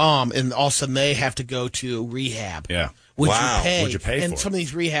my mom, and all of a sudden they have to go to rehab. Yeah. Would Wow. you pay? Would you pay for and it? some of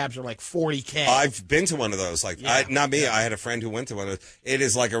these rehabs are like $40K. I've been to one of those. Like, not me. I had a friend who went to one of those. It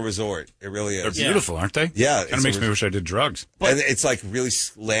is like a resort. It really is. They're beautiful, aren't they? Yeah. Kind of makes me wish I did drugs. And it's like really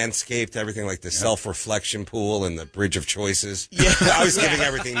landscaped, everything, like the self-reflection pool and the bridge of choices. Yeah. I was giving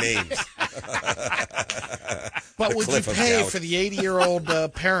everything names. But would you pay for the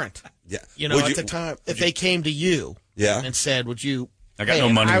 80-year-old parent? Yeah. You know, at the time, if they came to you and said, would you I got no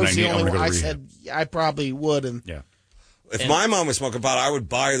money when I need. I'm gonna go to I rehab. said, I probably would. And If my mom was smoking pot, I would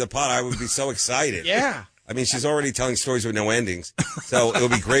buy her the pot. I would be so excited. Yeah. I mean, she's already telling stories with no endings, so it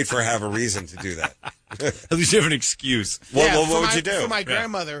would be great for her to have a reason to do that. At least you have an excuse. What would you do? For my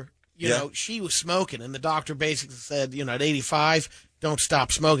grandmother, you know, she was smoking, and the doctor basically said, you know, at 85, don't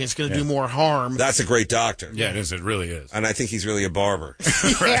stop smoking. It's going to do more harm. That's a great doctor. Yeah, it is. It really is. And I think he's really a barber.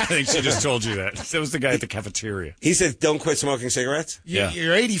 Right. I think she just told you that. That was the guy at the cafeteria. He said, don't quit smoking cigarettes?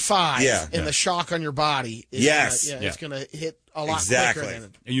 You're 85, Yeah. and the shock on your body is it's going to hit a lot quicker than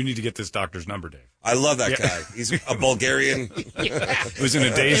it. And you need to get this doctor's number, Dave. I love that guy. He's a Bulgarian. It was in a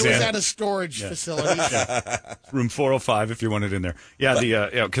day's It was end. at a storage facility. Room 405 if you want it in there. Yeah,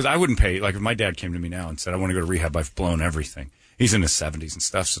 because I wouldn't pay. Like, if my dad came to me now and said, I want to go to rehab, I've blown everything. He's in his 70s and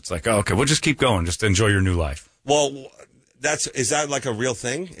stuff, so it's like, oh, okay, we'll just keep going. Just enjoy your new life. Well, is that like a real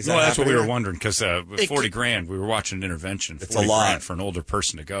thing? That's what we were wondering, because with 40 grand, we were watching an intervention. It's a lot for an older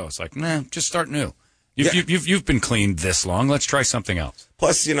person to go. It's like, nah, just start new. You've been clean this long. Let's try something else.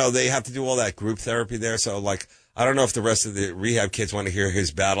 Plus, you know, they have to do all that group therapy there. So, like, I don't know if the rest of the rehab kids want to hear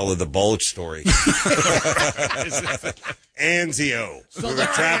his Battle of the Bulge story. Anzio. We were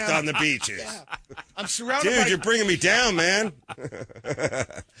trapped on the beaches. Yeah. I'm surrounded Dude, you're bringing me down, man.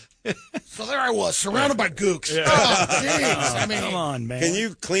 So there I was, surrounded by gooks. Yeah. Oh, jeez. I mean, come on, man. Can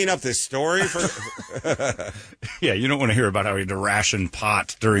you clean up this story? Yeah, you don't want to hear about how he had to ration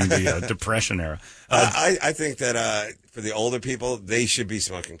pot during the Depression era. I think that for the older people, they should be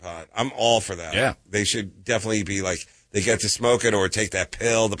smoking pot. I'm all for that. Yeah. They should definitely be like, they get to smoke it or take that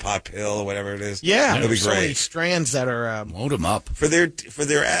pill, the pot pill or whatever it is. Yeah, it'll be so many great. strands that are load them up for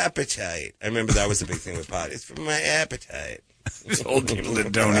their appetite. I remember that was the big thing with pot. It's for my appetite. These old people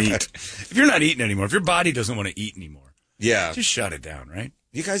that don't eat. If you're not eating anymore, if your body doesn't want to eat anymore, just shut it down, right?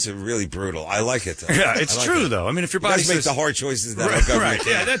 You guys are really brutal. I like it, though. Yeah, it's true, though. I mean, if your body makes the hard choices that our government right.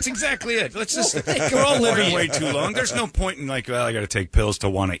 Yeah, that's exactly it. Let's just, we're all living way too long. There's no point in like, well, I got to take pills to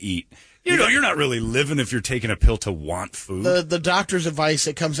want to eat. You know, you're not really living if you're taking a pill to want food. The doctor's advice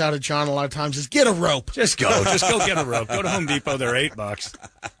that comes out of John a lot of times is get a rope. Just go get a rope. Go to Home Depot. They're $8.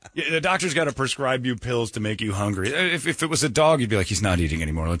 The doctor's got to prescribe you pills to make you hungry. If it was a dog, you'd be like, he's not eating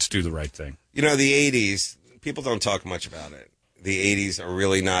anymore. Let's do the right thing. You know, the 80s, people don't talk much about it. The 80s are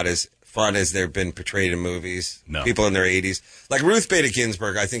really not as fun as they've been portrayed in movies. No. People in their 80s. Like Ruth Bader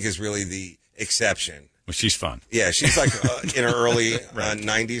Ginsburg, I think, is really the exception. Well, she's fun. Yeah, she's like in her early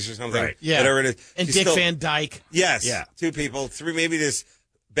 90s or something. Right. Yeah. Whatever it is. And She's Dick Van Dyke. Yes. Yeah. Two people. Three, maybe this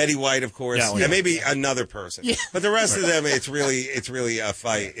Betty White, of course. Yeah, and maybe another person. Yeah. But the rest of them, it's really a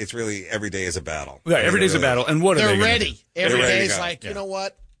fight. It's really every day is a battle. Yeah, every day's a battle. And what are They're they gonna ready. do? Every They're ready to day's go. like, you know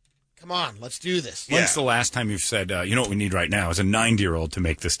what? Come on, let's do this. When's the last time you've said, you know what we need right now is a 90-year-old to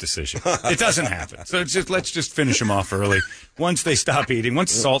make this decision? It doesn't happen. So let's just finish them off early. Once they stop eating,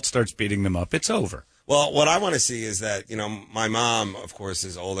 once salt starts beating them up, it's over. Well, what I want to see is that, my mom, of course,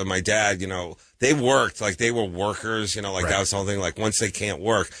 is older. My dad, they worked, like they were workers, that was the whole thing. Like once they can't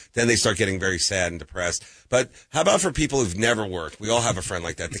work, then they start getting very sad and depressed. But how about for people who've never worked? We all have a friend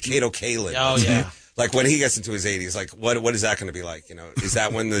like that, the Cato Kalin. Oh, yeah. Like when he gets into his 80s, like what is that going to be like? Is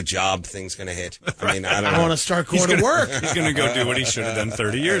that when the job thing's going to hit? I mean, I don't know. I want to start going to work. He's going to go do what he should have done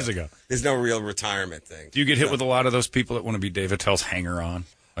 30 years ago. There's no real retirement thing. Do you get hit with a lot of those people that want to be Dave Attell's hanger-on?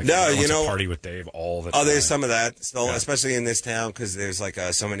 Like no, wants to party with Dave all the time. Oh, there's some of that still, especially in this town because there's like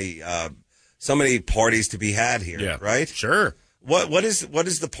so many parties to be had here. Yeah, right. Sure. What is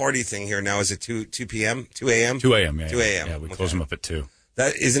the party thing here now? Is it 2 p.m. 2 a.m. 2 a.m. Yeah, 2 a.m. Yeah, we close them up at 2.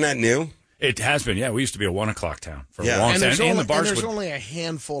 Isn't that new? It has been. Yeah, we used to be a 1 o'clock town for a long and time. there's, And the bars there's only a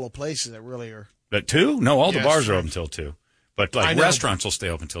handful of places that really are. At 2? No, all the bars right. are open until 2. But like restaurants will stay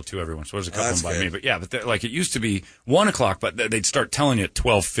open until 2 every once. So there's a couple of them by me. But yeah, but like it used to be 1 o'clock, but they'd start telling you at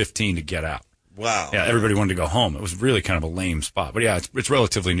 12:15 to get out. Wow. Yeah, everybody wanted to go home. It was really kind of a lame spot. But yeah, it's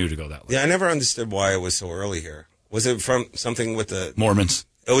relatively new to go that late. Yeah, I never understood why it was so early here. Was it from something with the Mormons?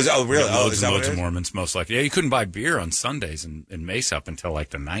 It was. Oh, really? Loads is and that loads what of it is? Mormons, most likely. Yeah, you couldn't buy beer on Sundays in Mesa up until like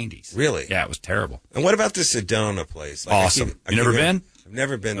the 90s. Really? Yeah, it was terrible. And what about the Sedona place? Like, Awesome. You never been? I've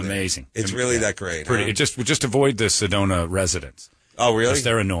never been there. Amazing. It's really that great. Pretty. Huh? It just avoid the Sedona residents. Oh, really? Because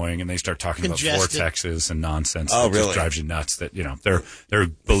they're annoying and they start talking about vortexes and nonsense. Oh, that really? Just drives you nuts. That they're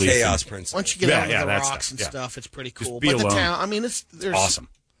belief chaos principle. Once you get out of the rocks and stuff, it's pretty cool. Be but alone. the town, I mean, there's awesome.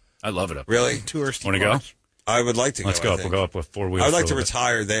 I love it up. Really? Touristy. Want to go? I would like to. Let's go up. We'll go up with 4 wheels. I would like to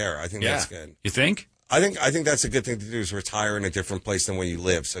retire there. I think that's good. You think? I think that's a good thing to do is retire in a different place than when you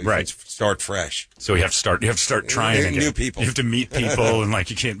live, so you can start fresh. So you have to start trying again. New people. You have to meet people and like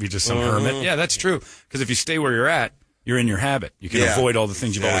you can't be just some hermit. Yeah, that's true. Because if you stay where you're at, you're in your habit. You can avoid all the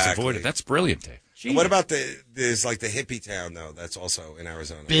things you've always avoided. That's brilliant, Dave. And what about there's like the hippie town though? That's also in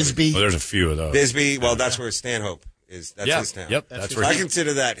Arizona. Bisbee. Oh, there's a few of those. Bisbee. Well, that's where Stanhope is. That's his town. Yep. That's where I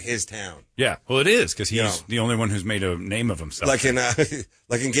consider that his town. Yeah. Well, it is because he's the only one who's made a name of himself. Like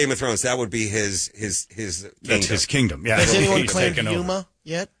in Game of Thrones, that would be his kingdom. That's his kingdom. Yeah. Has anyone He's claimed taken Yuma over.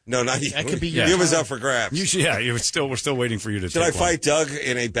 yet? No, not Yuma. That could be Yuma's up for grabs. We're still waiting for you to. Should I fight Doug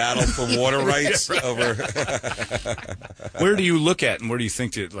in a battle for water rights over? Where do you look at and where do you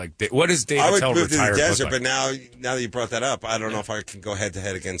think to like? What is Dave Attell I would move to the retired desert, look like? but now that you brought that up, I don't know if I can go head to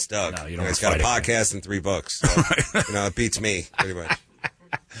head against Doug. No, you don't He's wanna got a fight podcast and 3 books. So, it beats me pretty much.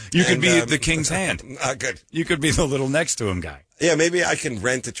 You could be the king's hand. Good. You could be the little next to him guy. Yeah, maybe I can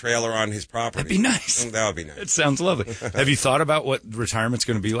rent a trailer on his property. That'd be nice. That would be nice. It sounds lovely. Have you thought about what retirement's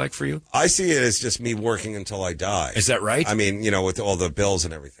going to be like for you? I see it as just me working until I die. Is that right? I mean, with all the bills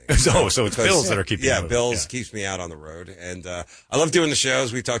and everything. So it's bills that are keeping you moving. Bills keeps me out on the road. And I love doing the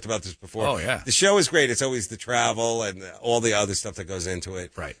shows. We talked about this before. Oh, yeah. The show is great. It's always the travel and all the other stuff that goes into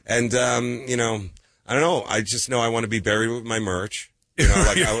it. Right. And, I don't know. I just know I want to be buried with my merch.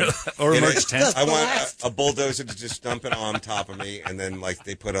 Or a merch tent. I want a bulldozer to just dump it on top of me, and then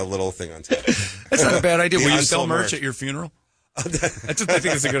they put a little thing on top. That's not a bad idea. Will you sell unsold merch at your funeral? I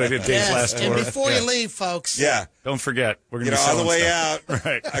think it's a good idea. Dave's last tour. And before you leave, folks. Yeah. Don't forget, we're going to be on the way stuff. out.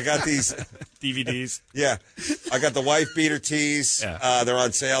 Right. I got these DVDs. Yeah. I got the wife beater tees. Yeah. They're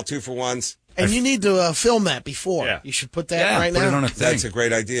on sale, 2-for-1s. And you need to film that before. Yeah. You should put that right put now. It on a thing. That's a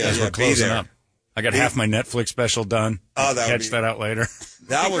great idea. As we're closing up. I got half my Netflix special done. Oh, that catch that out later.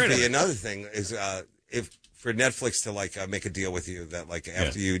 That would be another thing. Is if for Netflix to make a deal with you that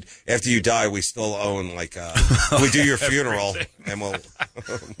after you die, we still own we do your funeral and we'll.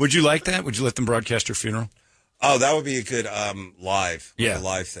 Would you like that? Would you let them broadcast your funeral? Oh, that would be a good live. Yeah, a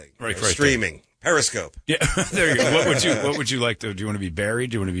live thing. Right, streaming. There. Periscope. Yeah, there you go. What would you like to? Do you want to be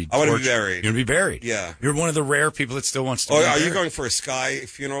buried? Do you want to be? I want to be buried. You want to be buried? Yeah. You're one of the rare people that still wants to. Are you going for a sky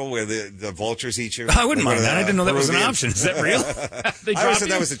funeral where the vultures eat you? I wouldn't mind that. I didn't know that was an option. Is that real? I always said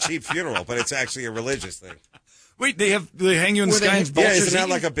that was a cheap funeral, but it's actually a religious thing. Wait, they hang you in the sky and vultures? Yeah, isn't that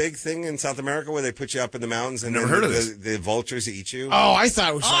like a big thing in South America where they put you up in the mountains and never heard of this. The vultures eat you? Oh, I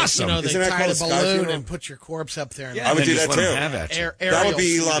thought it was awesome. They Isn't that tied a called balloon and put your corpse up there. I would do that too. That would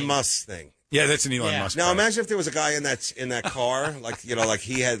be Elon Musk's thing. Yeah, that's an Elon Musk. Now imagine if there was a guy in that car, like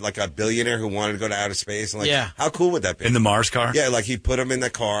he had a billionaire who wanted to go to outer space, and how cool would that be? In the Mars car? Yeah, he put him in the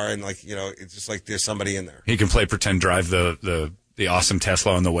car, and it's just like there's somebody in there. He can pretend drive the awesome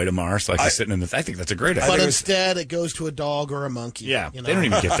Tesla on the way to Mars, he's sitting in the. I think that's a great idea. But instead, it goes to a dog or a monkey. Yeah, they don't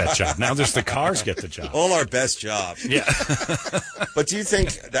even get that job. Now just the cars get the job. All our best jobs. Yeah. But do you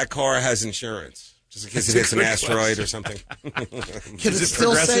think that car has insurance? Just in case it hits an asteroid or something. Can it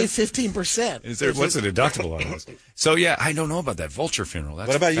still say 15%? Is there, what's the deductible on this? So, yeah, I don't know about that vulture funeral. That's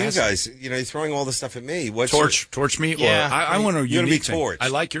what about you guys? You know, you're throwing all this stuff at me. What's torch me? Yeah. Or I want a unique thing. Torch. I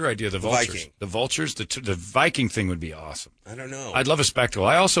like your idea, the vultures. Viking. The vultures, the Viking thing would be awesome. I don't know. I'd love a spectacle.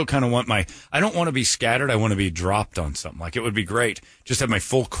 I also kind of want I don't want to be scattered. I want to be dropped on something. Like, it would be great. Just have my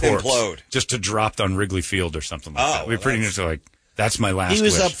full corpse. Implode. Just to dropped on Wrigley Field or something like that. It would be pretty neat. Like, that's my last He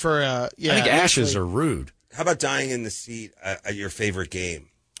was wish. up for, I think ashes are rude. How about dying in the seat at your favorite game?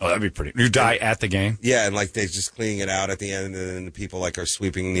 Oh, that'd be pretty. You die at the game? Yeah, and like they're just cleaning it out at the end, and then the people like are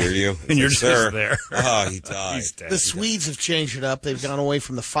sweeping near you. And you're like, just there. Oh, he died. He's dead. The Swedes have changed it up. They've gone away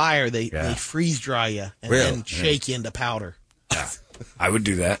from the fire. They freeze dry you and then shake you into powder. Yeah. I would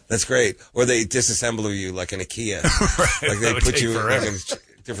do that. That's great. Or they disassemble you like an IKEA. Right. Like they put you like in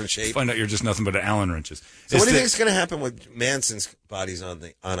different shape. Find out you're just nothing but Allen wrenches. So what do you think is going to happen with Manson's bodies on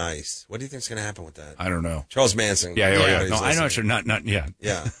ice? What do you think is going to happen with that? I don't know. Charles Manson. Yeah. No, I know. Sure, not. Yeah.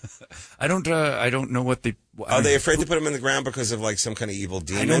 Yeah. I don't know what the. Are they afraid to put him in the ground because of like some kind of evil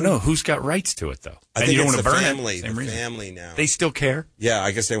demon? I don't know. Who's got rights to it though? I and think you don't it's want to the burn family. it. The family now. They still care. Yeah,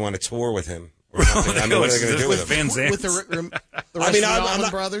 I guess they want to tour with him. Or something. I mean, what are they going to do with him? With the rest of the Allman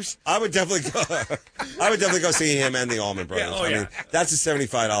Brothers? I would definitely go. I would definitely go see him and the Allman Brothers. I mean, that's a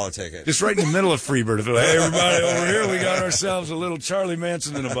 $75 ticket. Just right in the middle of Freebird. Hey, everybody, over here, we got ourselves a little Charlie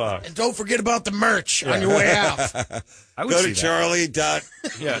Manson in a box. And don't forget about the merch on your way out. I would go see to Charlie.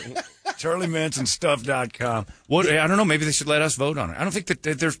 Yeah. CharlieMansonStuff.com. What? I don't know. Maybe they should let us vote on it. I don't think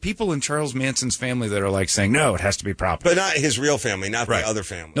that there's people in Charles Manson's family that are like saying, no, it has to be proper. But not his real family, not the other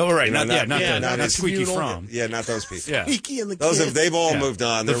family. No, right. You know, not Squeaky Fromm. Yeah, not those people. Yeah. Squeaky and the kids. They've all moved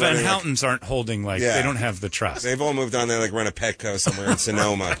on. The Van Houtens aren't holding, they don't have the trust. They've all moved on. They run a Petco somewhere in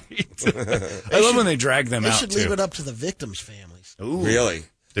Sonoma. I love when they drag them out, They should leave it up to the victims' families. Ooh. Really?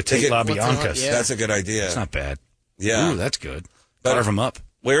 The Tate LaBiancas. Yeah. That's a good idea. That's not bad. Yeah. Ooh, that's good. Carve them up.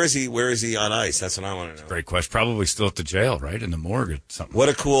 Where is he on ice? That's what I want to know. Great question. Probably still at the jail, right? In the morgue or something. What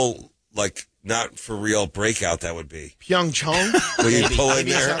a cool, not for real breakout that would be. Pyeongchang? Will you pull in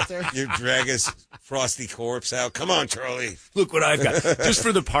there? You drag his frosty corpse out. Come on, Charlie. Look what I've got. Just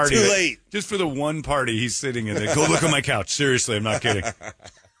for the party. Too late. Just for the one party he's sitting in there. Go look at my couch. Seriously, I'm not kidding.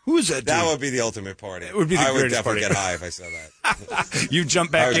 Who is that? That dude? would be the ultimate party. It would be the I would greatest definitely party. get high if I saw that. You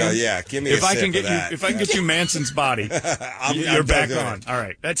jump back in. Go, yeah, give me if a I sip can of get that. you. If I can get you Manson's body, you're back on. All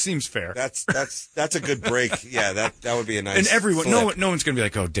right, that seems fair. That's a good break. Yeah, that would be a nice. And everyone, flip. no one's going to be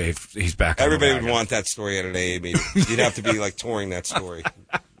like, "Oh, Dave, he's back." Everybody on the would want that story at an AA meeting. You'd have to be touring that story.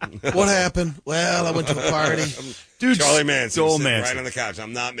 What happened? Well, I went to a party. Dude, Charlie Manson, Joel sitting Manson, right on the couch.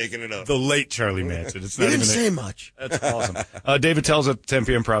 I'm not making it up. The late Charlie Manson. It's He not didn't even say much. That's awesome. David Attell's at 10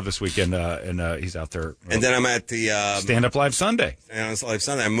 p.m. Improv this weekend, and he's out there. And then I'm at the Stand Up Live Sunday. And it's Live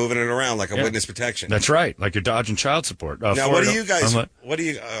Sunday. I'm moving it around like a witness protection. That's right, like you're dodging child support. Now, what do you guys? What do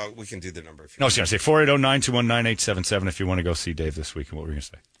you? We can do the number. No, I was going to say 480-921-9877 if you want to go see Dave this weekend. What were you going to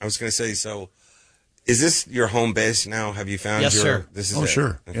say? I was going to say, so is this your home base now? Have you found Yes, sir. This is Oh, it?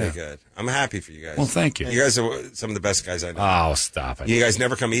 sure. Okay, Yeah. good. I'm happy for you guys. Well, thank you. You guys are some of the best guys I know. Oh, stop it. You guys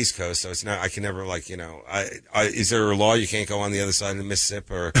never come East Coast, so it's not. I can never is there a law you can't go on the other side of the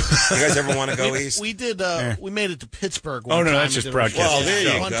Mississippi? Or you guys ever want to go east? We did. We made it to Pittsburgh. One Oh, no, time that's and just did a broadcast. Well, there you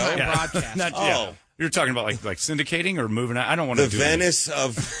go. one-time broadcast. Yeah. You're talking about like syndicating or moving out. I don't want to The do Venice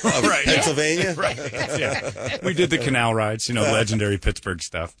of Right, yeah. Pennsylvania. Right. Yeah. We did the canal rides, legendary Pittsburgh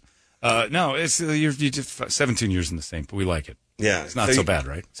stuff. No, it's you just 17 years in the same, but we like it. Yeah, It's not so bad,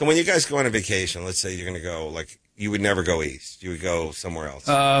 right? So when you guys go on a vacation, let's say you're going to go, you would never go east. You would go somewhere else.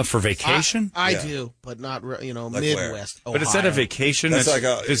 For vacation? I Yeah. do, but not Midwest. where? But instead of vacation, that's like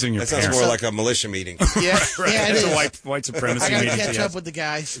visiting your that sounds parents. more like a militia meeting. Yeah, Right. yeah, it It's is. a white supremacy I got to meeting. catch yes. up with the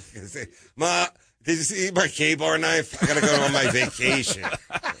guys. Ma, did you see my K-bar knife? I got to go on my vacation.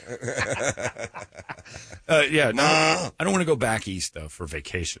 Yeah, no, I don't want to go back east though for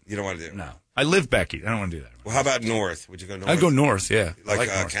vacation. You don't want to do it? No, I live back east. I don't want to do that. Well, how about north? Would you go north? I'd go north. Yeah, I Like,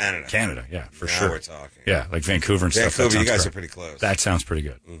 north. Canada. Canada, yeah, for Now sure. we're talking. Yeah, like Vancouver and stuff. Vancouver, That you guys sounds are great. pretty close. That sounds pretty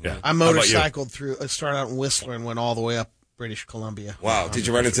good. Yeah. I How about you? motorcycled through. I started out in Whistler and went all the way up British Columbia. Wow. Did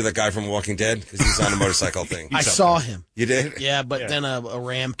you run into the guy from Walking Dead? Because he's on a motorcycle thing. I saw him. You did? Yeah, but then a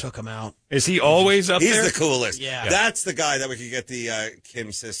ram took him out. Is he always up He's there? the coolest. Yeah. That's the guy that we could get the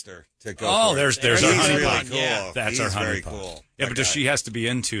Kim's sister to go Oh, for. there's He's our really honeypot. cool. Yeah. That's He's our very honeypot. cool. Yeah, That but does guy. she has to be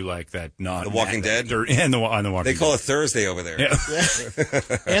into like that? Not The Walking Dead? and the Walking They call Dead. it Thursday over there. Yeah.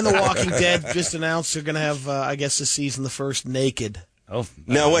 And The Walking Dead just announced they're going to have, I guess, this season the first naked. Oh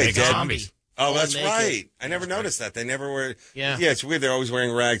No, wait, naked Dead- zombies. Oh, All that's naked. right. I never noticed that. They never were. Yeah. Yeah, it's weird. They're always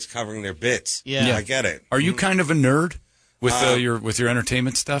wearing rags covering their bits. Yeah. I get it. Are you kind of a nerd with your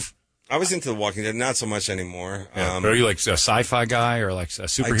entertainment stuff? I was into The Walking Dead, not so much anymore. Yeah. But are you like a sci-fi guy or like a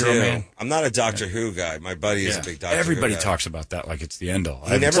superhero man? I'm not a Doctor Who guy. My buddy is a big Doctor Who Everybody guy. talks about that like it's the end all.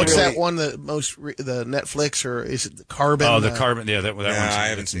 What's that one? The Netflix, or is it the Carbon? Oh, the Carbon. Yeah, that one's. I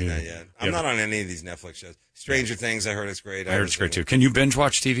haven't seen that yet. I'm not on any of these Netflix shows. Stranger Things, I heard it's great. I heard it's great too. Can you binge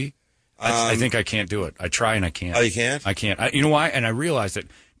watch TV? I think I can't do it. I try and I can't. Oh, you can't? I can't. You know why? And I realized that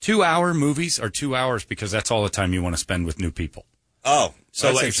 2-hour movies are 2 hours because that's all the time you want to spend with new people. Oh,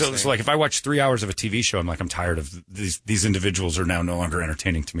 so like if I watch 3 hours of a TV show, I'm like, I'm tired of these individuals are now no longer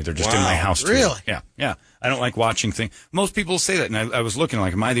entertaining to me. They're just in my house. Really? Yeah. I don't like watching things. Most people say that, and I was looking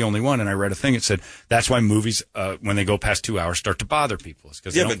like, am I the only one? And I read a thing that said that's why movies, when they go past 2 hours, start to bother people.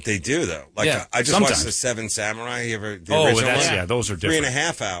 But they do though. Like I just watched The Seven Samurai. You ever? The original one? Those are different.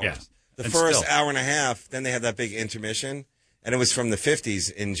 3.5 hours. Yeah. The first hour and a half, then they had that big intermission. And it was from the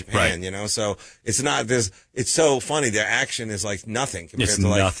 50s in Japan, you know? So it's not, it's so funny. Their action is like nothing compared to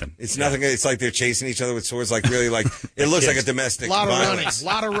like. Nothing. It's nothing. It's like they're chasing each other with swords, like really like, it looks like a domestic violence. A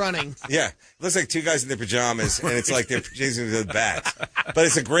lot of running. Yeah. It looks like two guys in their pajamas, and it's like they're chasing with bats. But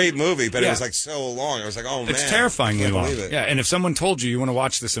it's a great movie, but it was like so long. I was like, oh man. It's terrifyingly long. It. Yeah, and if someone told you want to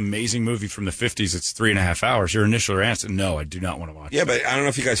watch this amazing movie from the 50s, it's 3.5 hours, your initial answer, no, I do not want to watch it. Yeah, but I don't know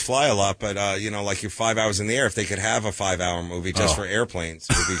if you guys fly a lot, but, like you're 5 hours in the air, if they could have a 5-hour movie just for airplanes,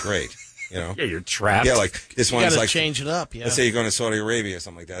 it would be great. You know? Yeah, you're trapped. Yeah, like this one's like change it up. Yeah. Let's say you're going to Saudi Arabia or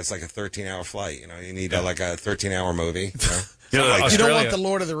something like that. It's like a 13-hour flight. You know, you need like a 13-hour movie. You know? You don't want the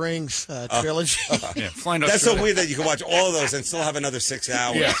Lord of the Rings trilogy. That's so weird that you can watch all of those and still have another 6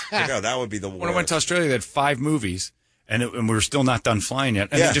 hours. Yeah. That would be the worst. When I went to Australia, they had 5 movies. And we were still not done flying yet.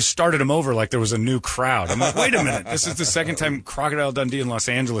 And they just started them over like there was a new crowd. I'm like, wait a minute. This is the second time Crocodile Dundee in Los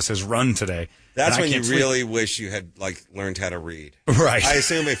Angeles has run today. That's when you really wish you had like learned how to read. Right. I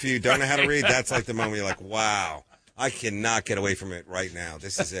assume if you don't know how to read, that's like the moment you're like, wow, I cannot get away from it right now.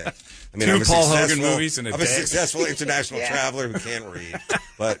 This is it. I mean, I'm Paul Hogan movies in a I'm day. a successful international traveler who can't read.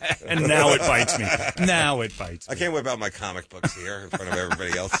 But and now it bites me. I can't whip out my comic books here in front of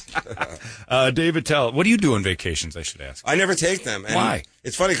everybody else. Dave Attell, what do you do on vacations, I should ask? I never take them. And why?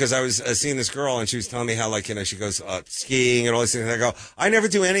 It's funny because I was seeing this girl and she was telling me how, like, she goes skiing and all these things. And I go, I never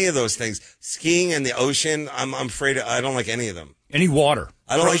do any of those things. Skiing and the ocean, I'm afraid I don't like any of them. Any water?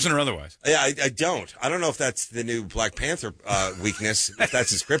 I don't frozen or otherwise? Yeah, I don't. I don't know if that's the new Black Panther weakness, if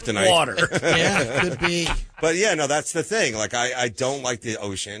that's his kryptonite. Water. Yeah, could be. But yeah, no, that's the thing. Like, I don't like the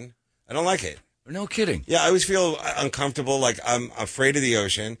ocean. I don't like it. No kidding. Yeah, I always feel uncomfortable, like I'm afraid of the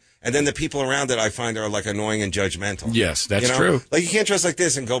ocean. And then the people around it I find are like annoying and judgmental. Yes, that's true. Like you can't dress like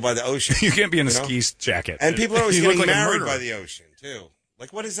this and go by the ocean. You can't be in a ski jacket. And people are always getting married by the ocean too.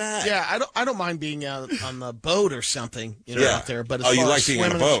 Like, what is that? Yeah, I don't mind being out on the boat or something, out there. But as you far like as being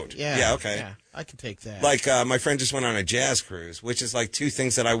on a boat? Yeah, okay. Yeah, I can take that. Like my friend just went on a jazz cruise, which is like two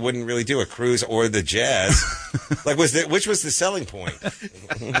things that I wouldn't really do: a cruise or the jazz. Like, which was the selling point?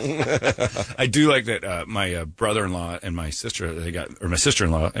 I do like that. My brother-in-law and my sister, my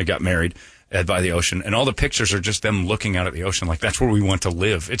sister-in-law, they got married by the ocean, and all the pictures are just them looking out at the ocean. Like that's where we want to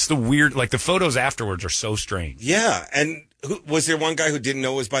live. It's the weird, like the photos afterwards are so strange. Yeah, and. Was there one guy who didn't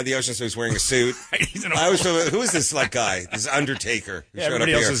know it was by the ocean, so he was wearing a suit? I always feel, who is this like guy? This Undertaker. Who showed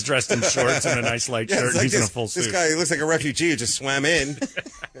everybody up else here. is dressed in shorts and a nice light shirt. Like he's in a full suit. This guy looks like a refugee who just swam in.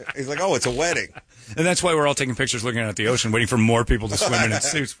 He's like, oh, it's a wedding. And that's why we're all taking pictures looking at the ocean, waiting for more people to swim in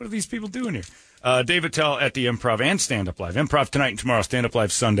suits. What are these people doing here? Dave Attell at the Improv and Stand Up Live. Improv tonight and tomorrow, Stand Up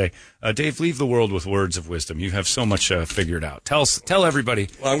Live Sunday. Dave, leave the world with words of wisdom. You have so much figured out. Tell everybody.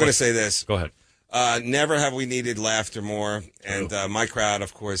 Well, I'm going to say this. Go ahead. Never have we needed laughter more. And my crowd,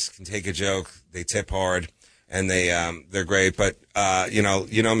 of course, can take a joke. They tip hard, and they're great. But you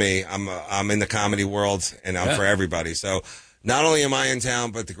know me. I'm in the comedy world, and I'm for everybody. So not only am I in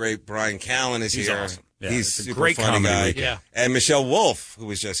town, but the great Brian Callen is here. Awesome. Yeah, he's a super great funny guy. weekend. Yeah. And Michelle Wolf, who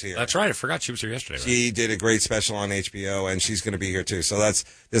was just here. That's right. I forgot she was here yesterday. Right? She did a great special on HBO, and she's going to be here too. So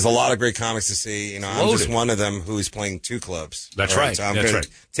there's a lot of great comics to see. I'm just one of them who's playing 2 clubs. That's right. So That's right.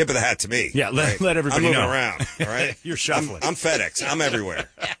 Tip of the hat to me. Yeah, let everybody I'm know. moving around. All right, you're shuffling. I'm FedEx. I'm everywhere.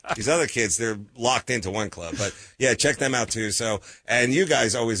 These other kids, they're locked into one club. But yeah, check them out too. So, and you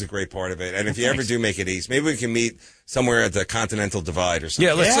guys always a great part of it. And if you ever do make it east, maybe we can meet somewhere at the Continental Divide or something.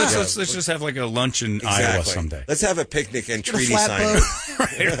 Yeah, let's just have like a lunch in Iowa someday. Let's have a picnic and treaty signing.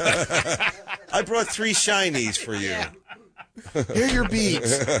 I brought 3 shinies for you. Here are your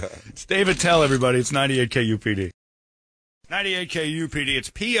beads. It's Dave Attell, everybody. It's 98 KUPD. 98 KUPD. It's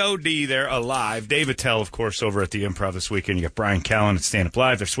POD there, alive. Dave Attell, of course, over at the Improv this weekend. You got Brian Callen at Stand Up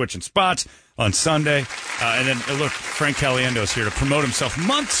Live. They're switching spots on Sunday. And then, look, Frank Caliendo is here to promote himself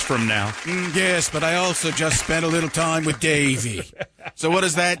months from now. Yes, but I also just spent a little time with Davey. So what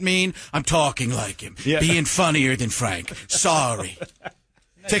does that mean? I'm talking like him. Yeah. Being funnier than Frank. Sorry.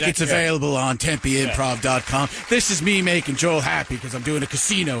 Tickets available on TempeImprov.com. This is me making Joel happy because I'm doing a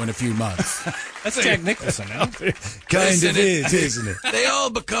casino in a few months. That's Jack Nicholson, no? Kind of is, isn't it? They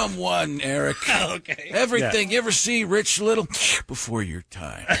all become one, Eric. Okay. Everything. You ever see Rich Little? Before your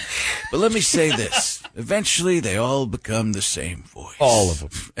time. But let me say this. Eventually, they all become the same voice. All of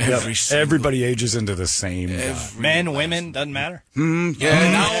them. Everybody ages into the same guy. Men, women, doesn't matter.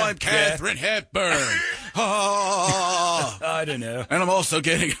 Now I'm Katharine Hepburn. Oh, I don't know. and I'm also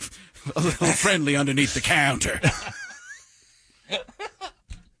getting a little friendly underneath the counter.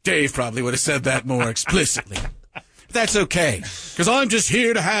 Dave probably would have said that more explicitly. But that's okay, because I'm just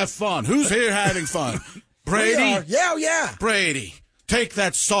here to have fun. Who's here having fun? Brady? Yeah. Brady, take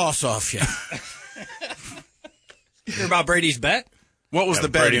that sauce off you. You hear about Brady's bet? What was the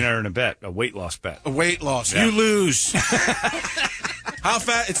bet? Brady and I are in a bet, a weight loss bet. A weight loss. Yeah. You lose. How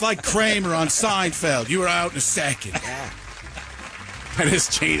fast? It's like Kramer on Seinfeld. You were out in a second. That is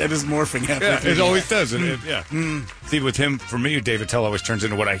morphing everything. It always does. See, with him, for me, Dave Attell always turns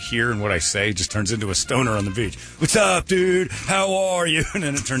into what I hear and what I say. Just turns into a stoner on the beach. What's up, dude? How are you? And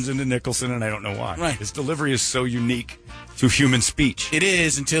then it turns into Nicholson, and I don't know why. Right. His delivery is so unique to human speech. It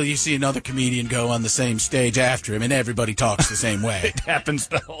is until you see another comedian go on the same stage after him, and everybody talks the same way. It happens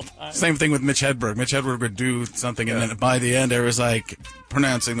the whole time. Same thing with Mitch Hedberg. Mitch Hedberg would do something, and then by the end, there was like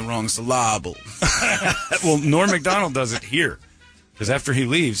pronouncing the wrong syllable. Well, Norm Macdonald does it here. Because after he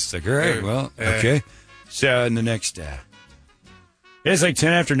leaves, it's like, all right, well, okay. So in the next, it's like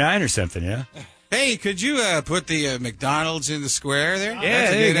 10 after 9 or something, yeah? Hey, could you put the McDonald's in the square there? Yeah,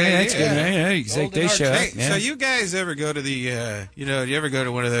 that's good. Yeah, you can take this shot. Hey, so you guys ever go to the, do you ever go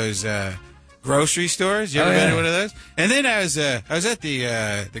to one of those grocery stores? You ever been to one of those? And then I was at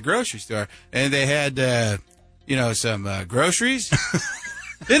the grocery store, and they had, some groceries.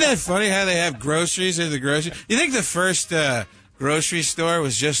 Isn't that funny how they have groceries in the grocery? You think the first grocery store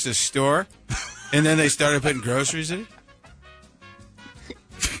was just a store, and then they started putting groceries in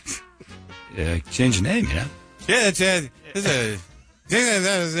it? Yeah, change the name, you know? Yeah, that's it.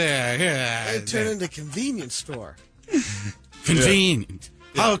 They turn into a convenience store. Convenient.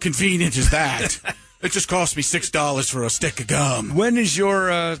 How convenient is that? It just cost me $6 for a stick of gum. When is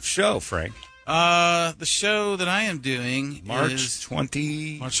your show, Frank? The show that I am doing March is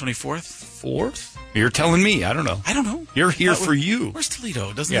 24th? 4th? You're telling me. I don't know. I don't know. You're here for you. Where's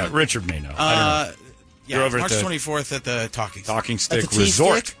Toledo? Doesn't Yeah, it? Richard may know. I don't know. Yeah, You're over March at the 24th at the Talking Stick At the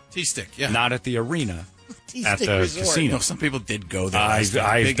Resort. T-Stick? T-Stick, yeah. Not at the arena. At T-Stick the Resort. casino. No, some people did go there. I've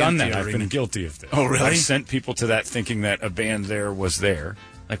Big done empty that. I've arena. been guilty of that. Oh, really? I've sent people to that thinking that a band there was there.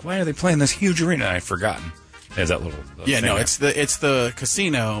 Like, why are they playing this huge arena? I've forgotten. There's that little Yeah, thing no, there. it's the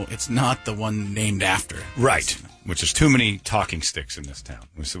casino. It's not the one named after. Right. Which is too many talking sticks in this town.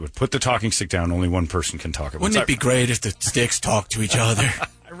 We would put the talking stick down. Only one person can talk at once. Wouldn't it be great if the sticks talked to each other?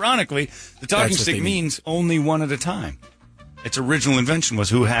 Ironically, the talking That's what stick they mean. means only one at a time. Its original invention was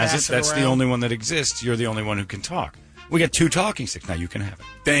who has Pass it. it That's the around. only one that exists. You're the only one who can talk. We got 2 talking sticks. Now you can have it.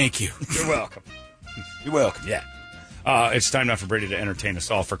 Thank you. You're welcome. You're welcome. Yeah. It's time now for Brady to entertain us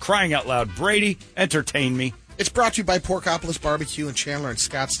all. For crying out loud, Brady, entertain me. It's brought to you by Porkopolis Barbecue in Chandler and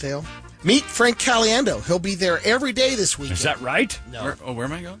Scottsdale. Meet Frank Caliendo. He'll be there every day this weekend. Is that right? No. Where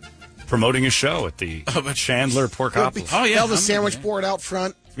am I going? Promoting his show at the Chandler Porkopolis. Oh, yeah. Held the I'm sandwich there. board out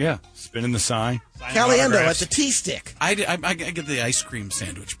front. Yeah. Spinning the sign. Caliendo at the T-Stick. I get the ice cream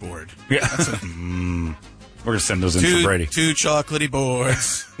sandwich board. Yeah. We're going to send those in for Brady. 2 chocolatey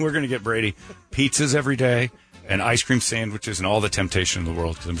boards. We're going to get Brady pizzas every day and ice cream sandwiches and all the temptation in the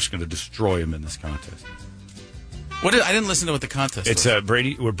world because I'm just going to destroy him in this contest. I didn't listen to what the contest It's was.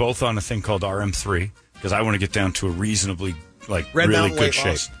 Brady. We're both on a thing called RM3 because I want to get down to a reasonably Red really Mountain good weight shape.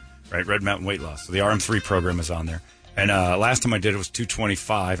 loss. Right, Red Mountain weight loss. So the RM3 program is on there. And last time I did it was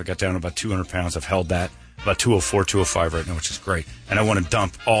 225. I got down to about 200 pounds. I've held that about 204, 205 right now, which is great. And I want to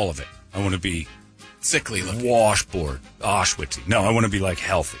dump all of it. I want to be Sickly looking. washboard, Auschwitz. No, I want to be like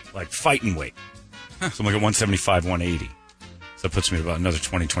healthy, like fighting weight. So I'm like at 175, 180. So that puts me at about another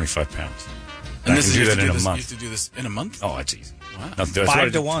 20, 25 pounds. And I can do that in a month. You used to do this in a month? Oh, it's easy. Wow. No, that's what I 5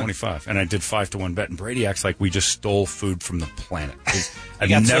 did, to 1. 25. And I did 5-1 bet. And Brady acts like we just stole food from the planet. I've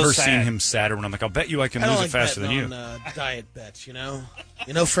got so never sad. seen him sadder when I'm like, I'll bet you I can I don't lose like it faster than betting you. on diet bets, you know?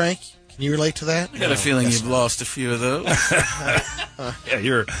 You know, Frank? Can you relate to that? I got a feeling you've lost a few of those. Yeah,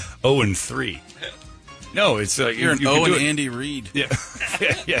 you're 0-3. No, it's You're an you Owen can do it. Andy Reid. Yeah.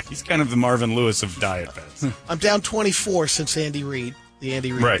 Yeah, he's kind of the Marvin Lewis of diet bets. I'm down 24 since Andy Reid, the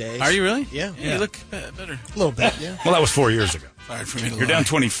Andy Reid Right. days. Are you really? Yeah. You look better. A little bit, yeah. Well, that was 4 years ago. Sorry for me to You're lie. down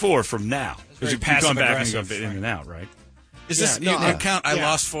 24 from now. Because you've gone back and passive-aggressive. gone in and out, right? Is this Yeah, no, you count? I yeah.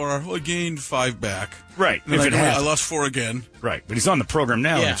 lost 4. I gained 5 back. Right. Then If it I happens. lost 4 again. Right. But he's on the program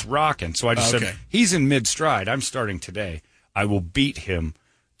now, and Yeah. it's rocking. So I just said, Okay. he's in mid-stride. I'm starting today. I will beat him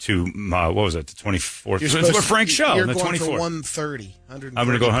to, what was it, the 24th? You're It's supposed where to- Frank's show, You're on the going 24th. for 130. I'm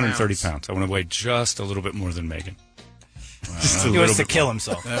going to go 130 pounds. I want to weigh just a little bit more than Megan. Just a He little wants to bit kill more.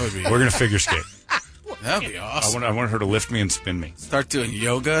 himself. That would be. We're going to figure skate. That'd be awesome. I want her to lift me and spin me. Start doing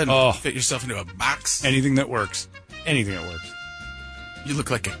yoga and Oh. fit yourself into a box. Anything that works. Anything that works. You look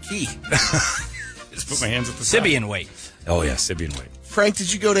like a key. Just put my hands at the side. Sibian weight. Oh, yeah, Sibian weight. Frank,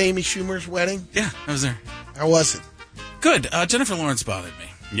 did you go to Amy Schumer's wedding? Yeah, I was there. How was it? Good. Jennifer Lawrence bothered me.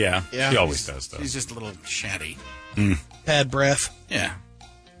 Yeah, Yeah. she always does, though. She's just a little chatty. Bad breath. Yeah.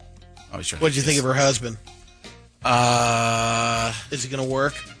 Always trying to What'd you think of her husband? Uh, Is it going to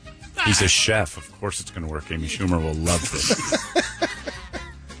work? He's a chef. Of course it's going to work. Amy Schumer will love this.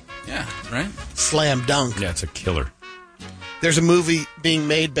 yeah, right? Slam dunk. Yeah, it's a killer. There's a movie being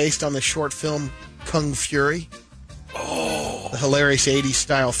made based on the short film Kung Fury. Oh. The hilarious 80s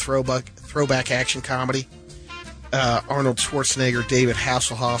style throwback action comedy. Arnold Schwarzenegger, David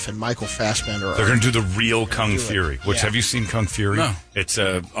Hasselhoff, and Michael Fassbender. They're going to do the real Kung Fury. Which, Yeah. have you seen Kung Fury? No. It's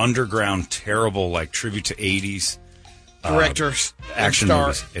a underground, terrible, like, tribute to 80s. Director action star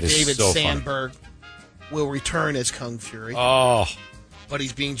movies. It is David so funny. Sandberg will return as Kung Fury, Oh, but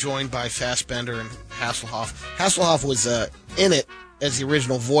he's being joined by Fassbender and Hasselhoff. Hasselhoff was in it as the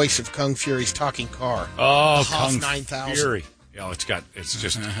original voice of Kung Fury's talking car. oh, the Hoff Kung 9000. Fury. Oh, it's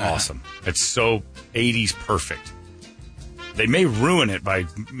just awesome. It's so 80s perfect. They may ruin it by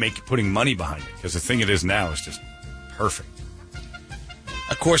putting money behind it, because the thing it is now is just perfect.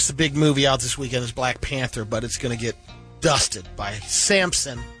 Of course, the big movie out this weekend is Black Panther, but it's going to get dusted by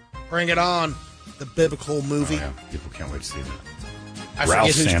Samson. Bring it on, the biblical movie. Oh, yeah. People can't wait to see that. I Ralph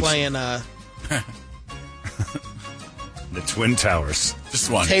forget who's Sampson. playing The Twin Towers. Just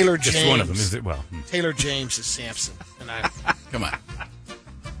one. Taylor James. Just one of them, is it? Well, Taylor James is Samson. And Come on.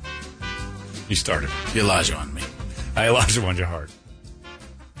 you started. Elijah on me. Elijah won your heart.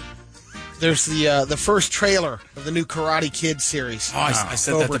 there's the first trailer of the new Karate Kid series. Oh, I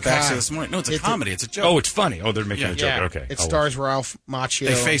said that Cobra to Baxter Kai. this morning. No, it's a It's comedy. It's a joke. Oh, it's funny. Oh, they're making a joke. Yeah. Okay. It I'll stars Ralph Macchio.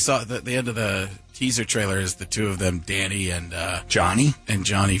 They face off. The end of the teaser trailer is the two of them, Danny and Johnny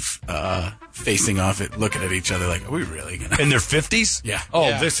facing off, looking at each other like, are we really gonna? in their 50s? Yeah. Oh,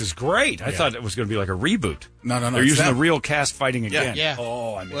 Yeah. this is great. I thought it was going to be like a reboot. No. They're it's using them. the real cast fighting again. Yeah.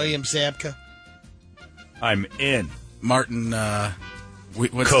 Oh, I'm in. William Zabka. I'm in. Martin.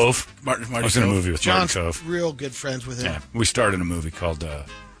 Cove. Martin. I was in a movie with John's Martin Cove. real good friends with him. Yeah, we starred in a movie called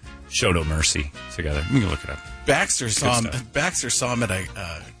Show No Mercy together. You can look it up. Baxter saw him. stuff. Baxter saw him at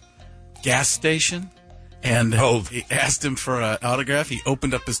a gas station, and he asked him for an autograph. He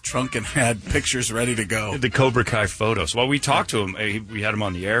opened up his trunk and had pictures ready to go. The Cobra Kai photos. Well, we talked to him. We had him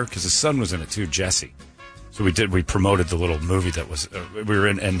on the air because his son was in it too, Jesse. So we promoted the little movie that was we were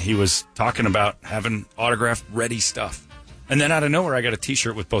in, and he was talking about having autograph ready stuff. And then out of nowhere, I got a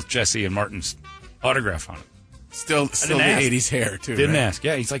T-shirt with both Jesse and Martin's autograph on it. Still the didn't ask. 80s hair, too. Didn't right? ask.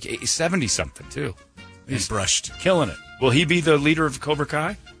 Yeah, he's like 70-something, too. He's brushed. Killing it. Will he be the leader of Cobra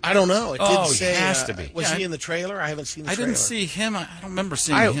Kai? I don't know. It Oh, didn't he say. has to be. Was Yeah, he in the trailer? I haven't seen the I trailer. didn't see him. I don't remember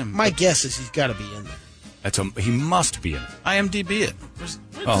seeing him. My guess is he's got to be in there. He must be in it. IMDb it.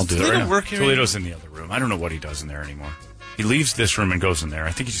 I'll do it right now. Work here? Toledo's in the other room. I don't know what he does in there anymore. He leaves this room and goes in there.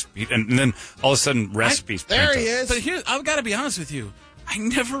 I think he just and then all of a sudden recipes. There print he up. is. But here, I've got to be honest with you. I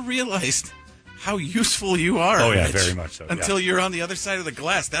never realized how useful you are. Oh, yeah, Rich, very much so, yeah. Until you're on the other side of the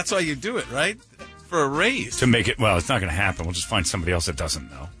glass. That's why you do it, right? For a raise. To make it, well, it's not going to happen. We'll just find somebody else that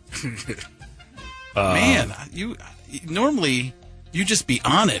doesn't know. Man, you normally you just be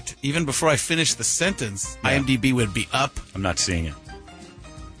on it. Even before I finish the sentence, Yeah. IMDb would be up. I'm not seeing it.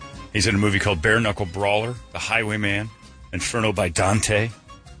 He's in a movie called Bare Knuckle Brawler, The Highwayman, Inferno by Dante,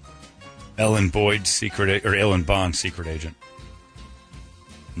 Ellen Bond's secret agent.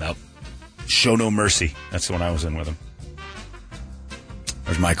 Nope. Show No Mercy. That's the one I was in with him.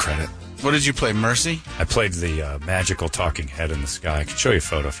 There's my credit. What did you play, Mercy? I played the magical talking head in the sky. I can show you a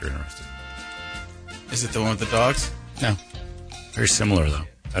photo if you're interested. Is it the one with the dogs? No. Very similar though.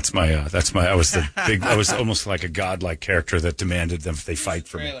 I was almost like a godlike character that demanded them if they fight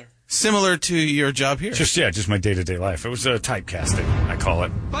for me. Similar to your job here. Just my day-to-day life. It was typecasting, I call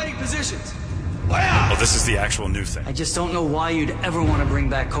it. Fighting positions. Oh, this is the actual new thing. I just don't know why you'd ever want to bring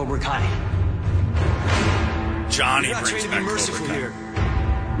back Cobra Kai. Johnny We're not brings trained to be back merciful Cobra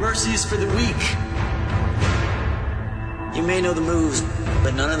Kai. here. Mercy is for the weak. You may know the moves,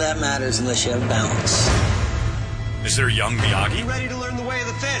 but none of that matters unless you have balance. Is there young Miyagi? You ready to learn the way of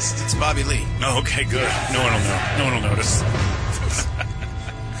the fist? It's Bobby Lee. Oh, okay, good. No one will know. No one will notice.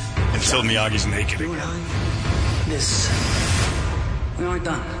 Until Miyagi's naked You again. and I, this, we aren't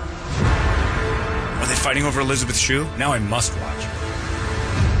done. Are they fighting over Elizabeth Shue? Now I must watch.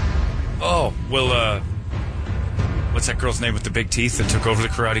 Oh, well, what's that girl's name with the big teeth that took over the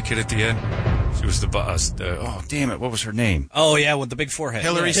Karate Kid at the end? She was the boss. Oh, damn it! What was her name? Oh yeah, with the big forehead.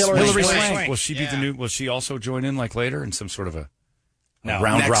 Hillary Swank. Will she be the new? Will she also join in like later in some sort of a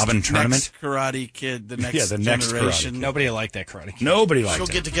round robin tournament? Next Karate Kid. The next the next generation. Karate Kid. Nobody liked that Karate Kid. Nobody liked She'll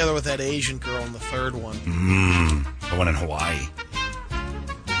it. get together with that Asian girl in the third one. The one in Hawaii.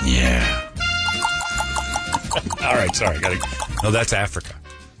 Yeah. All right, sorry. No, that's Africa.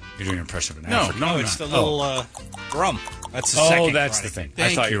 You're doing an impression of an African. No, it's the little drum. That's the Oh, second that's Karate the thing. Kid.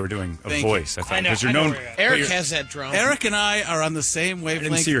 I thought you were doing a Thank voice. you. I thought I know, because you're I know known. where you're at. Eric has that drum. Eric and I are on the same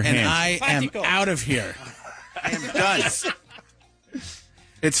wavelength, see your and hand. I am Practical. out of here. I am done.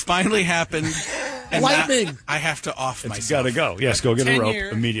 It's finally happened. And Lightning. I have to off It's myself. got to go. Yes, go get a 10 rope year.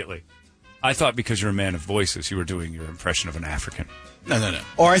 immediately. I thought because you're a man of voices, you were doing your impression of an African. No.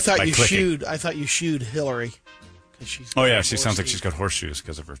 Or I thought By you clicking. shooed. I thought you shooed Hillary. 'Cause she's Oh yeah, got she sounds like horseshoes. she's got horseshoes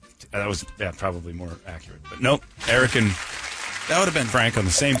because of her. That was probably more accurate. But nope, Eric and That would have been Frank on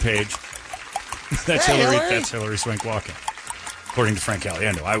the same page. That's Hey, Hillary. Hillary. That's Hillary Swank walking. According to Frank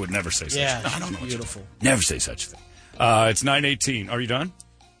Caliendo, I would never say such. Yeah, a thing. she's beautiful. Never say such a thing. It's 9:18. Are you done?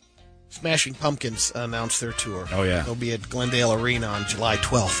 Smashing Pumpkins announced their tour. Oh, yeah. They'll be at Glendale Arena on July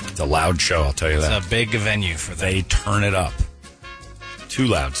 12th. It's a loud show. I'll tell you that. It's a big venue for them. They turn it up. Too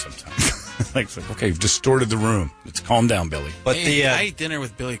loud sometimes. It's like, okay, you've distorted the room. Let's calm down, Billy. But Hey, I ate dinner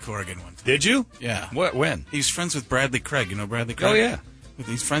with Billy Corrigan one time. Did you? Yeah. What? When? He's friends with Bradley Craig. You know Bradley Craig? Oh yeah. With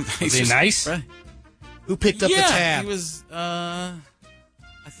these friends. Was he nice? Who picked up yeah, the tab? he was. I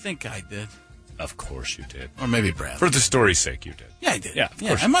think I did, Of course you did. or maybe Brad. For the story's sake, you did. Yeah, I did. Yeah, of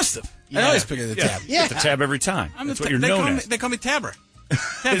course. I must have. I always pick up the tab. Yeah. The tab every time. I'm That's the what you're they known call as. Me, they call me Tabber.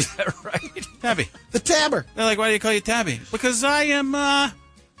 Is that right? Tabby. The tabber. They're like, why do you call you Tabby? Because I am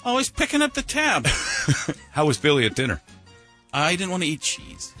always picking up the tab. How was Billy at dinner? I didn't want to eat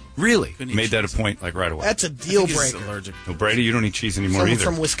cheese. Really? Couldn't eat Made that a cheese. point like right away. That's a deal He's breaker. allergic. Well, Brady, you don't eat cheese anymore Someone either.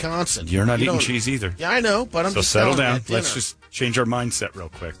 from Wisconsin. You're not You eating don't- cheese either. Yeah, I know, but I'm So just settle telling you, down. at dinner. Let's just change our mindset real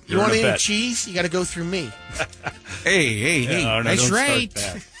quick. You You're want in to a eat bet. cheese? You got to go through me. Hey, No, that's don't start right.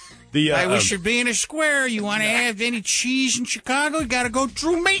 that. The, I wish you'd be in a square. You want to have any cheese in Chicago? You got to go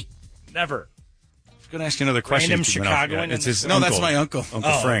through me. Never. I was going to ask you another question. Random if you went off. Chicagoan Yeah, it's in his No, uncle. that's my uncle.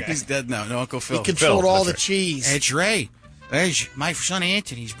 Uncle Frank. He's dead now. No, Uncle Phil. He controlled all the that's cheese. That's right. There's my son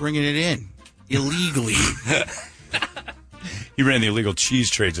Anthony's bringing it in illegally. He ran the illegal cheese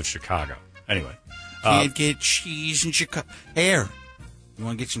trades of Chicago. Anyway. Can't get cheese in Chicago. Here, you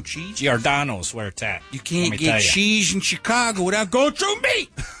want to get some cheese? Giordano's where it's at. You Let can't me get tell ya. cheese in Chicago without going through me.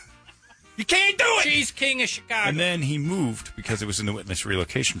 You can't do it. Cheese King of Chicago. And then he moved because it was in the witness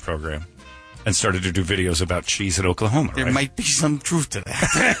relocation program and started to do videos about cheese in Oklahoma. There right? might be some truth to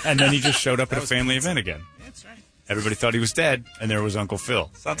that. And then he just showed up at a family event again. That's right. Everybody thought he was dead, and there was Uncle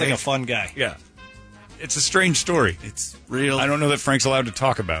Phil. Sounds like a fun guy. Yeah. It's a strange story. It's real. I don't know that Frank's allowed to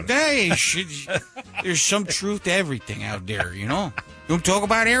talk about it. Hey, there's some truth to everything out there, you know. Don't talk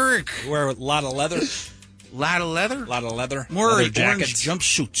about Eric. Wear a lot of leather. Lot of leather. A lot of leather. More leather orange jackets.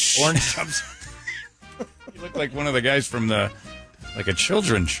 jumpsuits. Orange jumps. You look like one of the guys from a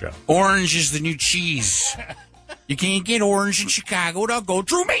children's show. Orange is the new cheese. You can't get orange in Chicago without go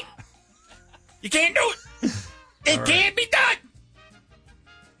through me. You can't do it. It can't be done.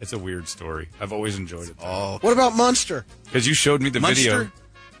 It's a weird story. I've always enjoyed it. Oh, What about Munster? because you showed me the video.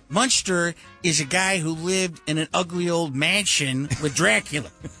 Munster is a guy who lived in an ugly old mansion with Dracula.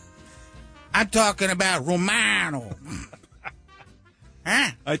 I'm talking about Romano.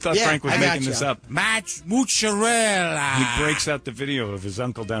 Huh? I thought Yeah, Frank was I making gotcha. this up. Mozzarella. He breaks out the video of his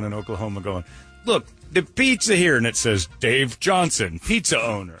uncle down in Oklahoma going, look, the pizza here, and it says Dave Johnson, pizza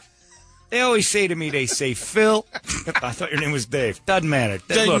owner. They always say to me, they say, Phil. I thought your name was Dave. Doesn't matter.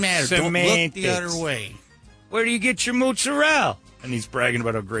 Doesn't Look, matter. Don't look semantics. the other way. Where do you get your mozzarella? And he's bragging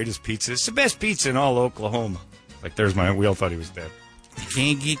about how great his pizza is. It's the best pizza in all Oklahoma. Like, we all thought he was dead. You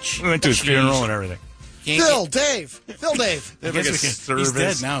can't get We went to his funeral and everything. Phil Dave. I guess we like a can- service. he's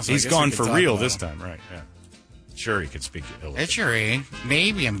dead now, so I He's guess gone we for can talk real about this him. time, right? Yeah. Sure, he could speak ill. That's all right.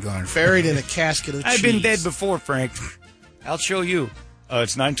 Maybe I'm going. Buried in a casket of cheese. I've been dead before, Frank. I'll show you.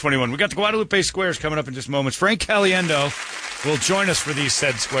 It's 9:21. We got the Guadalupe Squares coming up in just moments. Frank Caliendo will join us for these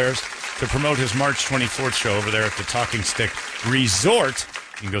said squares. to promote his March 24th show over there at the Talking Stick Resort.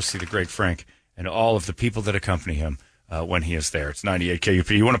 You can go see the great Frank and all of the people that accompany him when he is there. It's 98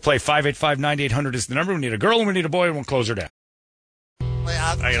 KUP. You want to play 585-9800 is the number. We need a girl and we need a boy, and we'll close her down.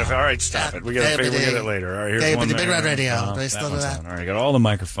 All right, stop it. We'll get it later. All right, here's one the Big Red Radio. Oh, Do I still do that? All right, got all the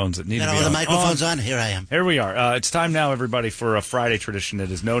microphones that need to be on. All the microphones on? Here I am. Here we are. It's time now, everybody, for a Friday tradition that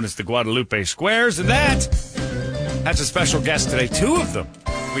is known as the Guadalupe Squares, and that's a special guest today, 2 of them.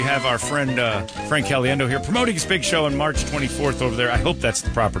 We have our friend Frank Caliendo here promoting his big show on March 24th over there. I hope that's the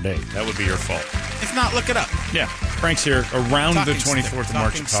proper date. That would be your fault. If not, look it up. Yeah, Frank's here around the 24th of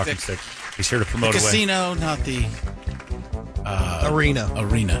March at Talking Stick. He's here to promote the away. casino, not the Arena.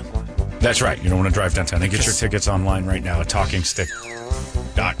 That's right. You don't want to drive downtown. And get your tickets online right now at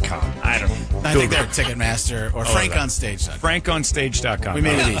TalkingStick.com. I don't know. I think they're Ticketmaster or FrankOnStage.com. FrankOnStage.com. We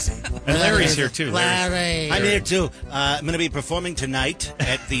made it easy. And Larry's here, too. Larry. I'm here, too. I'm going to be performing tonight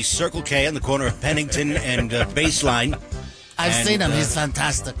at the Circle K on the corner of Pennington and Baseline. I've seen him. He's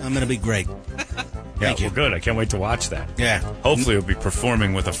fantastic. I'm going to be great. Thank you. Good. I can't wait to watch that. Yeah. Hopefully he'll be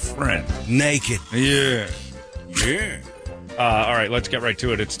performing with a friend. Naked. Yeah. All right, let's get right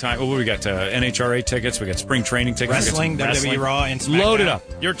to it. It's time. Well, we got NHRA tickets. We got spring training tickets. Wrestling, WWE Raw, and SmackDown. Load it up.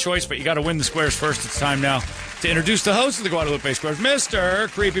 Your choice, but you got to win the squares first. It's time now to introduce the host of the Guadalupe Squares, Mr.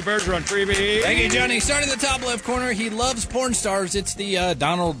 Creepy Bergeron. Creepy. Thank you, Johnny. Starting in the top left corner, he loves porn stars. It's the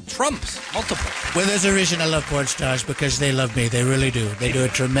Donald Trumps. Multiple. Well, there's a reason I love porn stars, because they love me. They really do. They do a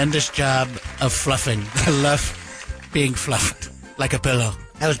tremendous job of fluffing. I love being fluffed like a pillow.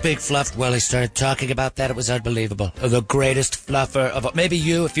 I was big fluffed while he started talking about that. It was unbelievable. The greatest fluffer of all. Maybe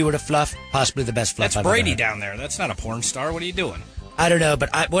you, if you were to fluff, possibly the best fluff That's I've Brady ever had. down there. That's not a porn star. What are you doing? I don't know,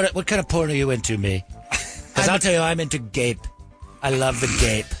 but what kind of porn are you into, me? Because I'll tell you, I'm into gape. I love the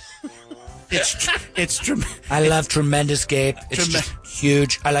gape. I love tremendous gape. It's just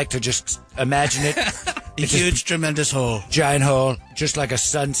huge. I like to just imagine it. A huge, tremendous hole. Giant hole, just like a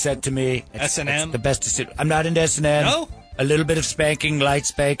sunset to me. S&M? It's the best to sit. I'm not into S&M. No? A little bit of spanking, light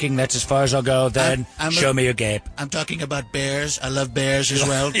spanking. That's as far as I'll go. Then show me your gape. I'm talking about bears. I love bears as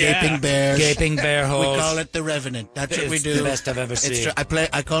well. Yeah. Gaping bears. Gaping bear holes. We call it the Revenant. That's what we do. It's the best I've ever seen.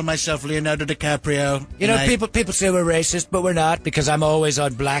 I call myself Leonardo DiCaprio. You know, people say we're racist, but we're not, because I'm always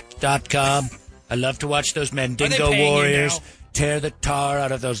on black.com. I love to watch those Mandingo warriors tear the tar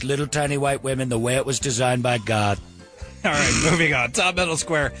out of those little tiny white women the way it was designed by God. All right, moving on. Top middle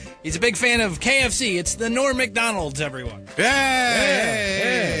square. He's a big fan of KFC. It's the Norm McDonald's, everyone.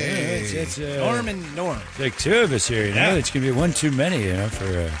 Hey! It's Norm and Norm. like 2 of us here, you know? It's going to be one too many, you know,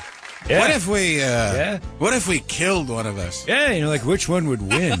 for... What if we killed one of us? Yeah, you know, like which one would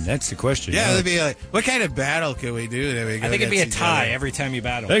win? That's the question. Yeah, you know? it'd be like, what kind of battle could we do? That we go I think it'd be a against each tie other? every time you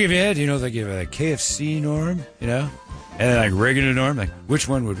battle. Like if you had, you know, like you have a KFC Norm, you know, and then like regular Norm, like which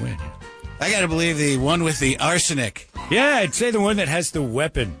one would win? I gotta believe the one with the arsenic. Yeah, I'd say the one that has the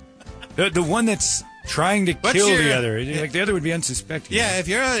weapon, the one that's trying to kill the other. Like the other would be unsuspecting. Yeah, if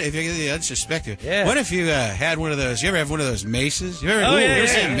you're the unsuspecting. Yeah. What if you had one of those? You ever have one of those maces? You ever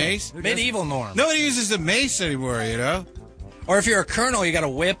say mace? Medieval Norm. Nobody uses the mace anymore, you know. Or if you're a colonel, you got a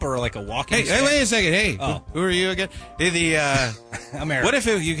whip or like a walking stick. Hey, wait a second. Hey, Oh. who are you again? American. What if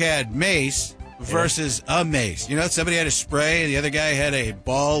you had mace versus a mace? You know, somebody had a spray and the other guy had a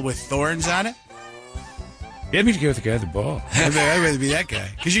ball with thorns on it. Yeah, me to go with the guy with the ball. I'd rather be that guy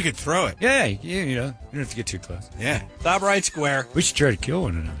because you could throw it. Yeah, you know, you don't have to get too close. Yeah. Top right square. We should try to kill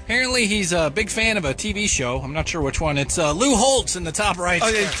one another. Apparently, he's a big fan of a TV show. I'm not sure which one. It's Lou Holtz in the top right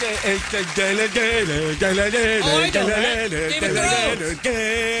square.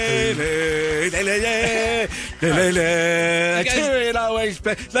 Tyrion always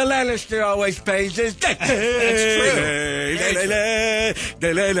pays. The Lannister always pays his debt. Look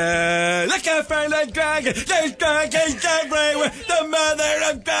out for the dragon. There's dragons everywhere. The mother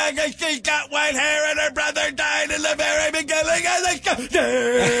of dragons, she's got white hair, and her brother died in the very beginning of the show.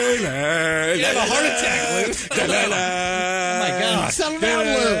 You have a heart attack, Lou. Oh my God. Settle down,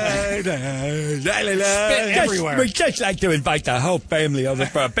 Lou. Spit everywhere. We'd just like to invite the whole family over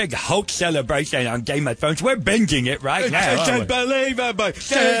for a big Hulk celebration on Game of Thrones. We're binging it right now. It's unbelievable.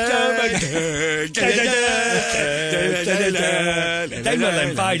 They will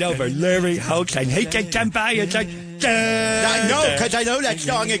invite over Larry Hulk, and he can come by and say, No, because I know that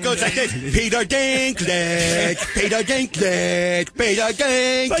song. It goes like this. Peter Dinklage, Peter Dinklage, Peter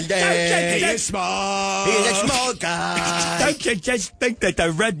Dinklage. He is small. He is a small guy. Don't you just think that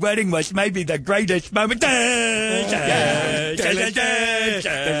the Red Wedding was maybe the greatest moment? I don't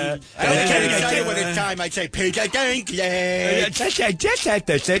get excited when it's time I say Peter Dinklage. I just have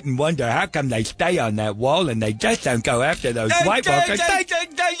to sit and wonder how come they stay on that wall and they just don't go after those White Walkers. They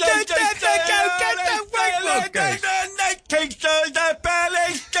just go get the White Walkers. The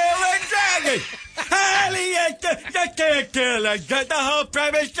palace killing dragon. You can't kill us. The whole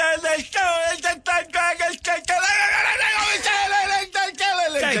premise of the show is that the dragons can kill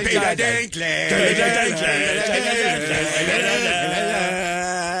Peter Dinklage.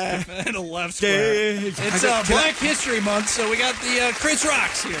 And a left square. It's Black History Month, so we got the Chris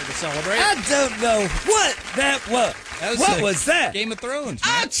Rocks here to celebrate. I don't know what that was. What was that? Game of Thrones,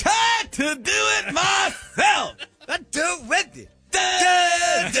 man. I tried to do it myself. I do it with you. You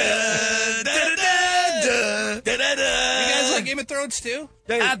guys like Game of Thrones too?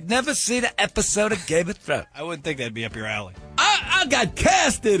 I've never seen an episode of Game of Thrones. I wouldn't think that'd be up your alley. I got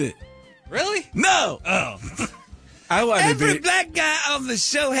cast in it. Really? No. Oh. Every black guy on the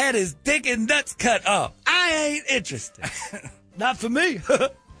show had his dick and nuts cut off. I ain't interested. Not for me.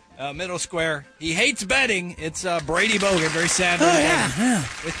 Middle square. He hates betting. It's Brady Bogan. Very sad. Yeah.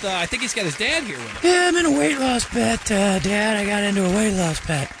 With I think he's got his dad here with him. Yeah, I'm in a weight loss bet, Dad. I got into a weight loss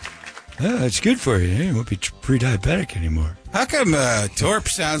bet. Oh, that's good for you. You won't be pre-diabetic anymore. How come Torp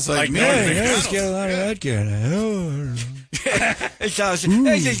sounds like me? Yeah, he's got a lot of that kind of. It's awesome.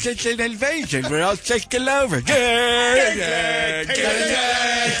 It's an invasion. We're all taking over. We got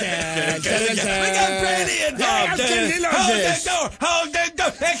Brady involved. Hold the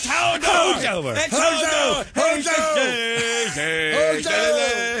door. It's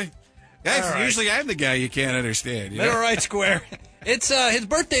Hodor. Usually I'm the guy you can't understand. Middle right square. It's his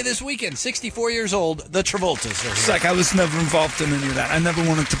birthday this weekend. 64 years old. The Travoltas are here. It's like I was never involved in any of that. I never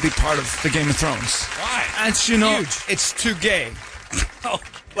wanted to be part of the Game of Thrones. Why? It's, it's too gay.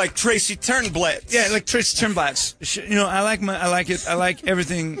 Like Tracy Turnblad. Yeah, like Tracy Turnblad. I like it. I like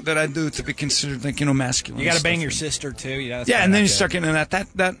everything that I do to be considered masculine. You got to bang your sister too. Yeah, and then you start getting into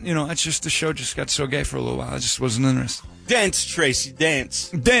that. It's just the show just got so gay for a little while. I just wasn't interested. Dance, Tracy, dance.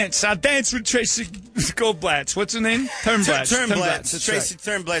 Dance. I'll dance with Tracy Goldblatts. What's her name? Turnblad. Turnblad. Tracy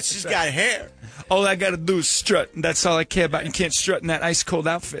Turnblad. She's got hair. All I got to do is strut. That's all I care about. You can't strut in that ice-cold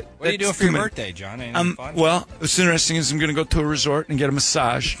outfit. What are you doing for your birthday, John? Anything fun? Well, what's interesting is I'm going to go to a resort and get a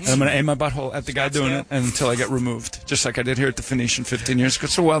massage. And I'm going to aim my butthole at the guy doing it until I get removed, just like I did here at the Phoenician 15 years ago.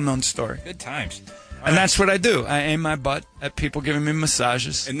 It's a well-known story. Good times. And that's what I do. I aim my butt at people giving me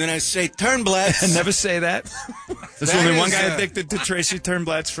massages. And then I say, Turnblad. I never say that. There's only one guy addicted to Tracy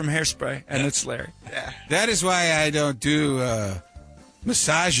Turnblad's from Hairspray, and it's Larry. Yeah. That is why I don't do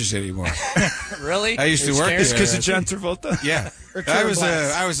massages anymore. Really? I used to work there. It's because of John Travolta? Yeah.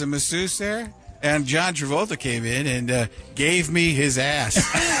 I was a masseuse there, and John Travolta came in and gave me his ass.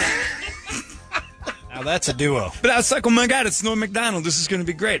 Now that's a duo. But I was like, oh my God, it's Norm Macdonald. This is going to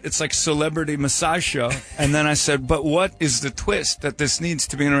be great. It's like a celebrity massage show. And then I said, but what is the twist that this needs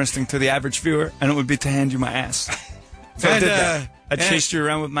to be interesting to the average viewer? And it would be to hand you my ass. So I did that. I chased you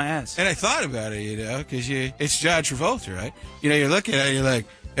around with my ass. And I thought about it, because it's John Travolta, right? You're looking at it, you're like,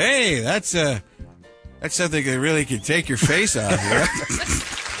 hey, that's something that really can take your face off.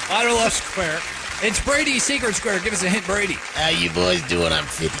 Auto left square. It's Brady's Secret Square. Give us a hint, Brady. How you boys doing? I'm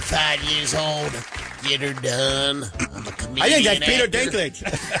 55 years old. Get her done. I'm a comedian. I think that's Peter Dinklage.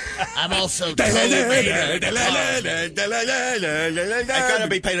 I'm also That gotta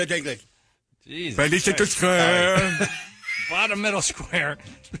be Peter Dinklage. Jesus. Brady's Secret Square. Bottom middle square.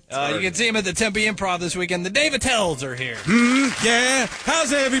 You can see him at the Tempe Improv this weekend. The Dave Attells are here. Yeah.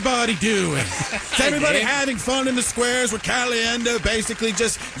 How's everybody doing? Is everybody having fun in the squares where Caliendo basically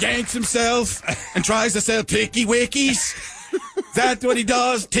just yanks himself and tries to sell Ticky Wickies? Is that what he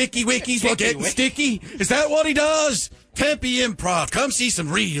does? Ticky Wickies while getting sticky? Is that what he does? Tempe Improv. Come see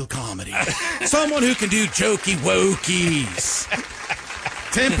some real comedy. Someone who can do jokey wokies.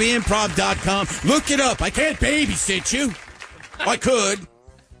 TempeImprov.com. Look it up. I can't babysit you. I could,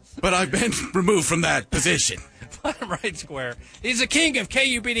 but I've been removed from that position. Bottom right square. He's the king of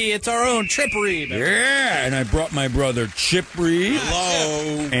KUPD. It's our own Trip Reed. Yeah, and I brought my brother Chip Reed.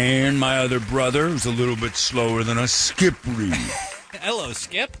 Hello. And my other brother, who's a little bit slower than a Skip Reed. Hello,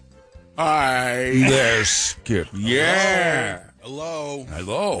 Skip. Hi there, Skip. Yeah. Hello.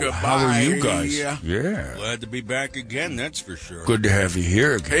 Hello. Goodbye. How are you guys? Yeah. Glad to be back again, that's for sure. Good to have you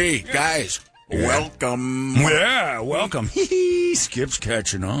here again. Hey, guys, Welcome. Yeah, welcome. Skip's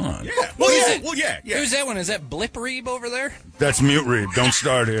catching on. Yeah. Who's that one? Is that Blip Reeb over there? That's Mute Reeb. Don't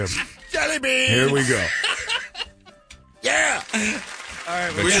start him. Jelly bean. Here we go. Yeah. All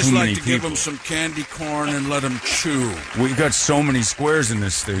right, We just like to give them some candy corn and let them chew. We got so many squares in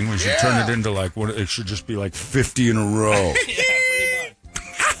this thing. We should turn it into like what? It should just be like 50 in a row.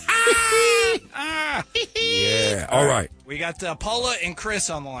 Yeah. All right. We got Paula and Chris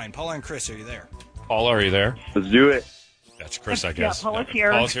on the line. Paula and Chris, are you there? Paula, are you there? Let's do it. That's Chris, I guess. Yeah, Paula's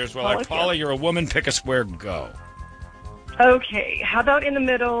here. Paula's here as well. Paula's Paula, here. you're a woman. Pick a square. Go. Okay, how about in the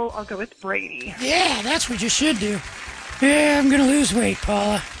middle? I'll go with Brady. Yeah, that's what you should do. Yeah, I'm going to lose weight,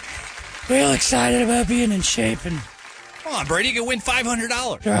 Paula. Real excited about being in shape and... Come on, Brady, you can win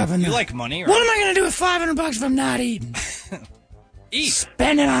 $500. Driving You the- like money, right? What am I going to do with $500 if I'm not eating? Eat.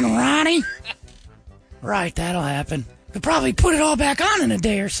 Spend it on Ronnie? Right, that'll happen. Could probably put it all back on in a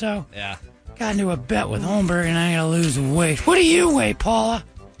day or so. Yeah. Got into a bet with Holmberg and I got to lose weight. What do you weigh, Paula?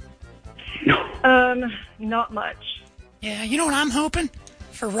 Not much. Yeah, you know what I'm hoping?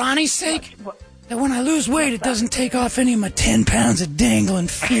 For Ronnie's sake? That when I lose weight, it doesn't take off any of my 10 pounds of dangling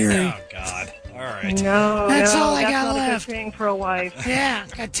fury. Oh, God. All right. No, That's no, all I that's got not left. a good thing for a wife. Yeah,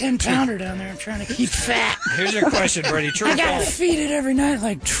 got 10 pounder down there. I'm trying to keep fat. Here's your question, Brady. True or I gotta false? feed it every night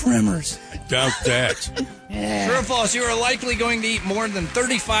like trimmers. Doubt that. Yeah. True or false? You are likely going to eat more than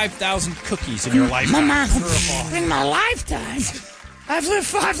 35,000 cookies in your My lifetime. mom, True or false? in my lifetime, I've lived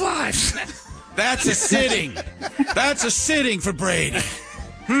 5 lives. That's a sitting. That's a sitting for Brady.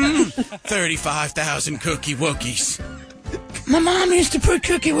 35,000 cookie wookies. My mom used to put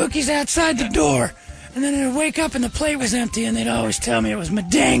cookie wookies outside the door, and then I'd wake up and the plate was empty, and they'd always tell me it was my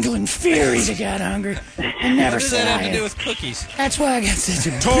dangling furies that got hungry. I never What does said that I have to had. do with cookies? That's why I got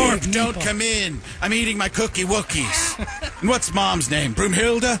such a Torp, big don't nipple. come in. I'm eating my cookie wookies. And what's Mom's name?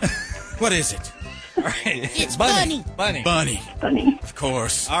 Broomhilda? What is it? All right. It's Bunny. Bunny. Bunny. Of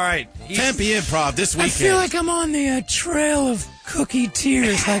course. All right. Tempe Improv this I weekend. feel like I'm on the trail of cookie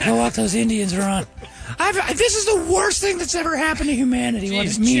tears, like what those Indians are on. This is the worst thing that's ever happened to humanity. What Jeez,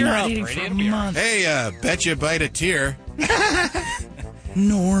 is me cheer not up, eating Brady. for a It'll be all right. month? Hey, bet you bite a tear.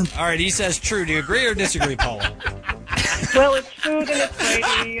 Norm. All right. He says true. Do you agree or disagree, Paula? Well, it's food and it's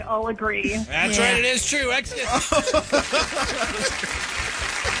Brady. I'll agree. That's right. It is true. Excellent.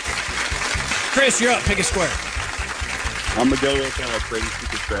 Chris, you're up. Pick a square. I'm going to go with Brady's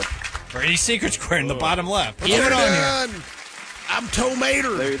Secret Square. Brady's secret square in the bottom left. What's Get it going on here. I'm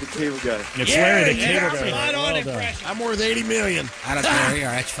Tomater. Larry the Cable Guy. It's Larry the yeah, Cable come Guy. on, Well impression. I'm worth $80 million. I don't care. Here,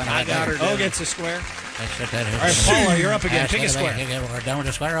 that's fine. I got her. Oh, gets a square. All All right, Paula, you're up again. Pick a square. We're done with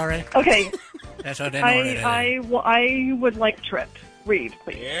the square already? Okay, That's what I I would like Trip. Read,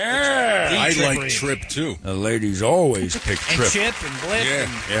 please. Yeah. I Trip like Reed. Trip, too. The ladies always pick And Trip. Chip and Blip. Yeah.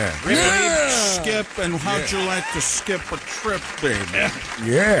 And Yeah. Yeah. Skip, and how'd you like to skip a trip, baby?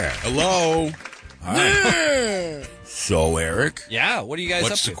 Yeah. Hello. Hi. So, Eric, yeah, what are you guys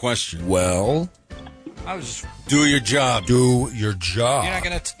What's the up to? question? well, I was. Do your job. do your job. You're not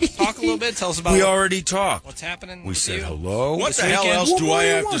going to talk a little bit? Tell us about We already talked. what's happening. We with said you? hello. What This the hell weekend? else do What I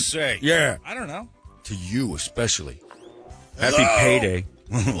more have you to want? say? Yeah. I don't know. To you especially. Happy payday.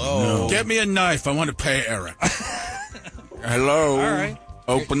 Hello. Get me a knife. I want to pay Eric. Hello. All right.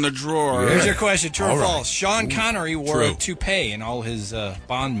 Open the drawer. Here's your question. True or All right. false? Sean Connery wore True. a toupee in all his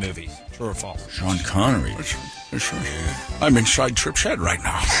Bond movies. True or false? Sean Connery. I'm inside Trip's head right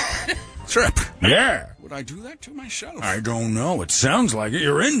now. Trip. Yeah. Would I do that to myself? I don't know. It sounds like it.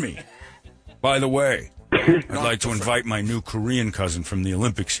 You're in me. By the way, I'd like to invite my new Korean cousin from the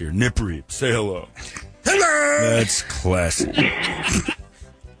Olympics here, Nip Reeb. Say hello. Hello. That's classic.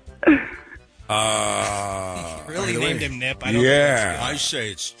 Really by the named way, him Nip. I don't Yeah. I say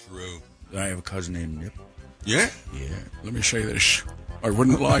it's true. I have a cousin named Nip. Yeah? Yeah. Let me say this. I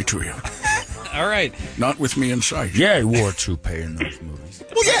wouldn't lie to you. All right. Not with me in sight. Yeah, he wore a toupee in those movies.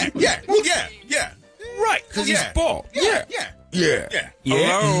 Well, yeah. Right, because he's bald. Yeah. Yeah.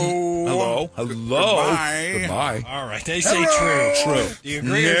 Hello. Hello. Goodbye. Goodbye. All right. They say true. True. Do you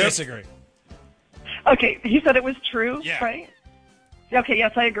agree or Nip. disagree? Okay, you said it was true, Yeah. right? Okay,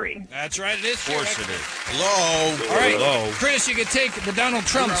 yes, I agree. That's right. It is true. Of course it is. Hello. All right. Hello. Chris, you can take the Donald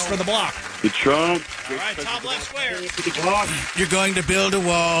Trumps for the block. The Trump. All right. Top left square. You're going to build a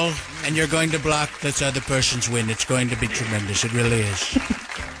wall, and you're going to block this other person's win. It's going to be tremendous. It really is.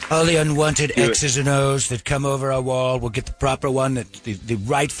 All the unwanted X's and O's that come over our wall, we'll get the proper one. That the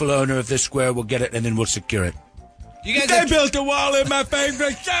rightful owner of this square will get it, and then we'll secure it. You guys They have built a wall in my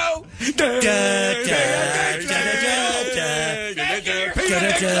favorite show.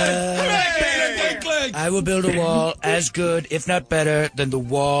 good. I will build a wall as good, if not better, than the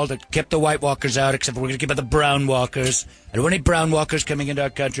wall that kept the White Walkers out, except we're going to keep out the Brown Walkers. I don't want any Brown Walkers coming into our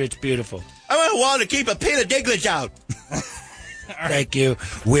country. It's beautiful. I want a wall to keep a Peter Dinklage out. Thank you.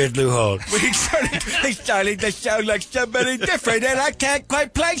 Weird Lou Hold. He's starting to sound like somebody different, and I can't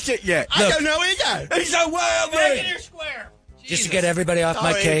quite place it yet. I don't know either. He's a wild Make it man. your square. Just to get everybody off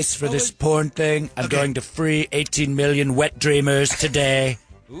my Sorry. case for this porn thing, I'm going to free 18 million wet dreamers today.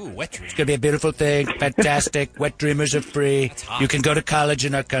 Ooh, wet dream. It's going to be a beautiful thing. Fantastic. Wet dreamers are free. You can go to college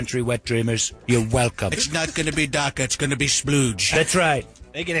in our country, wet dreamers. You're welcome. It's not going to be DACA. It's going to be splooge. That's right.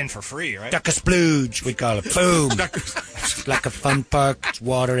 They get in for free, right? Duck a splooge, we call it. Boom. Like a fun park. It's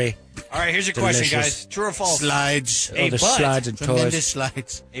watery. All right, here's your question, Delicious. guys. True or false? Slides. Oh, the slides and Tremendous toys.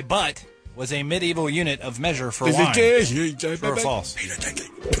 slides. A butt was a medieval unit of measure for Is wine. it True or false?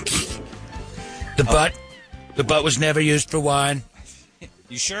 The butt was never used for wine.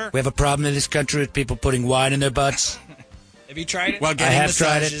 You sure? We have a problem in this country with people putting wine in their butts. Have you tried it? While I getting have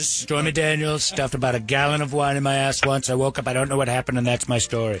tried it. massages. Stormy Daniels stuffed about a gallon of wine in my ass once. I woke up, I don't know what happened, and that's my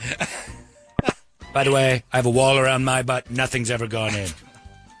story. By the way, I have a wall around my butt. Nothing's ever gone in.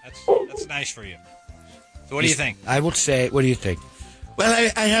 That's nice for you. So what do you think? I will say, what do you think? Well,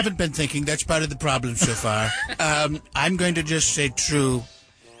 I haven't been thinking. That's part of the problem so far. I'm going to just say true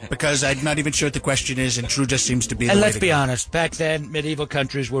because I'm not even sure what the question is, and true just seems to be the And way let's to be go. honest, back then, medieval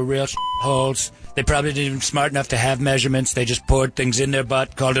countries were real holes. They probably didn't even smart enough to have measurements. They just poured things in their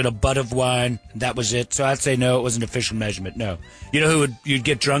butt, called it a butt of wine, and that was it. So I'd say no, it was an official measurement, no. You know who you'd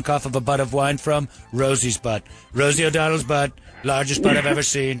get drunk off of a butt of wine from? Rosie's butt. Rosie O'Donnell's butt, largest butt I've ever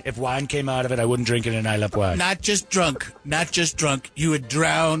seen. If wine came out of it, I wouldn't drink it, and I love wine. Not just drunk. You would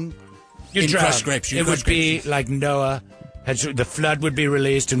drown in crushed grapes. It would be like Noah. The flood would be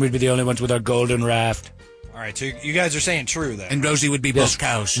released, and we'd be the only ones with our golden raft. All right, so you guys are saying true then. And Rosie would be both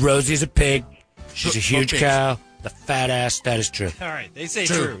cows. Rosie's a pig. She's a Both huge pigs. cow. The fat ass. That is true. All right, they say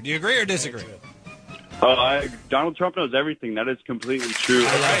True. true. Do you agree or disagree? Donald Trump knows everything. That is completely true.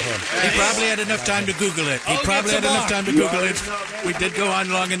 I love him. He probably had enough time to Google it. He probably had enough time to Google it. We did go on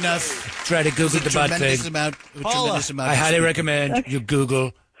long enough. Try to Google the butt thing. Tremendous amount. I highly recommend you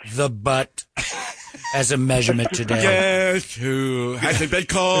Google the butt as a measurement today. Yes, who hasn't been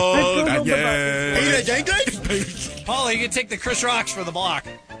called? And yes. Paula, you can take the Chris Rocks for the block.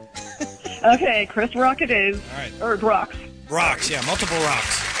 Okay, Chris Rock it is. All right. Or Rocks. Rocks, yeah, multiple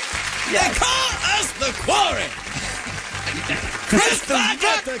rocks. They call us the Quarry. Chris Rock,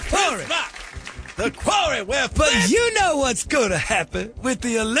 the Quarry. The Quarry, where But you know what's going to happen with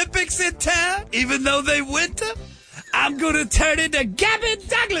the Olympics in town, even though they winter? I'm going to turn into Gabby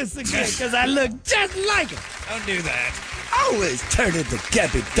Douglas again because I look just like him. Don't do that. Always turn into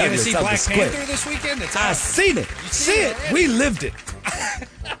Gabby You gonna Douglas see on the Black square. Panther this weekend? It's I out. seen it. See it. already? We lived it.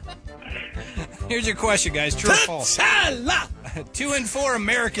 Here's your question, guys. True or false? T'Challa. 2 in 4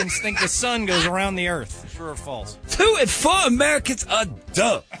 Americans think the sun goes around the earth. True or false? 2 in 4 Americans are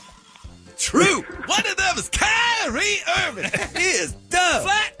dumb. True. One of them is Kyrie Irving. He is dumb.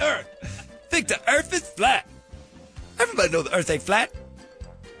 Flat Earth. Think the Earth is flat. Everybody know the Earth ain't flat.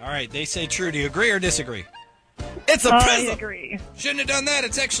 All right, they say true. Do you agree or disagree? It's a I prism. agree. Shouldn't have done that.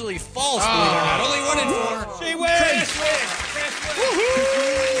 It's actually false, believe it or not. Only 1 in 4. She wins.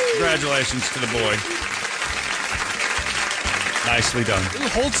 Congratulations to the boy. Nicely done. Ooh,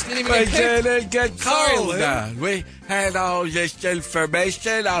 Holtz didn't even But get then picked. it gets Sorry, cold Lou. down. We had all this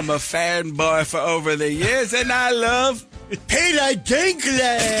information. I'm a fanboy for over the years, and I love Peter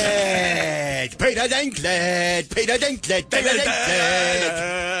Dinklage. Peter Dinklage. Peter Dinklage. Peter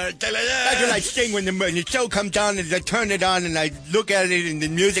Dinklage. That's what I sing when the show comes on and I turn it on and I look at it and the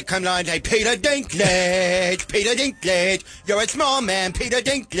music comes on and I say, Peter Dinklage, Peter Dinklage, you're a small man, Peter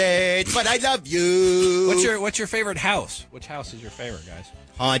Dinklage, but I love you. What's your favorite house? Which house is your favorite, guys?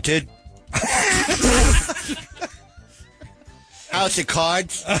 Haunted. House of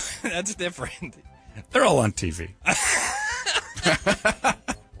Cards. That's different. They're all on TV.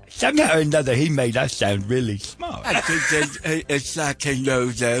 Somehow or another, he made us sound really smart. I think it's like he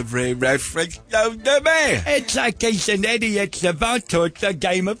knows every reference known to man. It's like he's an idiot savant towards the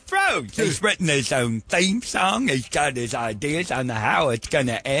Game of Thrones. He's written his own theme song. He's got his ideas on how it's going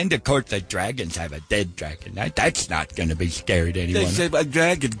to end. Of course, the dragons have a dead dragon. That's not going to be scary to anyone. They say a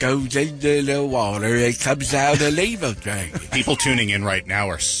dragon goes into the water, it comes out an evil dragon. People tuning in right now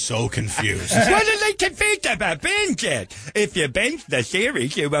are so confused. What are they confused about? Binge it. If you binge the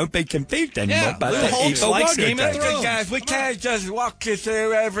series, you won't be confused anymore about the evil water dragon. Guys, we can't just walk you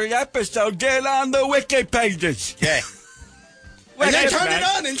through every episode. Get on the wiki pages. Yeah. And then turn it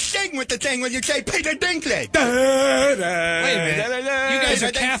on and sing with the thing when you say Peter Dinklage. Wait a minute. You guys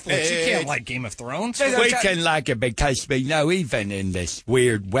are Catholics. You can't like Game of Thrones. We can like it because we know even in this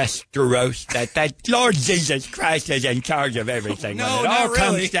weird Westeros that Lord Jesus Christ is in charge of everything. No, when it all not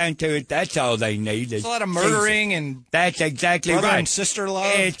comes really. down to it, that's all they need. There's a lot of murdering and that's exactly brother right. and sister love.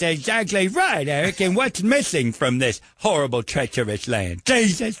 It's exactly right, Eric. And what's missing from this horrible, treacherous land?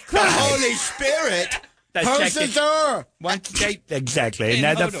 Jesus The Christ. Holy Spirit. The Close the second- door. Exactly. And Hey,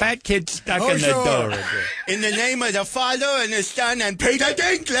 now the hold on. fat kid's stuck Hold in the door. door again. In the name of the Father and the Son and Peter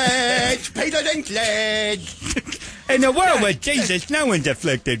Dinklage. Peter Dinklage. In the world with Jesus, no one's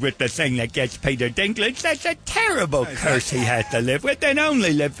afflicted with the thing that gets Peter Dinklage. That's a terrible curse he has to live with, and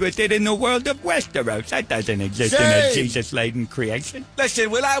only lives with it in the world of Westeros. That doesn't exist in a Shame. Jesus-laden creation.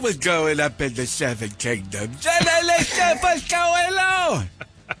 Listen, when I was growing up in the Seven Kingdoms, what's going on?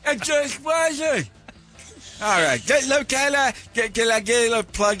 It just wasn't. All right, look, can I get a little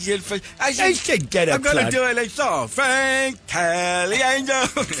plug in for? I should get a I'm going to plug. do a little song. Frank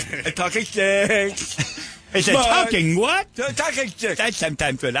Caliendo, a talking stick. Is it talking what? Talking stick. That's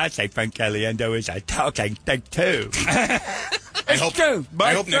sometimes when I say Frank Caliendo is a talking stick, too. I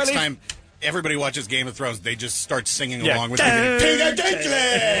hope next time everybody watches Game of Thrones, they just start singing along with it. Peter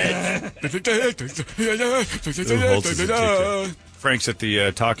Dinklage. Who holds his ticket? Frank's at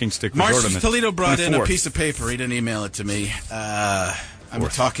the Talking Stick Mark Resort on the Toledo brought in a 24th. piece of paper. He didn't email it to me. I'm a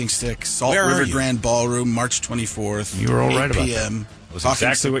Talking Stick, Salt Where are River you? Grand Ballroom, March 24th. You were all 8 right about p.m. that. That was Talking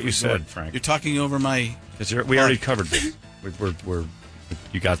exactly Stick what you Resort. said, Frank. You're talking over my... We already covered this.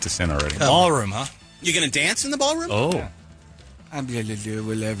 You got this in already. Ballroom, huh? You going to dance in the ballroom? Oh. I'm going to do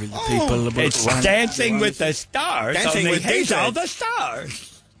whatever the people... It's Dancing with the Stars. Dancing only with he's Dinklage. all the stars.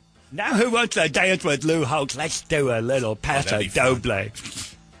 Now who wants to dance with Lou Holtz? Let's do a little Paso that'd be fun. Doble.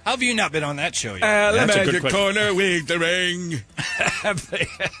 How have you not been on that show yet? That's a good question. corner with the ring.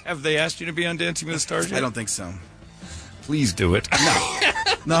 Have they asked you to be on Dancing with the Stars yet? I don't think so. Please do it.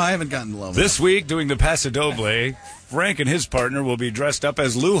 No, I haven't gotten low. This week, doing the Paso Doble, Frank and his partner will be dressed up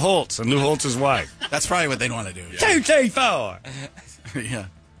as Lou Holtz and Lou Holtz's wife. That's probably what they'd want to do. 2, 3, 4. Yeah.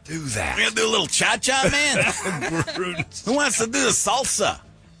 Do that. We're going to do a little cha-cha, man. Who wants to do the salsa?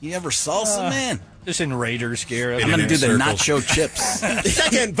 You ever salsa, man? Just in Raiders gear. I'm going to do the circle. nacho chips.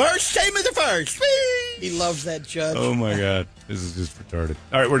 Second verse, same as the first. He loves that judge. Oh, my God. This is just retarded.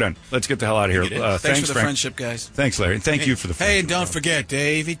 All right, we're done. Let's get the hell out of here. Thanks for the Frank. friendship, guys. Thanks, Larry. And thank you for the Hey, and friendship. don't forget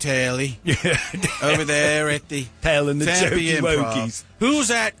Davey Taylor Yeah. over there at the Telling the Tempe jokey Improv.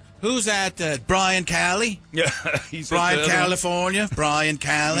 wokies. Who's at Brian Cali? Yeah. He's Brian, at the other one. California. Brian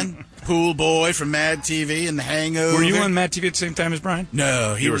Callen, pool boy from Mad TV and The Hangover. Were you on Mad TV at the same time as Brian?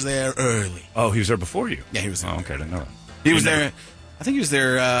 No, he You was were- there early. Oh, he was there before you. Yeah, he was there. Oh, okay, I didn't know that. He was You there. I think he was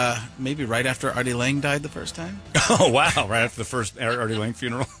there maybe right after Artie Lang died the first time. Oh, wow. Right after the first Artie Lang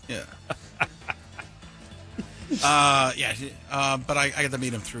funeral. Yeah. But I got to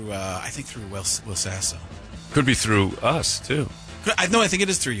meet him through, I think through Will Sasso. Could be through us, too. I think it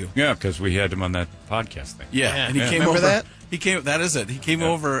is through you. Yeah, because we had him on that podcast thing. Yeah, and he came Remember over. that? He came. That is it. He came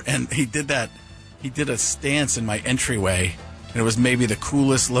over and he did that. He did a stance in my entryway, and it was maybe the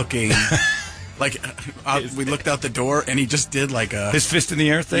coolest looking. We looked out the door, and he just did like a His fist in the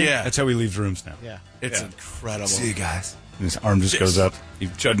air thing? Yeah. That's how he leaves rooms now. Yeah. It's incredible. See you guys. And his arm just goes up.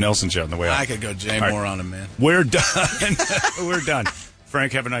 Judd Nelson shot on the way out. I could go Jay All right. Moore on him, man. We're done. We're done.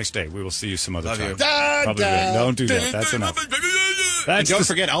 Frank, have a nice day. We will see you some other Love time. you. Probably will. Don't do that. That's enough. And That's don't the-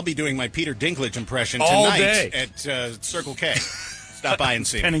 forget, I'll be doing my Peter Dinklage impression All tonight day. at Circle K. Stop by and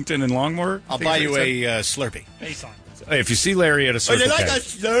see me. Pennington and Longmore. I'll buy you a Slurpee. Hey, if you see Larry at a Circle K.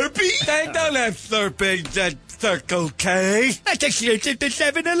 Slurpee? They don't have Slurpees at Circle K. That's exclusive to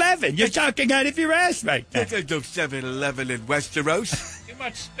 7-Eleven. You're talking out of your ass right now. There's no 7-Eleven in Westeros. Too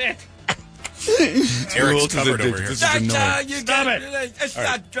much spit. Eric's covered over here. This is annoying. Stop it. It's All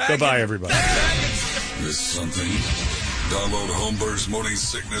right. Goodbye, everybody. Miss something? Download Holmberg's Morning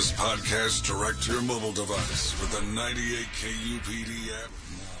Sickness Podcast direct to your mobile device with the 98 KUPD app.